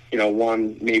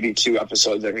 one, maybe 2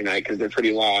 episodes every night because they're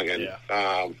pretty long, and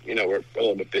we're a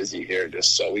little bit busy here,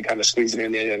 just so we kind of squeeze it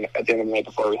in at the end of the night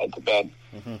before we head to bed.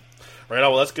 Mm-hmm. Right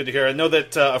on. Well, that's good to hear. I know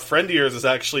that a friend of yours is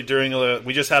actually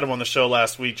we just had him on the show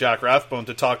last week, Jack Rathbone,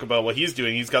 to talk about what he's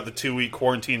doing. He's got the 2-week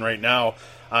quarantine right now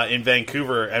in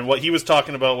Vancouver, and what he was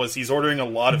talking about was he's ordering a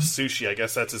lot of sushi. I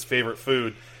guess that's his favorite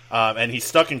food, and he's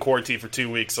stuck in quarantine for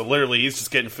 2 weeks, so literally he's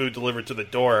just getting food delivered to the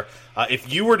door.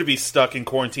 If you were to be stuck in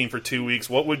quarantine for 2 weeks,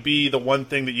 what would be the one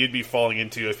thing that you'd be falling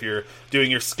into if you're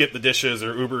doing your skip the dishes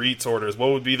or Uber Eats orders? What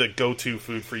would be the go-to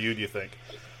food for you, do you think?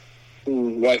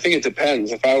 Well, I think it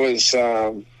depends. If I was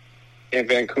in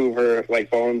Vancouver, like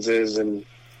Bones is, and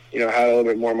had a little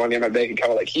bit more money in my bank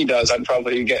account like he does, I'd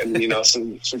probably be getting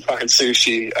some fine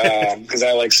sushi because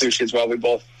I like sushi as well. We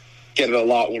both get it a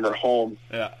lot when we're home.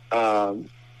 Yeah.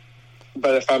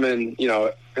 But if I'm in,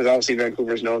 because obviously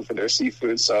Vancouver's known for their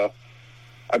seafood, so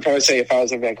I'd probably say if I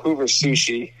was in Vancouver,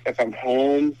 sushi. If I'm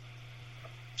home,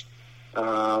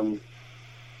 probably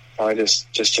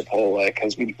just Chipotle,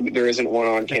 because there isn't one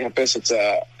on campus. It's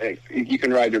you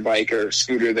can ride your bike or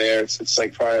scooter there. It's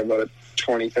probably about a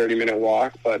 20-30 minute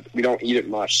walk, but we don't eat it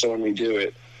much, so when we do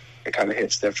it kind of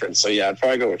hits different. So yeah, I'd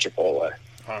probably go with Chipotle.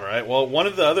 All right. Well, one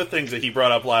of the other things that he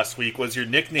brought up last week was your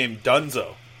nickname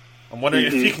Dunzo. I'm wondering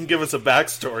if you can give us a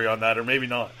backstory on that, or maybe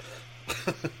not.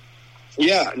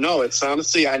 Yeah, no, it's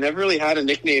honestly, I never really had a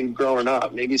nickname growing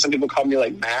up. Maybe some people called me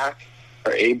Mac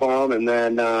or A-Bomb, and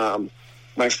then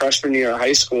my freshman year of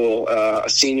high school, a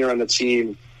senior on the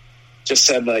team just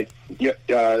said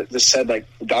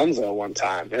Dunzo one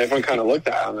time, and everyone kind of looked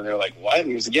at him and they were like, "What?" And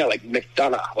he was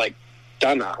McDonough,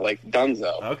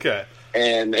 Dunzo. Okay.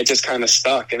 And it just kind of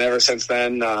stuck, and ever since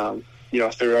then,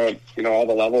 throughout all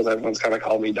the levels, everyone's kind of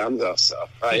called me Dunzo. So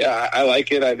yeah, I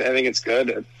like it. I think it's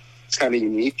good. It's kind of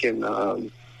unique, and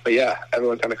but yeah,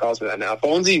 everyone kind of calls me that now.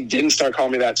 Bonesy didn't start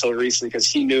calling me that till recently because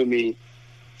he knew me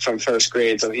from first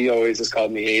grade, so he always just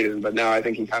called me Aidan. But now I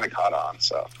think he kind of caught on.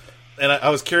 So. And I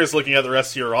was curious, looking at the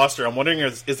rest of your roster, I'm wondering,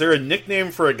 is there a nickname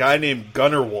for a guy named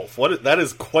Gunner Wolf? That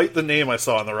is quite the name I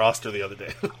saw on the roster the other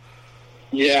day.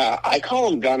 Yeah, I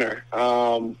call him Gunner,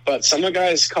 but some of the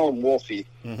guys call him Wolfie.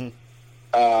 Mm-hmm.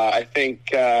 I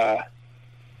think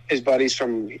his buddies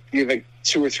you have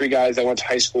 2 or 3 guys that went to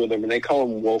high school with him, and they call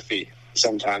him Wolfie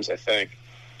sometimes, I think.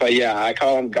 But yeah, I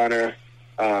call him Gunner.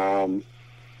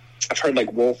 I've heard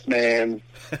Wolfman,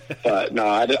 but no,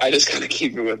 I just kind of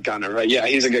keep it with Gunner. But yeah,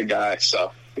 he's a good guy,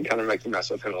 so we kind of make the mess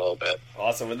with him a little bit.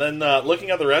 Awesome. And then looking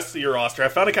at the rest of your roster, I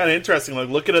found it kind of interesting.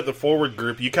 Looking at the forward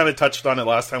group, you kind of touched on it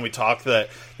last time we talked that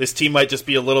this team might just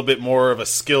be a little bit more of a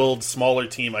skilled, smaller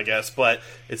team, I guess. But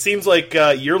it seems like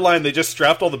your line, they just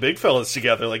strapped all the big fellas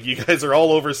together. You guys are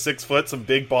all over 6 foot, some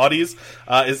big bodies.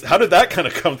 How did that kind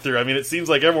of come through? I mean, it seems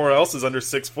like everyone else is under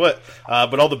 6 foot,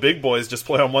 but all the big boys just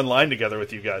play on one line together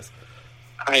with you guys.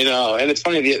 I know, and it's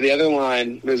funny, the other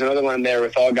line, there's another line there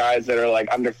with all guys that are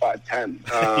under 5'10".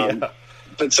 Yeah.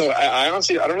 But so I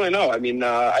honestly, I don't really know. I mean,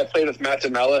 I played with Matt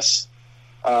DeMellis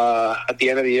at the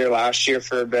end of the year last year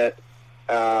for a bit.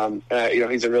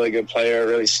 He's a really good player,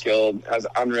 really skilled, has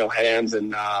unreal hands,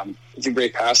 and he's a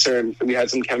great passer, and we had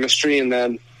some chemistry. And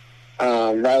then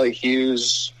Riley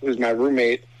Hughes, who's my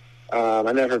roommate,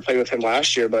 I never played with him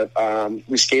last year, but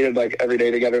we skated every day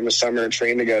together in the summer and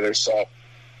trained together. So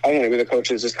I don't know, maybe the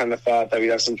coaches just kind of thought that we'd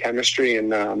have some chemistry,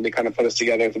 and they kind of put us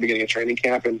together at the beginning of training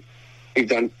camp, and we've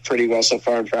done pretty well so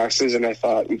far in practices, and I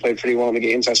thought we played pretty well in the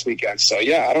games last weekend. So,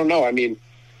 yeah, I don't know. I mean,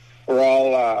 we're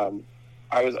all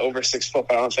I was over 6 foot,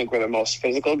 but I don't think we're the most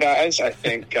physical guys. I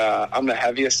think I'm the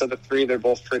heaviest of the 3. They're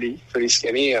both pretty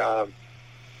skinny.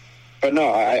 But,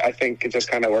 no, I think it just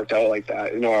kind of worked out like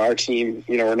that. Our team,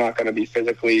 we're not going to be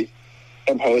physically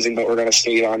imposing, but we're going to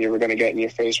skate on you. We're going to get in your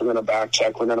face. We're going to back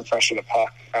check. We're going to pressure the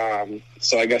puck.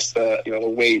 So I guess the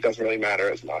weight doesn't really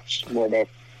matter as much. It's more about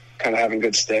kind of having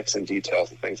good sticks and details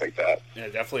and things like that. Yeah,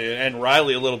 definitely. And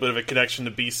Riley, a little bit of a connection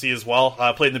to BC as well.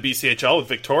 Played in the BCHL with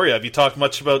Victoria. Have you talked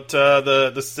much about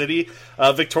the city,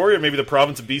 Victoria, maybe the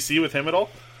province of BC with him at all?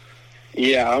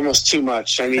 Yeah, almost too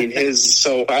much. I mean,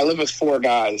 so I live with 4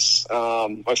 guys,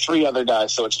 or 3 other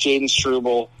guys. So it's Jaden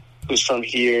Struble, who's from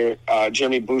here,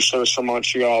 Jeremy Bushler is from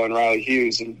Montreal, and Riley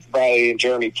Hughes. And Riley and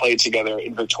Jeremy played together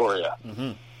in Victoria.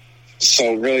 Mm-hmm.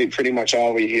 So really pretty much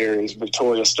all we hear is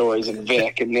Victoria stories and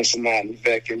Vic and this and that and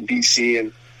Vic and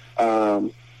BC.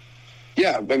 And,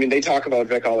 yeah, I mean, they talk about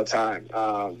Vic all the time.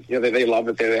 They love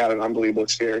it there. They had an unbelievable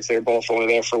experience. They were both only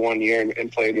there for 1 year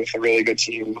and played with a really good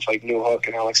team with like New Hook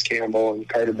and Alex Campbell and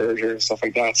Carter Berger and stuff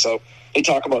like that. So they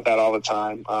talk about that all the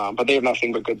time. But they have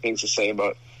nothing but good things to say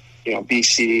about,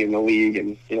 BC and the league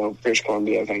and, British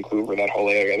Columbia, Vancouver, that whole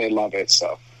area. They love it,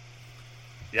 so.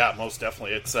 Yeah, most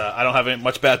definitely. It's I don't have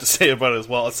much bad to say about it as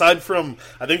well. Aside from,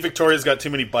 I think Victoria's got too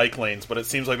many bike lanes, but it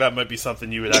seems like that might be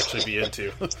something you would actually be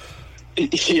into.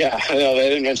 Yeah, I know. They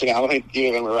didn't mention it. I don't think either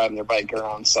of them were riding their bike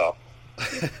around, so.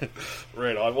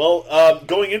 Right on. Well,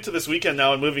 going into this weekend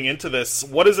now and moving into this,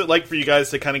 what is it like for you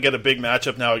guys to kind of get a big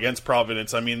matchup now against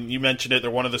Providence? I mean, you mentioned it.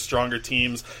 They're one of the stronger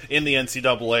teams in the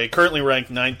NCAA, currently ranked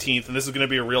 19th, and this is going to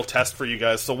be a real test for you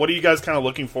guys. So what are you guys kind of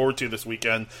looking forward to this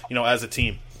weekend, as a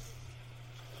team?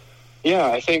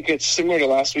 Yeah, I think it's similar to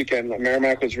last weekend.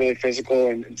 Merrimack was really physical,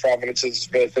 and Providence is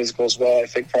really physical as well. I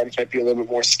think Providence might be a little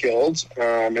bit more skilled,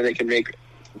 and they can make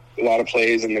a lot of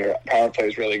plays, and their power play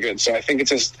is really good. So I think it's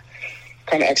just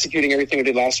kind of executing everything we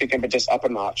did last weekend, but just up a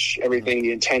notch. Everything,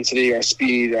 the intensity, our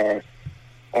speed, our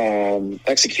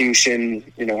execution,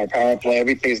 our power play,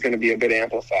 everything is going to be a bit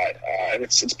amplified. And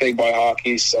it's big boy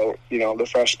hockey, so, the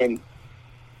freshmen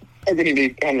are going to be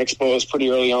kind of exposed pretty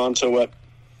early on to what,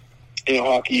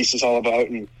 Hockey East is all about,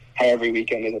 and how every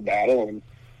weekend is a battle. And,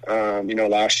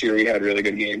 last year we had really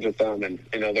good games with them, and,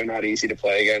 they're not easy to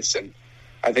play against. And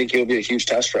I think it'll be a huge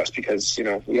test for us because,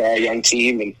 we are a young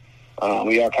team, and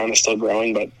we are kind of still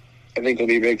growing. But I think it'll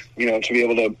be big, to be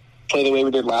able to play the way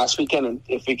we did last weekend. And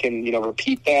if we can,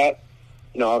 repeat that,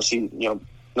 obviously,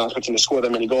 not expecting to score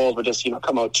that many goals, but just,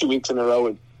 come out 2 weeks in a row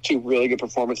with 2 really good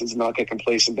performances and not get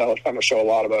complacent, that would kind of show a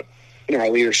lot about, our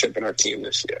leadership in our team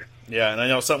this year. Yeah, and I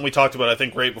know something we talked about, I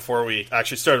think, right before we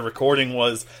actually started recording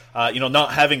was,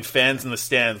 not having fans in the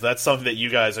stands. That's something that you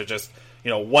guys are just,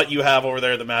 what you have over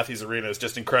there at the Matthews Arena is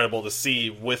just incredible to see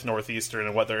with Northeastern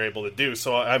and what they're able to do.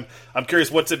 So I'm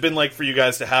curious, what's it been like for you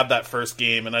guys to have that first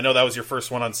game? And I know that was your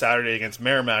first one on Saturday against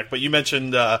Merrimack, but you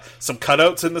mentioned some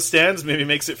cutouts in the stands. Maybe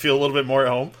makes it feel a little bit more at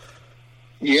home.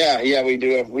 Yeah, we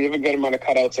do. We have a good amount of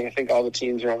cutouts, and I think all the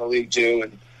teams around the league do.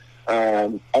 And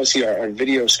obviously our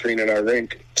video screen at our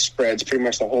rink spreads pretty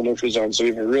much the whole neutral zone, so we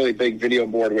have a really big video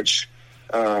board which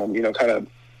kind of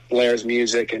blares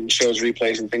music and shows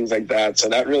replays and things like that, so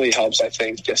that really helps, I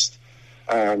think, just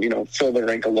fill the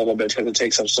rink a little bit because it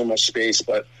takes up so much space.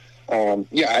 But I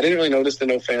didn't really notice the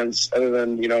no fans other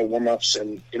than warm-ups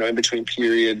and in between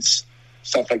periods,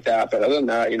 stuff like that. But other than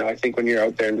that, I think when you're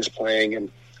out there and just playing,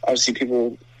 and obviously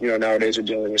people nowadays are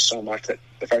dealing with so much, that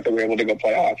the fact that we're able to go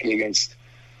play hockey against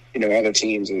other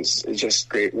teams is just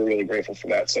great. We're really grateful for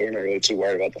that, so we're not really too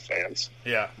worried about the fans.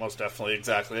 Yeah, most definitely,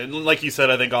 exactly. And like you said,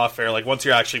 I think off air, like once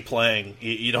you're actually playing,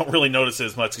 you don't really notice it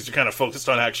as much because you're kind of focused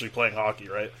on actually playing hockey,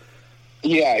 right?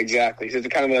 Yeah, exactly. So it's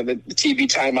kind of the TV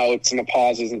timeouts and the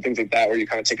pauses and things like that where you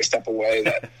kind of take a step away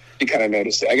that you kind of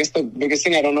notice it. I guess the biggest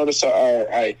thing I don't notice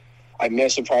I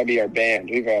miss would probably be our band.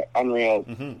 We have an unreal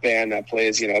band that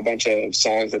plays, a bunch of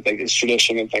songs that is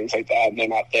tradition and things like that, and they're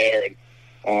not there. And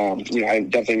I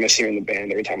definitely miss hearing the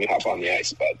band every time we hop on the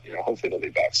ice, but hopefully they'll be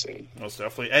back soon. Most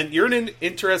definitely. And you're in an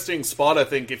interesting spot, I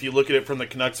think, if you look at it from the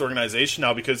Canucks organization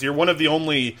now, because you're one of the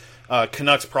only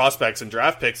Canucks prospects and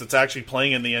draft picks that's actually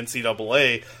playing in the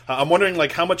NCAA. I'm wondering,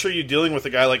 how much are you dealing with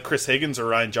a guy like Chris Higgins or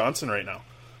Ryan Johnson right now?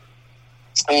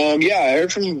 I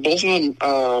heard from both of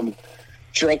them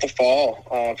throughout the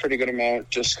fall, pretty good amount,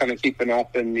 just kind of keeping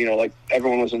up. And,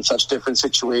 everyone was in such different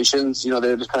situations. They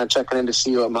were just kind of checking in to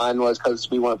see what mine was because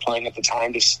we weren't playing at the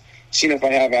time, just seeing if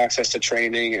I have access to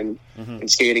training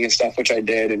and skating and stuff, which I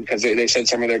did. And because they said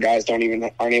some of their guys aren't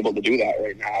able to do that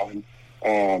right now.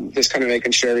 And just kind of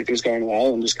making sure everything's going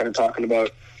well and just kind of talking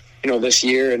about, this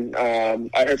year. And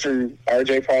I heard from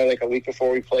RJ probably a week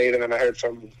before we played. And then I heard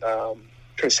from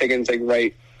Chris Higgins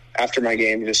right after my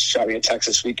game. He just shot me a text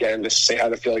this weekend just to say how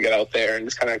to feel to get out there and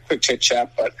just kind of a quick chit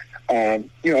chat. But,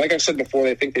 like I've said before,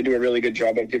 I think they do a really good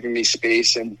job of giving me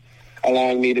space and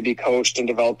allowing me to be coached and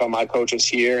developed by my coaches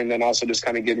here. And then also just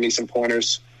kind of giving me some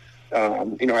pointers.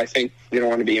 I think they don't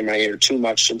want to be in my ear too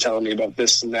much and telling me about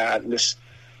this and that and just,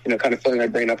 kind of filling my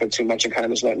brain up with too much and kind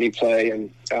of just letting me play.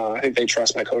 And I think they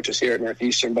trust my coaches here at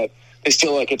Northeastern, but they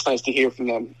still it's nice to hear from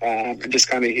them and just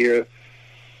kind of hear,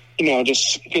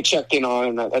 just get checked in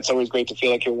on, and that's always great to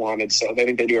feel like you're wanted. So I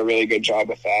think they do a really good job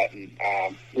with that. And,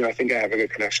 I think I have a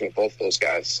good connection with both those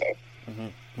guys. So. Mm-hmm.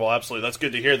 Well, absolutely. That's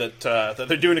good to hear that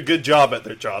they're doing a good job at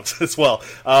their jobs as well.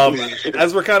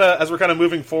 As we're kind of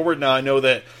moving forward now, I know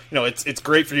that it's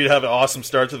great for you to have an awesome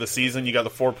start to the season. You got the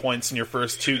 4 points in your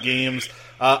first 2 games.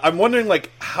 I'm wondering,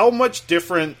 how much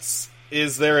difference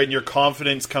is there in your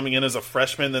confidence coming in as a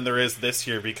freshman than there is this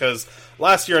year? Because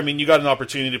last year, you got an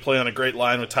opportunity to play on a great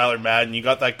line with Tyler Madden. You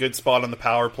got that good spot on the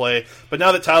power play. But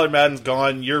now that Tyler Madden's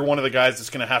gone, you're one of the guys that's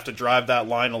going to have to drive that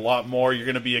line a lot more. You're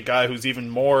going to be a guy who's even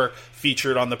more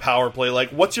featured on the power play.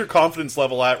 What's your confidence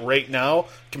level at right now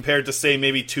compared to, say,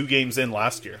 maybe 2 games in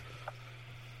last year?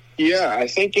 Yeah, I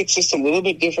think it's just a little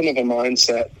bit different of a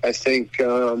mindset. I think, the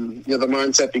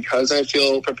mindset, because I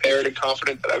feel prepared and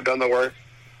confident that I've done the work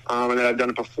and that I've done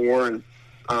it before,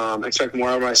 and expect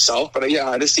more of myself. But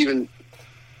I just even,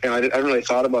 I haven't really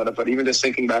thought about it, but even just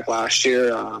thinking back last year,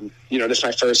 just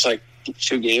my first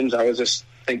 2 games, I was just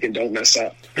thinking, don't mess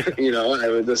up. I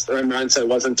was just, my mindset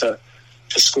wasn't to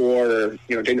score or,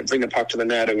 didn't bring the puck to the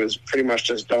net. It was pretty much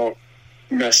just don't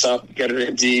mess up, get it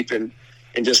in deep, and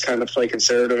just kind of play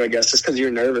conservative, I guess, just because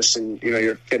you're nervous and,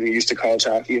 you're getting used to college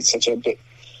hockey. It's such a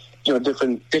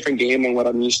different game than what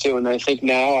I'm used to. And I think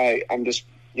now I'm just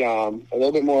a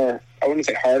little bit more, I wouldn't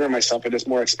say harder on myself, but just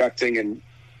more expecting and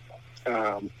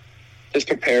just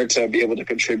prepared to be able to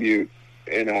contribute.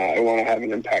 And I want to have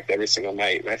an impact every single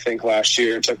night. And I think last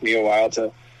year it took me a while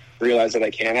to realize that I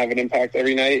can have an impact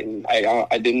every night. And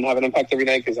I didn't have an impact every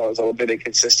night because I was a little bit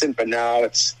inconsistent. But now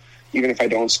it's, even if I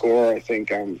don't score, I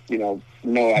think,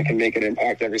 know I can make an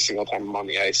impact every single time I'm on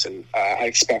the ice. And I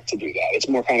expect to do that. It's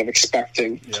more kind of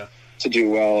expecting to do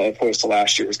well as opposed to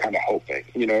last year was kind of hoping.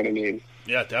 You know what I mean?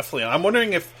 Yeah, definitely. I'm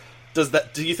wondering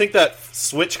do you think that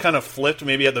switch kind of flipped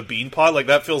maybe at the Beanpot?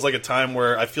 That feels like a time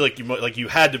where I feel like you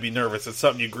had to be nervous. It's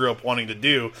something you grew up wanting to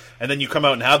do, and then you come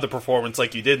out and have the performance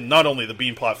like you did in not only the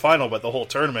Beanpot final but the whole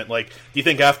tournament. Do you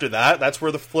think after that's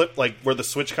where the flip, where the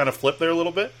switch kind of flipped there a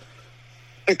little bit?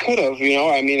 It could have,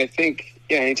 I think,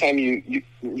 anytime you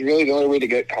really, the only way to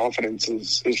get confidence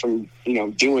is from,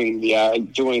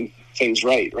 doing things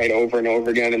right over and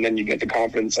over again, and then you get the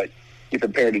confidence you're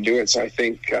prepared to do it. So I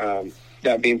think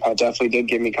that Beanpot definitely did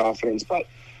give me confidence, but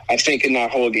I think in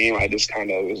that whole game, I just kind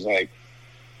of was I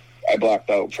blacked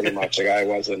out pretty much. I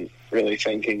wasn't really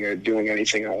thinking or doing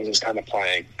anything. I was just kind of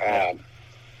playing. And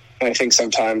I think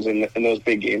sometimes in those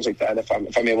big games like that, if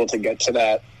I'm able to get to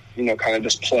that, kind of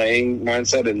just playing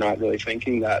mindset and not really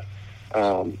thinking that,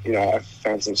 I've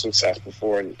found some success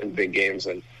before in big games.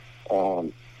 And,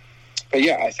 but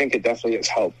I think it definitely has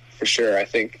helped for sure. I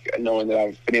think knowing that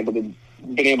I've been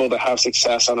able to have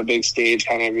success on a big stage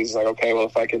kind of is okay, well,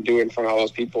 if I can do it in front of all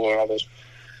those people or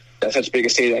that's such a big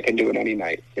stage, I can do it any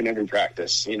night in every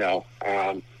practice,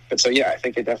 But so, I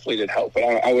think it definitely did help. But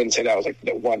I wouldn't say that was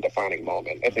the one defining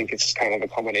moment. I think it's kind of a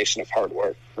combination of hard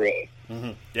work, really.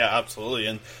 Mm-hmm. Yeah, absolutely.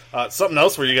 And something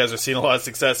else where you guys are seeing a lot of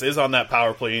success is on that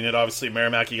power play unit. Obviously,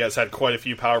 Merrimack, you guys had quite a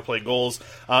few power play goals.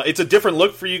 It's a different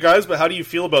look for you guys, but how do you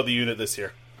feel about the unit this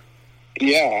year?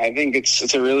 Yeah, I think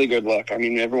it's a really good look.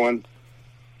 Everyone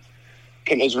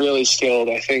is really skilled.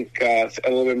 I think a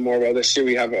little bit more about this year.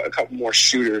 We have a couple more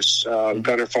shooters.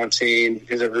 Gunnar Fontaine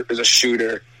is a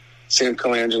shooter. Sam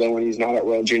Colangelo, when he's not at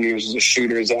World Juniors, is a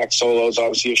shooter. Zach Solo is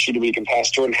obviously a shooter, but he can pass.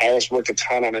 Jordan Harris worked a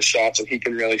ton on his shots, and he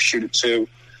can really shoot it too.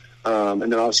 And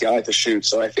then obviously I like to shoot.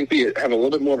 So I think we have a little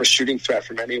bit more of a shooting threat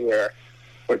from anywhere,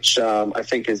 which I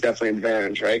think is definitely an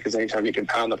advantage, right? Because anytime you can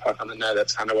pound the puck on the net,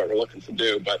 that's kind of what we're looking to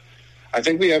do. But I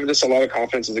think we have just a lot of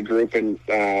confidence as a group, and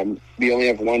we only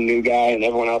have one new guy, and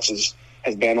everyone else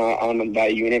has been on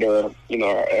that unit or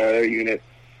our other unit.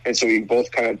 And so we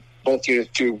both units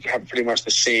do have pretty much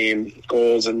the same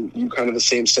goals and kind of the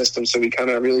same system, so we kind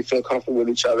of really feel comfortable with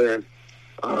each other.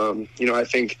 And I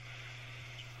think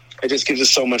it just gives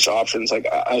us so much options.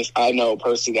 I know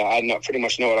personally that I pretty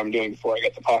much know what I'm doing before I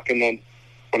get the puck, and then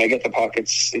when I get the puck,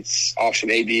 it's option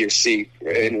A, B, or C,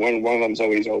 and one of them's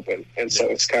always open. And so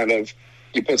it's kind of,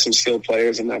 you put some skilled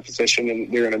players in that position,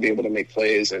 and they're going to be able to make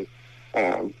plays. And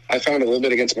I found a little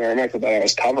bit against Merrimack that I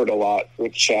was covered a lot,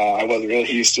 which I wasn't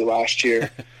really used to last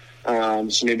year.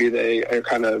 So maybe they are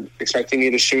kind of expecting me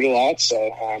to shoot a lot,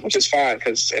 so which is fine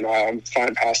because I'm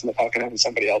fine passing the puck and having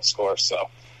somebody else score. So,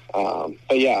 but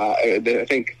I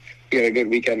think we had a good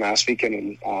weekend last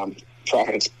weekend, and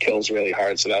Providence kills really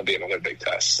hard, so that'll be another big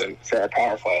test and for our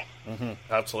power play.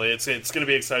 Absolutely. It's going to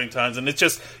be exciting times, and it's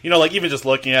just, like, even just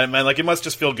looking at it, man, like, it must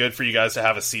just feel good for you guys to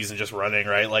have a season just running,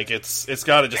 right? Like, it's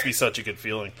got to just be such a good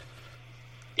feeling.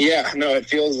 Yeah, no, it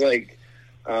feels like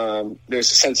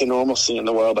there's a sense of normalcy in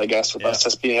the world, I guess, with us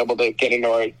just being able to get into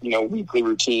our, weekly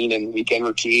routine and weekend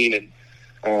routine,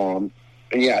 and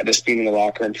yeah, just being in the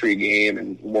locker room pre-game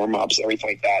and warm-ups,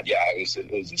 everything like that. Yeah,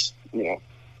 it was just,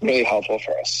 really helpful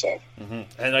for us. So,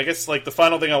 And I guess, like, the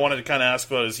final thing I wanted to kind of ask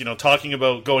about is, talking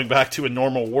about going back to a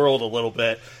normal world a little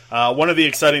bit. One of the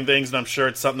exciting things, and I'm sure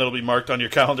it's something that'll be marked on your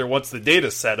calendar once the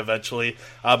data's set eventually,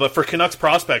 but for Canucks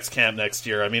Prospects Camp next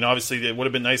year, I mean, obviously it would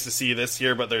have been nice to see you this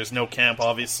year, but there's no camp,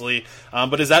 obviously.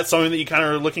 But is that something that you kind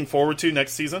of are looking forward to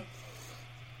next season?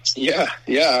 Yeah.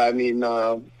 I mean,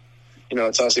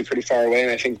 it's obviously pretty far away,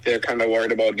 and I think they're kind of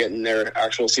worried about getting their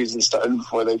actual season started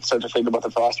before they start to think about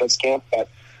the Prospects Camp. But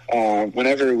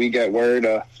whenever we get word,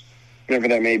 whenever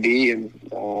that may be, and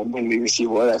when we receive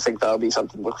word, I think that'll be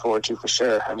something to look forward to for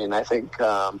sure. I mean, I think,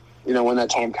 when that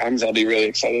time comes, I'll be really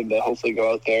excited to hopefully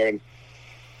go out there and,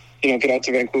 get out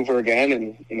to Vancouver again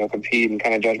and, compete and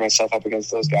kind of judge myself up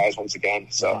against those guys once again.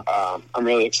 So I'm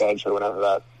really excited for whenever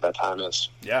that time is.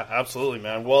 Yeah, absolutely,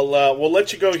 man. Well, we'll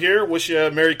let you go here. Wish you a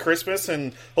Merry Christmas,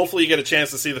 and hopefully you get a chance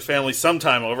to see the family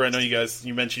sometime over. I know you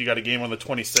mentioned you got a game on the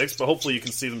 26th, but hopefully you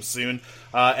can see them soon.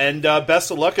 And best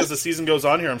of luck as the season goes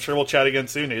on here. I'm sure we'll chat again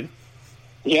soon, Aidan.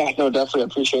 Yeah, no, definitely. I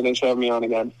appreciate it. Thanks for having me on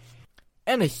again.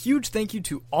 And a huge thank you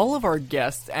to all of our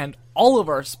guests and all of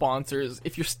our sponsors.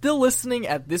 If you're still listening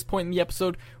at this point in the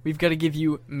episode, we've got to give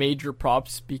you major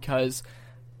props because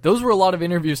those were a lot of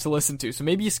interviews to listen to. So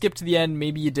maybe you skipped to the end,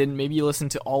 maybe you didn't, maybe you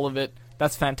listened to all of it.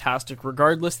 That's fantastic.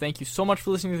 Regardless, thank you so much for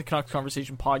listening to the Canucks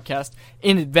Conversation podcast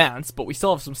in advance, but we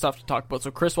still have some stuff to talk about. So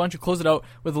Chris, why don't you close it out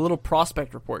with a little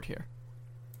prospect report here?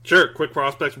 Sure, quick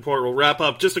prospect report. We'll wrap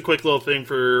up. Just a quick little thing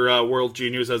for World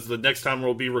Juniors, as the next time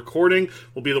we'll be recording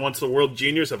will be the ones the World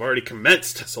Juniors have already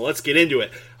commenced. So let's get into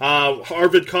it.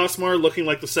 Arvid Kosmar looking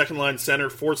like the second-line center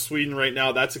for Sweden right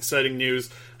now. That's exciting news,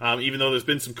 even though there's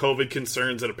been some COVID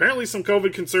concerns, and apparently some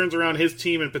COVID concerns around his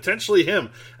team and potentially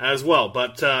him as well.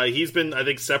 But he's been, I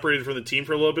think, separated from the team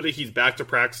for a little bit. He's back to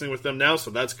practicing with them now, so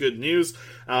that's good news.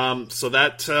 So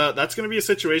that's going to be a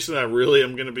situation that I really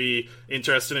am going to be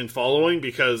interested in following,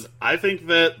 because I think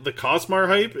that the Kosmar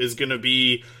hype is going to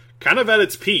be kind of at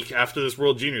its peak after this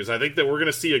World Juniors. I think that we're going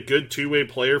to see a good two-way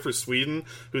player for Sweden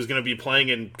who's going to be playing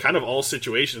in kind of all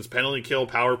situations, penalty kill,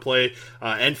 power play,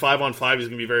 and 5-on-5 is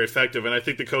going to be very effective. And I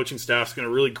think the coaching staff's going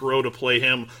to really grow to play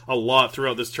him a lot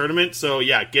throughout this tournament. So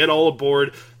yeah, get all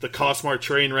aboard the Kosmar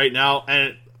train right now.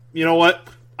 And you know what?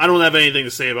 I don't have anything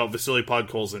to say about Vasily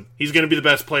Podkolzin. He's going to be the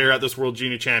best player at this World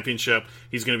Junior Championship.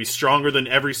 He's going to be stronger than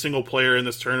every single player in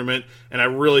this tournament, and I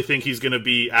really think he's going to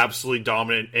be absolutely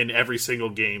dominant in every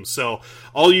single game. So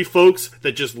all you folks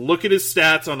that just look at his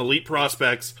stats on Elite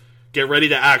Prospects, get ready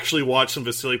to actually watch some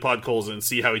Vasily Podkolzin and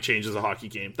see how he changes a hockey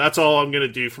game. That's all I'm going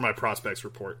to do for my prospects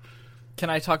report. Can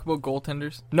I talk about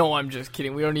goaltenders? No, I'm just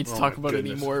kidding. We don't need to talk about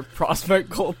any more prospect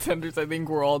goaltenders. I think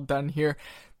we're all done here.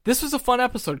 This was a fun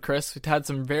episode, Chris. We've had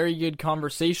some very good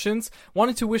conversations.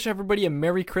 Wanted to wish everybody a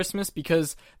Merry Christmas,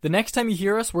 because the next time you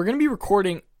hear us, we're going to be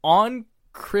recording on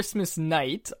Christmas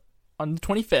night on the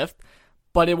 25th,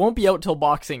 but it won't be out till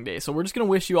Boxing Day. So we're just going to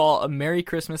wish you all a Merry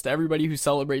Christmas to everybody who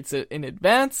celebrates it in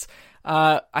advance.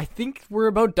 I think we're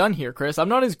about done here, Chris. I'm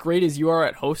not as great as you are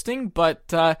at hosting, but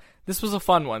this was a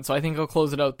fun one, so I think I'll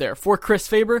close it out there. For Chris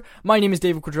Faber, my name is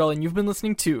David Quadrelli, and you've been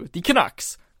listening to the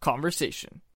Canucks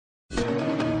Conversation.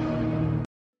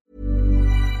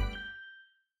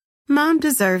 Mom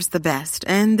deserves the best,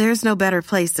 and there's no better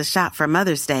place to shop for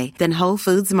Mother's Day than Whole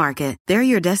Foods Market. They're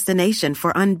your destination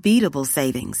for unbeatable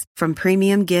savings, from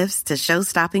premium gifts to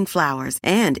show-stopping flowers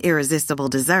and irresistible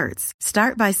desserts.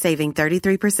 Start by saving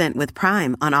 33% with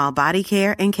Prime on all body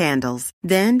care and candles.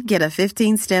 Then get a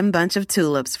 15-stem bunch of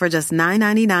tulips for just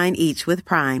 $9.99 each with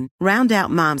Prime. Round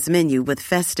out Mom's menu with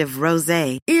festive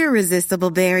rosé,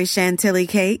 irresistible berry chantilly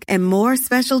cake, and more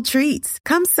special treats.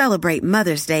 Come celebrate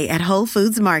Mother's Day at Whole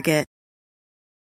Foods Market.